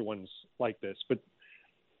not everyone's like this, but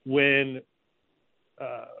when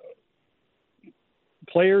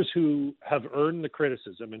players who have earned the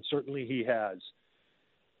criticism, and certainly he has,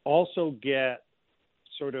 also get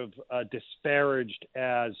sort of disparaged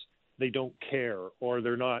as they don't care or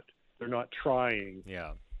they're not trying.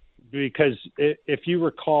 Yeah. Because if you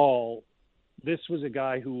recall, this was a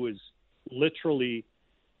guy who was literally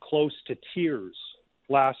close to tears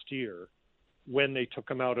last year when they took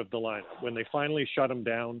him out of the lineup, when they finally shut him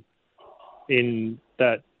down in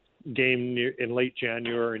that game in late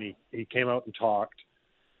January, and he came out and talked.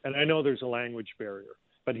 And I know there's a language barrier,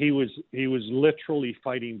 but he was literally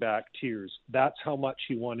fighting back tears. That's how much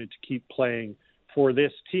he wanted to keep playing for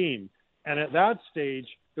this team. And at that stage,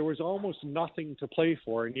 there was almost nothing to play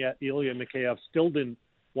for, and yet Ilya Mikheyev still didn't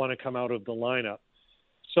want to come out of the lineup.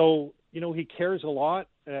 So, he cares a lot.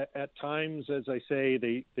 At times, as I say,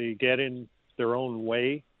 they get in their own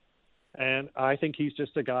way. And I think he's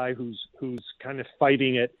just a guy who's kind of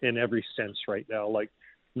fighting it in every sense right now. Like,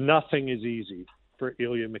 nothing is easy for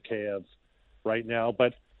Ilya Mikheyev right now.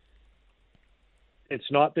 But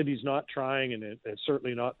it's not that he's not trying, and it's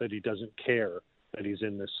certainly not that he doesn't care that he's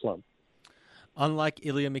in this slump. Unlike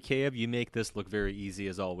Ilya Mikheyev, you make this look very easy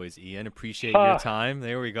as always, Ian. Appreciate your time.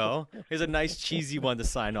 There we go. Here's a nice cheesy one to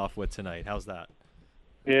sign off with tonight. How's that?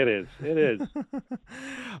 It is.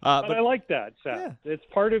 But I like that, Seth. Yeah. It's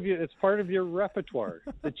part of your repertoire.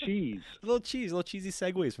 The cheese. little cheesy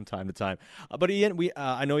segues from time to time. But Ian,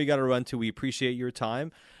 I know you got to run too. We appreciate your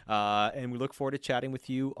time, and we look forward to chatting with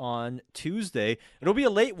you on Tuesday. It'll be a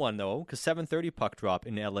late one though, because 7:30 puck drop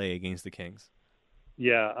in LA against the Kings.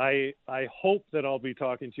 Yeah, I hope that I'll be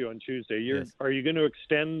talking to you on Tuesday. Yes. Are you going to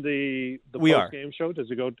extend the we post-game show? Does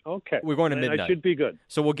it go? Okay. We're going to midnight. I should be good.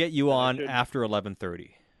 So we'll get you on after 11:30,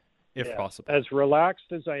 if possible. As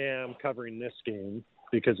relaxed as I am covering this game,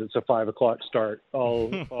 because it's a 5:00 start,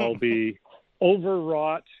 I'll be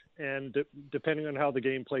overwrought and depending on how the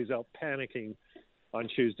game plays out, panicking on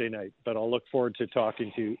Tuesday night. But I'll look forward to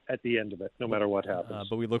talking to you at the end of it, no matter what happens.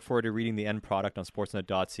 But we look forward to reading the end product on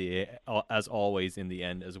sportsnet.ca, as always, in the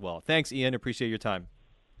end as well. Thanks, Ian. Appreciate your time.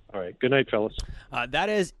 All right. Good night, fellas. That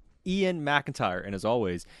is Ian McIntyre. And as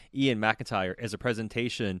always, Ian McIntyre is a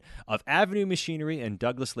presentation of Avenue Machinery and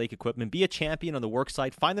Douglas Lake Equipment. Be a champion on the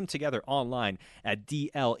worksite. Find them together online at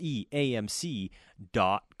dleamc.com.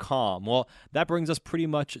 Well, that brings us pretty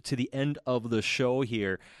much to the end of the show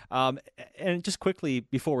here. And just quickly,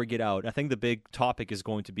 before we get out, I think the big topic is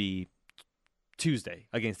going to be Tuesday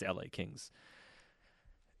against the LA Kings.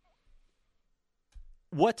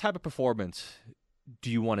 What type of performance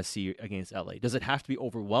do you want to see against LA? Does it have to be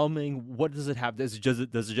overwhelming? What does it have? Does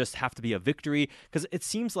it just have to be a victory? Because it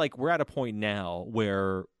seems like we're at a point now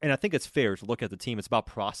where, and I think it's fair to look at the team, it's about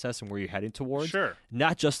process and where you're heading towards. Sure.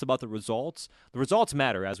 Not just about the results. The results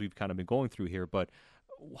matter, as we've kind of been going through here, but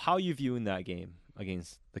how are you viewing that game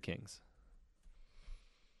against the Kings?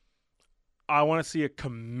 I want to see a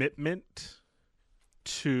commitment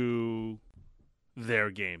to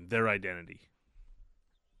their game, their identity.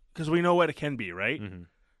 Because we know what it can be, right? Mm-hmm.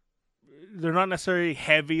 They're not necessarily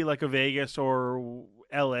heavy like a Vegas or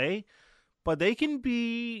LA, but they can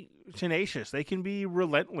be tenacious. They can be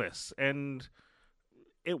relentless. And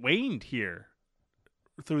it waned here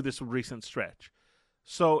through this recent stretch.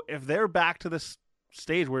 So if they're back to this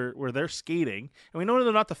stage where they're skating, and we know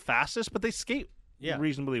they're not the fastest, but they skate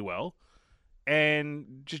reasonably well,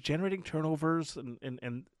 and just generating turnovers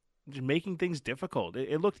and just making things difficult.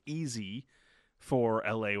 It looked easy for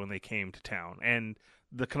LA when they came to town, and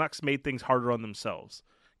the Canucks made things harder on themselves.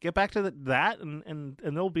 Get back to that, and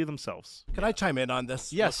they'll be themselves. Can I chime in on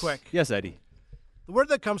this real quick? Yes, Eddie. The word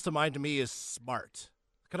that comes to mind to me is smart.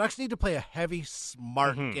 Canucks need to play a heavy,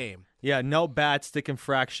 smart game. Yeah, no bad stick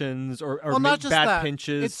infractions or not just bad that.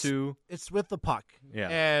 pinches too. It's with the puck. Yeah.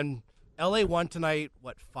 And LA won tonight,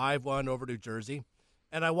 5-1 over New Jersey.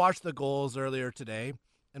 And I watched the goals earlier today.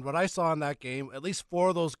 And what I saw in that game, at least 4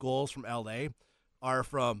 of those goals from LA are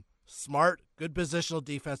from smart, good positional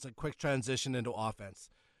defense and quick transition into offense.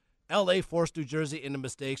 LA forced New Jersey into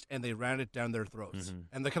mistakes, and they ran it down their throats. Mm-hmm.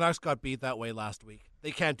 And the Canucks got beat that way last week.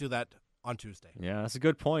 They can't do that on Tuesday. Yeah, that's a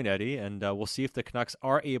good point, Eddie. And we'll see if the Canucks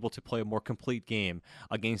are able to play a more complete game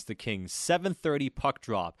against the Kings. 7:30 puck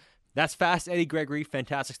drop. That's fast, Eddie Gregory.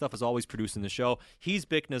 Fantastic stuff as always producing the show. He's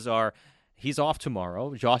Bick Nazar. He's off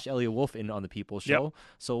tomorrow. Josh Elliott Wolf in on the People's Show. Yep.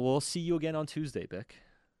 So we'll see you again on Tuesday, Bick.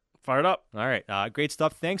 Fired up. All right. Great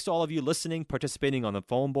stuff. Thanks to all of you listening, participating on the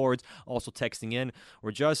phone boards, also texting in.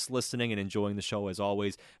 We're just listening and enjoying the show as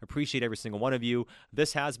always. Appreciate every single one of you.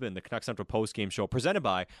 This has been the Canucks Central Postgame Show presented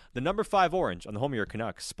by the number 5 Orange on the home of your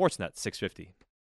Canucks, Sportsnet 650.